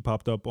DMC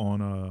popped up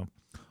on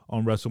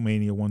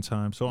WrestleMania one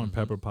time. Salt and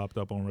Pepper popped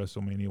up on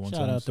WrestleMania one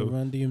time. Shout out to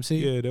Run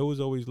DMC. Yeah, there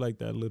was always like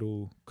that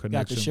little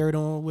connection. Got the shirt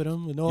on with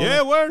him and all.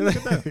 Yeah, word. Look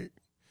at that.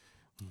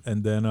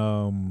 And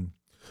then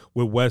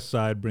with West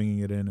Side bringing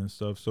it in and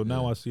stuff. So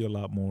now I see a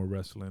lot more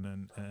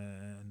wrestling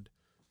and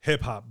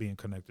hip hop being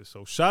connected.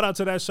 So shout out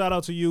to that. Shout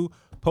out to you.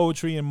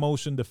 Poetry in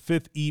Motion, the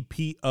fifth EP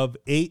of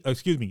 8.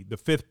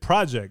 The fifth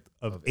project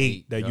of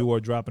 8 that you are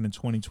dropping in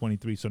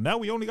 2023. So now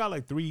we only got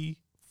like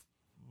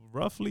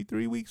roughly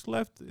 3 weeks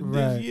left in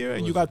this year,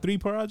 and you got 3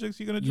 projects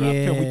you're gonna drop.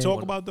 Can we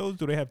talk about those?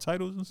 Do they have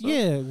titles and stuff?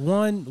 Yeah,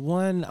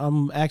 one I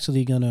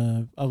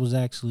was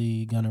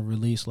actually gonna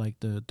release like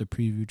the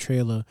preview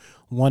trailer.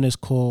 One is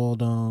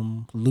called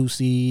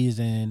Lucy's,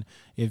 and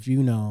if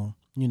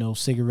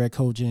cigarette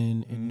culture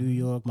in New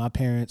York, my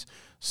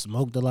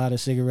smoked a lot of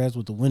cigarettes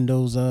with the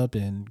windows up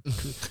and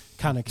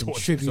kind of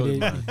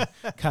contributed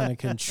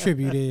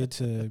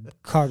to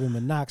carbon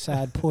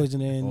monoxide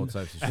poisoning. All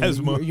types of shit.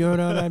 Asthma. You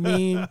know what I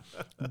mean?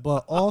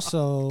 But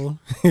also,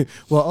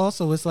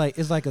 it's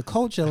like a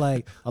culture.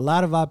 Like a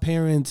lot of our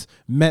parents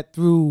met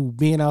through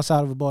being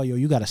outside of a bar. Yo,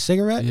 you got a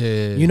cigarette?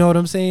 Yeah. You know what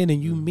I'm saying?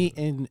 And you meet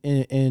and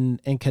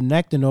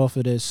connecting off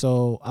of this.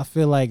 So I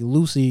feel like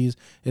Lucy's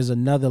is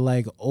another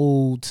like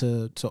ode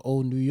to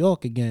old New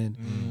York again,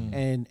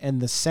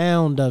 and the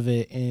sound of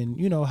it, and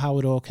how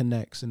it all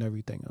connects and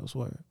everything else.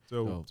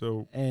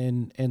 So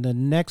and the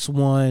next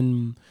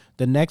one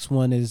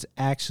is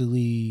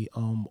actually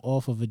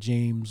off of a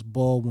James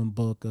Baldwin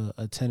book,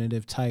 a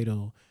tentative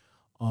title,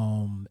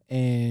 and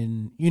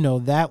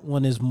that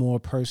one is more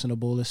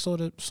personable. It's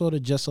sort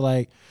of just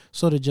like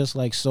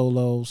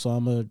Solo. So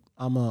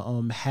I'm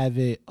a have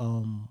it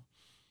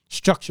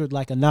structured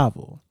like a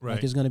novel. Right.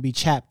 Like it's gonna be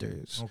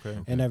chapters, okay.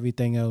 and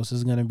everything else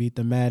is gonna be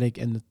thematic.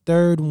 And the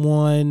third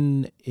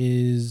one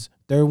is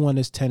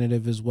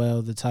tentative as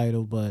well, the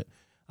title, but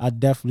I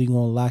definitely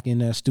gonna lock in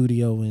that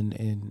studio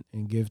and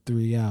give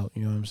 3 out.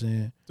 You know what I'm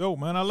saying? Dope,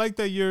 man. I like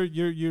that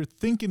you're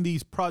thinking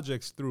these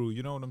projects through.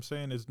 You know what I'm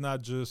saying? It's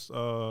not just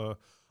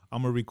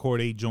I'm gonna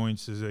record 8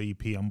 joints as an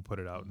EP. I'm gonna put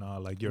it out. Nah,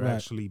 like you're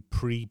actually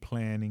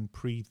pre-planning,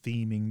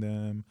 pre-theming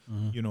them.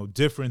 You know,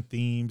 different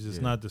themes. It's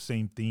not the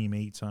same theme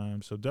 8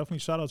 times. So definitely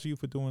shout out to you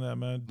for doing that,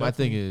 man. My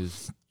thing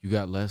is, you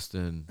got less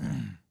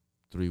than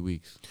 3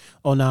 weeks.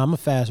 Oh no, I'm a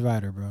fast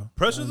rider, bro.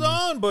 Pressure's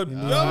on, but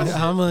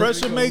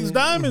pressure makes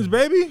diamonds,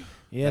 baby.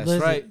 Yeah,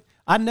 That's listen,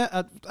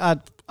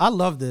 right. I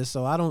love this,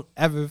 so I don't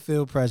ever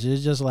feel pressure.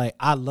 It's just like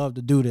I love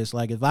to do this.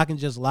 Like if I can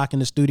just lock in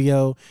the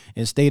studio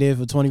and stay there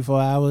for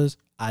 24 hours,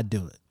 I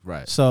do it.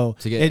 Right. So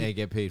To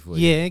get paid for it.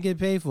 Yeah, and get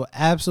paid for it.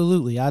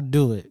 Absolutely, I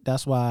do it.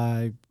 That's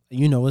why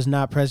it's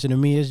not pressure to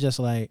me. It's just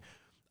like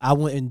I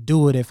wouldn't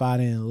do it if I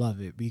didn't love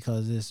it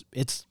because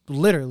it's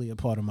literally a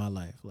part of my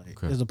life. Like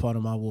it's a part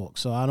of my walk.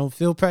 So I don't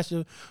feel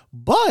pressure,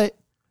 but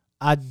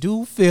I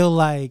do feel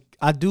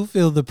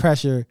the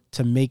pressure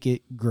to make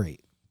it great.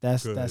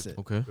 That's it.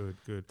 Okay.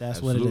 Good. That's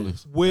Absolutely.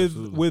 what it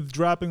is. With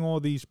dropping all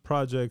these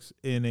projects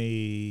in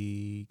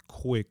a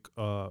quick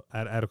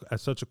at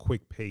such a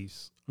quick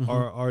pace,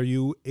 are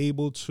you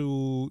able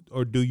to,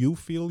 or do you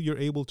feel you're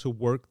able to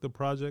work the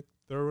project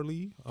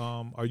thoroughly?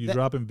 Are you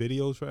dropping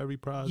videos for every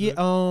project?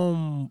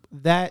 Yeah.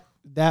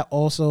 That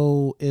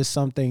also is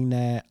something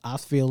that I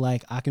feel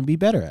like I can be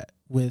better at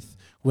with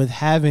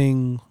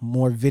having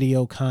more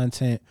video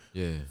content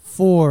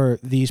for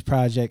these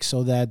projects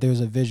so that there's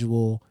a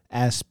visual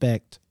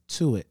aspect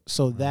to it.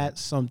 So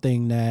that's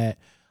something that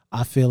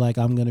I feel like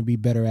I'm going to be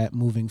better at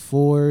moving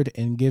forward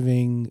and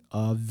giving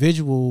a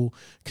visual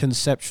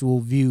conceptual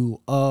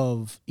view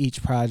of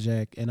each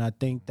project. And I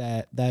think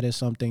that is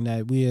something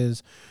that we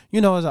as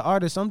an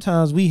artist,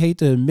 sometimes we hate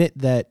to admit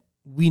that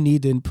we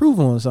need to improve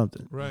on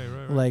something. Right.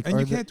 Like, and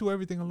you can't do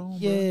everything alone.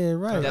 Yeah, bro.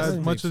 right. As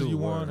much as you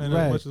want and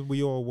as much as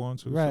we all want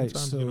to. Right.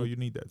 Sometimes you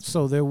need that.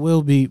 So there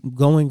will be,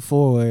 going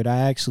forward, I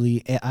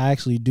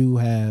actually do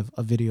have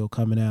a video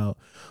coming out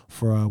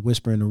for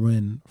Whisper in the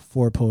Wind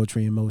for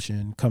Poetry in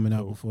Motion coming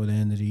out before the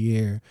end of the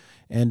year.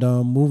 And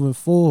moving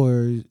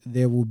forward,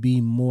 there will be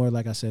more,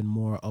 like I said,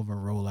 more of a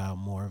rollout,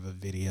 more of a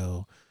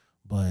video.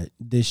 But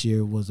this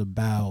year was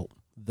about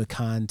the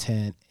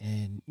content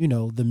and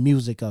the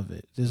music of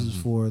it. This is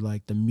for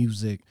like the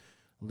music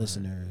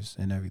listeners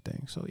and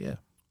everything. So yeah.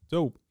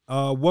 Dope.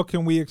 What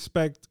can we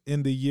expect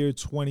in the year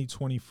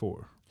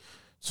 2024?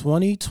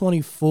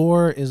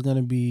 2024 is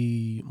gonna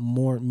be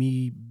more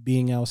me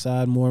being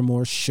outside, more and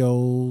more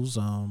shows.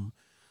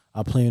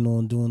 I plan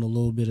on doing a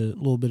little bit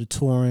of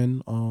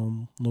touring, a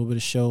little bit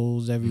of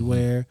shows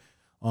everywhere,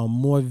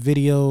 more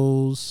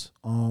videos.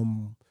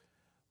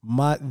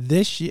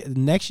 Next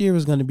year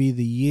is going to be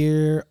the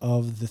year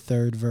of the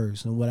third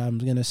verse, and what I'm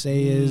going to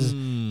say is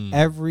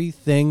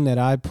everything that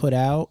I put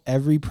out,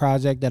 every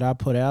project that I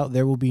put out,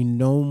 there will be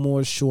no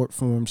more short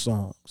form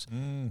songs.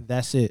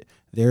 That's it.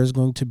 There's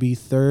going to be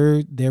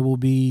there will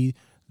be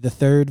the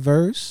third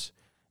verse,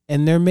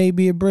 and there may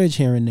be a bridge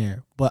here and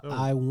there, but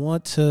I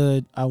want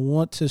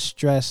to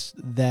stress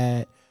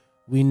that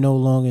we no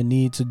longer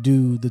need to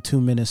do the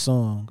 2-minute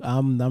song.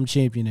 I'm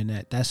championing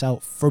that. That's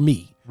out for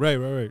me.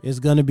 Right. It's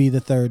going to be the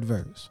third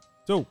verse.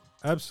 So,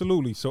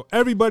 absolutely. So,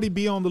 everybody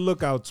be on the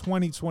lookout.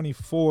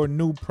 2024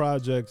 new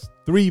projects,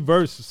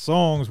 3-verse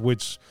songs,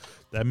 which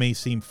that may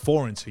seem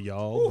foreign to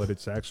y'all, but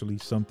it's actually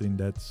something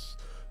that's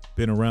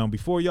been around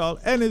before y'all,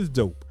 and it's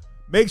dope.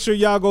 Make sure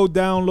y'all go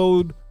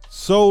download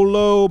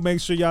Solo.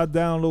 Make sure y'all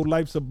download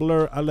Life's a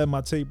Blur. I let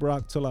my tape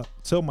rock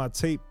till my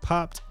tape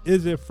popped.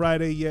 Is it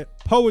Friday yet?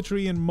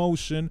 Poetry in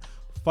Motion.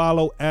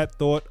 Follow at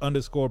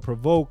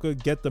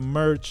 @thought_Provokah. Get the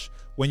merch.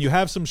 When you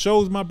have some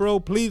shows, my bro,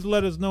 please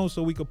let us know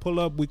so we could pull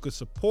up, we could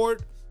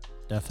support.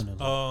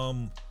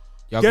 Definitely.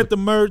 Get the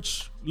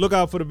merch. Look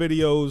out for the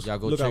videos. Y'all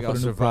go look check out for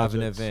the new Survive in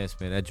projects. Advance,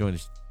 man. That joint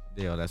is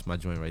that's my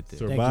joint right there.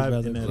 Survive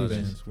brother. in Appreciate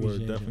Advance. it. Word.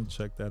 Appreciate Definitely it.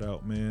 check that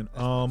out, man.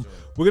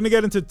 We're gonna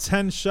get into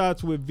 10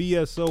 shots with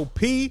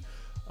VSOP.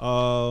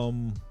 Y'all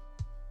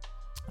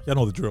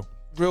know the drill.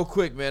 Real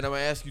quick, man, I'm going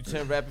to ask you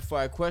 10 rapid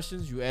fire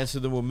questions. You answer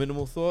them with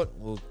minimal thought.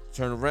 We'll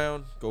turn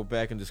around, go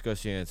back and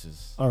discuss your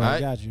answers. All right,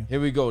 got you. Here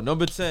we go.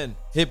 Number 10,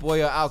 Hit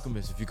Boy or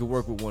Alchemist? If you could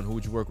work with one, who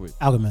would you work with?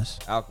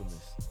 Alchemist. Alchemist.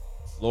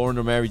 Lauren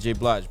or Mary J.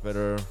 Blige?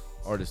 Better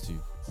artist to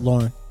you?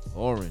 Lauren.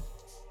 Lauren.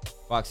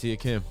 Foxy or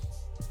Kim?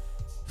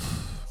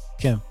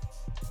 Kim.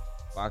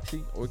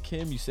 Foxy or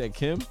Kim? You said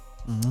Kim?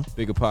 Mm-hmm.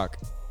 Big or Pac?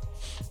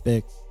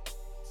 Big.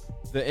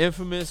 The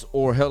Infamous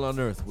or Hell on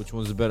Earth? Which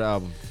one's the better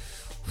album?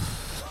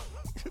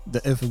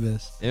 The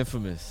Infamous.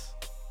 Infamous.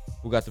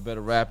 Who got the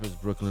better rappers?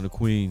 Brooklyn or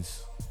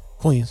Queens?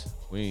 Queens.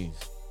 Queens.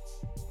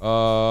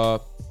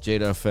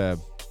 Jada or Fab?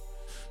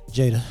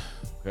 Jada.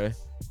 Okay.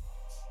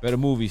 Better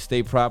movie,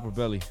 Stay Prop or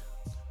Belly?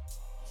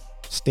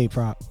 Stay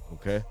Prop.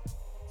 Okay.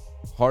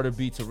 Harder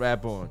beat to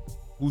rap on,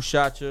 Who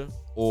Shot Ya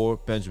or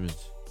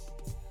Benjamin's?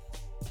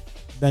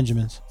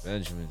 Benjamin's.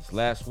 Benjamin's.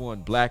 Last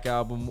one, Black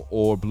Album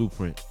or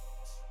Blueprint?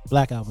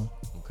 Black Album.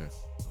 Okay.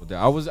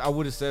 I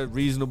would have said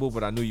reasonable,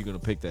 but I knew you were gonna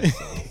pick that.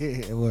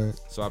 So,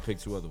 so I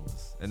picked 2 other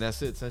ones, and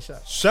that's it. 10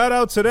 shots. Shout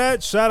out to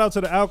that. Shout out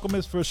to the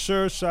Alchemist for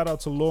sure. Shout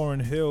out to Lauren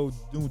Hill,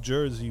 New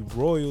Jersey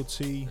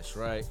royalty. That's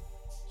right.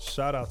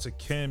 Shout out to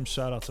Kim.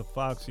 Shout out to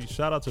Foxy.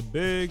 Shout out to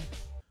Big.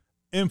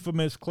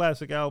 Infamous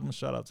classic album.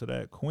 Shout out to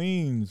that.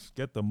 Queens,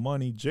 get the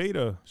money.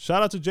 Jada.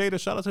 Shout out to Jada.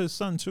 Shout out to his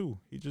son too.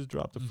 He just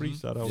dropped a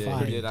freestyle. That was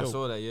pretty dope. I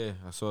saw that. Yeah,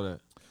 I saw that.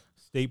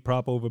 State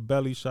Prop Over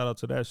Belly. Shout out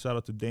to that. Shout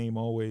out to Dame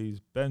Always.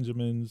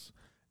 Benjamins.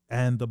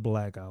 And the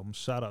Black Album.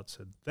 Shout out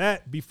to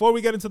that. Before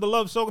we get into the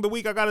love song of the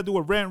week, I got to do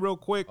a rant real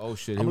quick. Oh,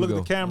 shit. I'm going to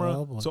look at the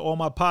camera to all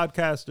my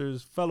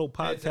podcasters, fellow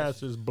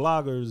podcasters,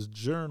 bloggers,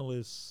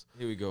 journalists.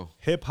 Here we go.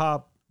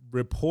 Hip-hop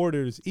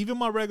reporters, even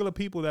my regular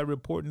people that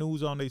report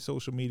news on their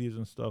social medias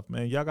and stuff,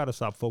 man. Y'all got to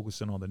stop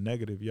focusing on the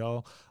negative,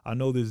 y'all. I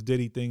know this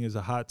Diddy thing is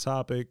a hot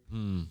topic,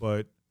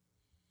 but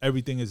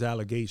everything is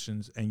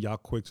allegations, and y'all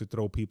quick to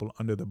throw people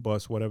under the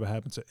bus. Whatever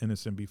happened to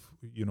innocent,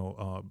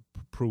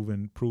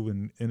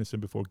 proven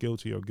innocent before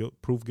guilty, or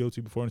proof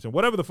guilty before innocent.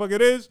 Whatever the fuck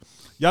it is,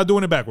 y'all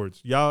doing it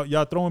backwards.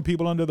 Y'all throwing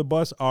people under the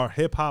bus. Our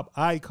hip hop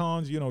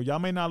icons, y'all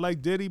may not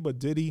like Diddy, but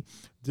Diddy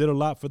did a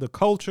lot for the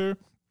culture,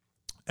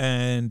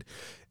 and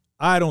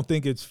I don't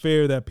think it's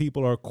fair that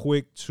people are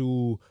quick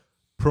to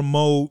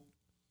promote,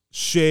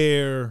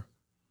 share,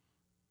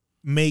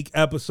 make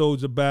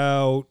episodes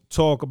about,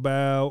 talk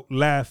about,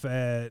 laugh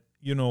at,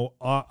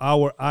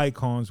 our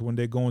icons when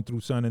they're going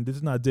through something. And this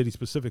is not Diddy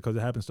specific because it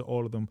happens to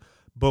all of them.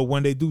 But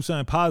when they do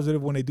something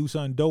positive, when they do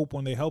something dope,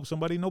 when they help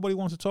somebody, nobody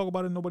wants to talk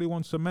about it. Nobody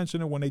wants to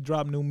mention it. When they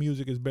drop new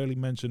music, it's barely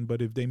mentioned.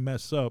 But if they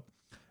mess up,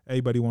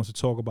 everybody wants to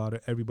talk about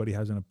it. Everybody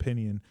has an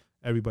opinion.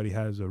 Everybody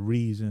has a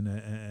reason.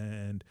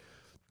 And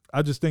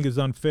I just think it's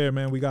unfair,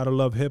 man. We got to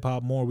love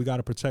hip-hop more. We got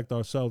to protect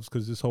ourselves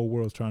because this whole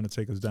world's trying to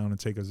take us down and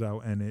take us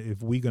out. And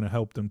if we're going to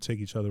help them take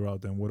each other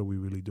out, then what are we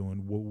really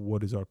doing?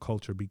 What does our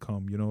culture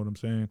become? You know what I'm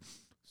saying?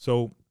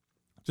 So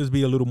just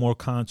be a little more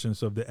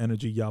conscious of the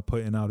energy y'all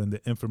putting out and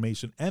the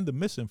information and the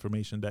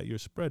misinformation that you're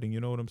spreading. You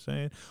know what I'm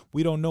saying?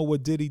 We don't know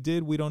what Diddy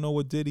did. We don't know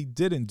what Diddy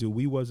didn't do.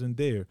 We wasn't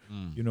there,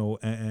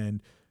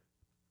 and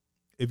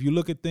if you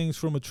look at things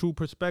from a true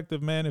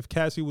perspective, man, if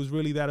Cassie was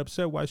really that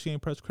upset, why she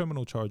ain't press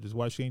criminal charges?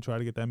 Why she ain't try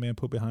to get that man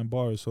put behind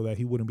bars so that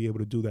he wouldn't be able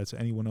to do that to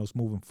anyone else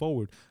moving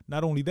forward?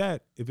 Not only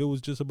that, if it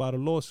was just about a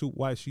lawsuit,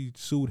 why she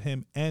sued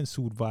him and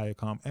sued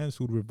Viacom and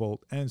sued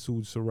Revolt and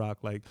sued Ciroc?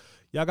 Like,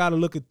 y'all got to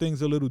look at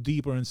things a little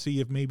deeper and see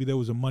if maybe there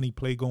was a money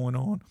play going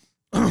on.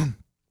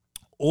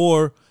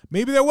 Or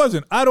maybe there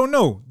wasn't. I don't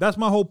know. That's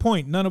my whole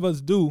point. None of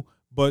us do.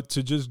 But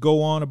to just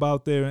go on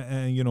about there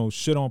and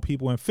shit on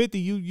people. And 50,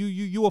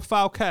 you a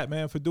foul cat,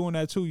 man, for doing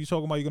that too. You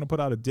talking about you're gonna put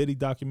out a Diddy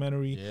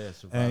documentary,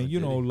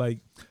 and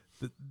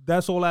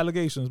that's all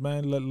allegations,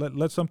 man.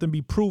 Let something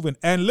be proven.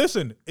 And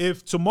listen,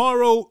 if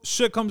tomorrow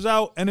shit comes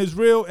out and is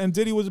real and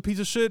Diddy was a piece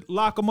of shit,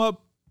 lock him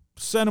up,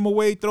 send him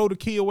away, throw the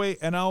key away,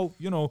 and I'm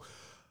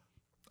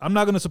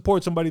not gonna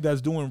support somebody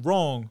that's doing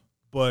wrong,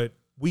 but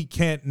we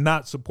can't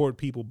not support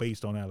people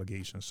based on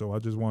allegations. So I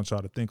just want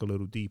y'all to think a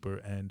little deeper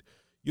and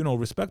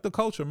respect the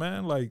culture,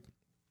 man. Like,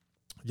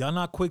 y'all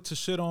not quick to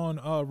shit on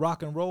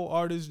rock and roll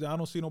artists. I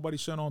don't see nobody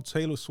shit on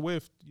Taylor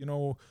Swift.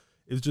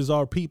 It's just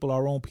our people,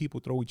 our own people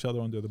throw each other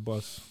under the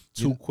bus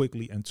too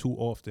quickly and too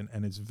often,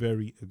 and it's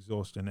very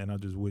exhausting. And I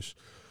just wish,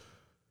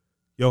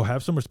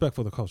 have some respect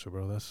for the culture,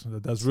 bro.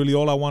 That's really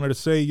all I wanted to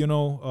say,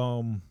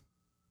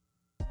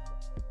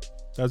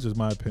 That's just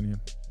my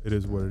opinion. It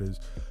is what it is.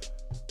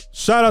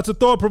 Shout out to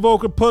Thought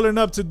Provoker pulling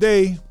up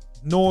today.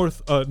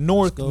 North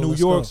New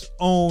York's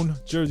own,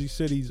 Jersey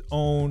City's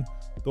own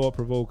Thought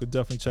Provoker.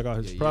 Definitely check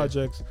out his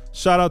projects.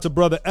 Shout out to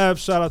Brother F.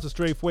 Shout out to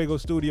Straight Fuego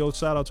Studios.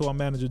 Shout out to our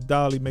manager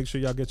Dolly. Make sure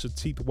y'all get your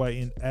teeth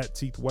whitened at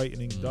Teeth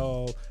Whitening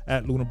Doll,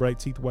 at Luna Bright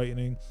Teeth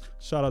Whitening.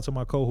 Shout out to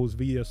my co-host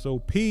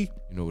VSOP.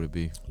 You know what it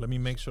be. Let me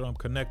make sure I'm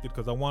connected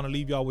because I want to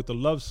leave y'all with the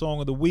love song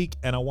of the week,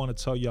 and I want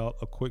to tell y'all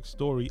a quick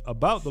story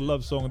about the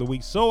love song of the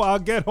week. So I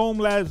get home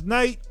last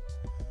night.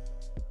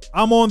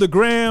 I'm on the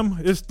gram.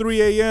 It's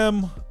 3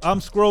 a.m. I'm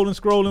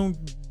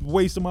scrolling,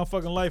 wasting my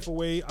fucking life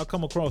away. I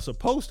come across a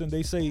post and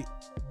they say,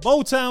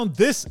 Motown,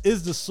 this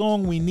is the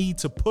song we need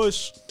to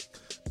push.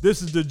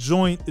 This is the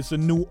joint. It's a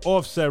new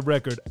Offset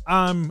record.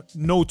 I'm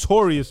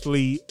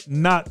notoriously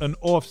not an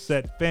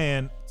Offset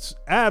fan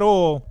at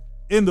all,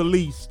 in the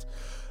least.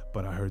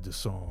 But I heard the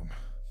song.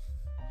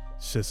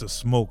 Shit's a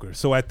smoker.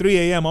 So at 3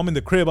 a.m., I'm in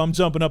the crib. I'm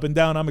jumping up and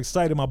down. I'm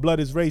excited. My blood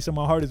is racing.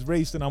 My heart is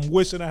racing. I'm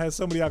wishing I had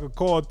somebody I could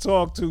call,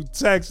 talk to,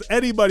 text.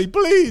 Anybody,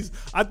 please.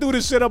 I threw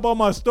this shit up on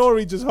my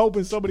story just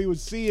hoping somebody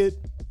would see it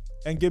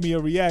and give me a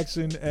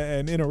reaction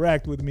and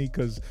interact with me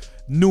because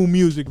new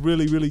music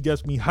really, really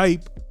gets me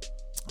hype.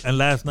 And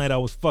last night I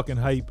was fucking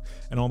hype.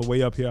 And on the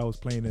way up here, I was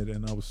playing it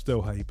and I was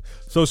still hype.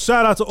 So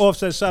shout out to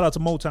Offset. Shout out to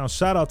Motown.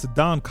 Shout out to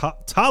Don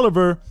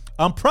Tolliver.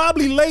 I'm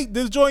probably late.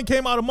 This joint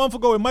came out a month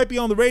ago. It might be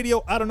on the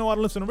radio. I don't know how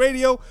to listen to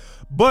radio.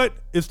 But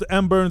it's the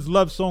M. Burns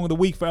Love Song of the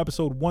Week for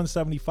episode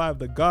 175,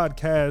 the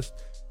Godcast.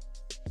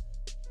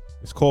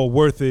 It's called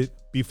Worth It.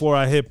 Before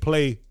I hit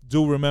play,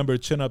 do remember,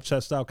 chin up,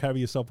 chest out, carry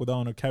yourself with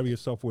honor, carry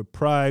yourself with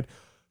pride.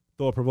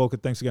 Thought Provoker,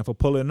 thanks again for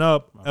pulling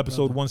up.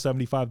 Episode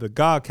 175, the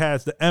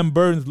Godcast, the M.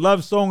 Burns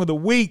Love Song of the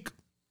Week.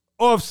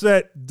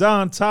 Offset,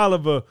 Don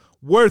Toliver,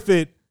 Worth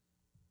It.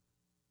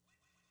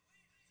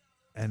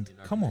 And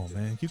come on,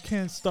 man. You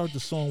can't start the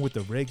song with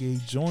the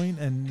reggae joint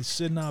and it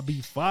should not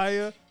be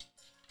fire.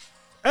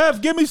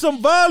 F, give me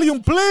some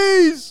volume,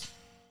 please.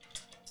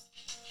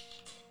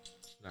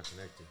 Not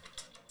connected.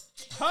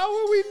 How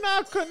are we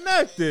not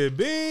connected,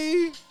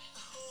 B?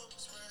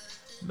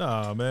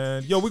 Nah,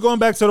 man. Yo, we going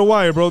back to the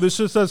wire, bro. This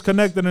shit says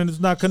connected and it's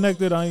not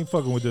connected. I ain't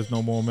fucking with this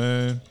no more,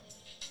 man.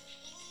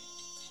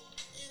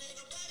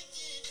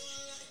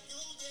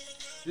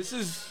 This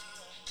is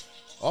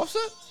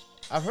Offset?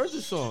 I've heard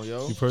this song,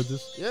 yo. You've heard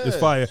this? Yeah. It's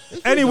fire.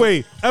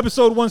 Anyway,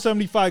 episode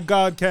 175,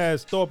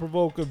 Godcast, Thought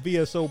Provoker,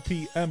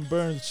 VSOP, M.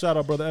 Burns. Shout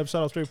out, Brother F.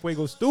 Shout out, Straight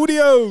Fuego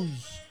Studios.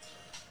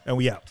 And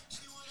we out.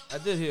 I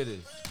did hear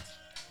this.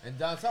 And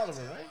Don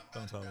Toliver, right?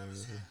 Don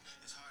Toliver.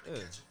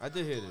 Yeah, I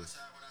did hear this.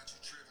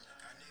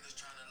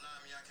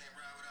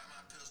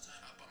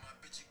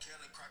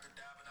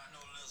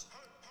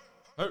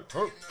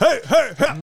 Hey, hey, hey.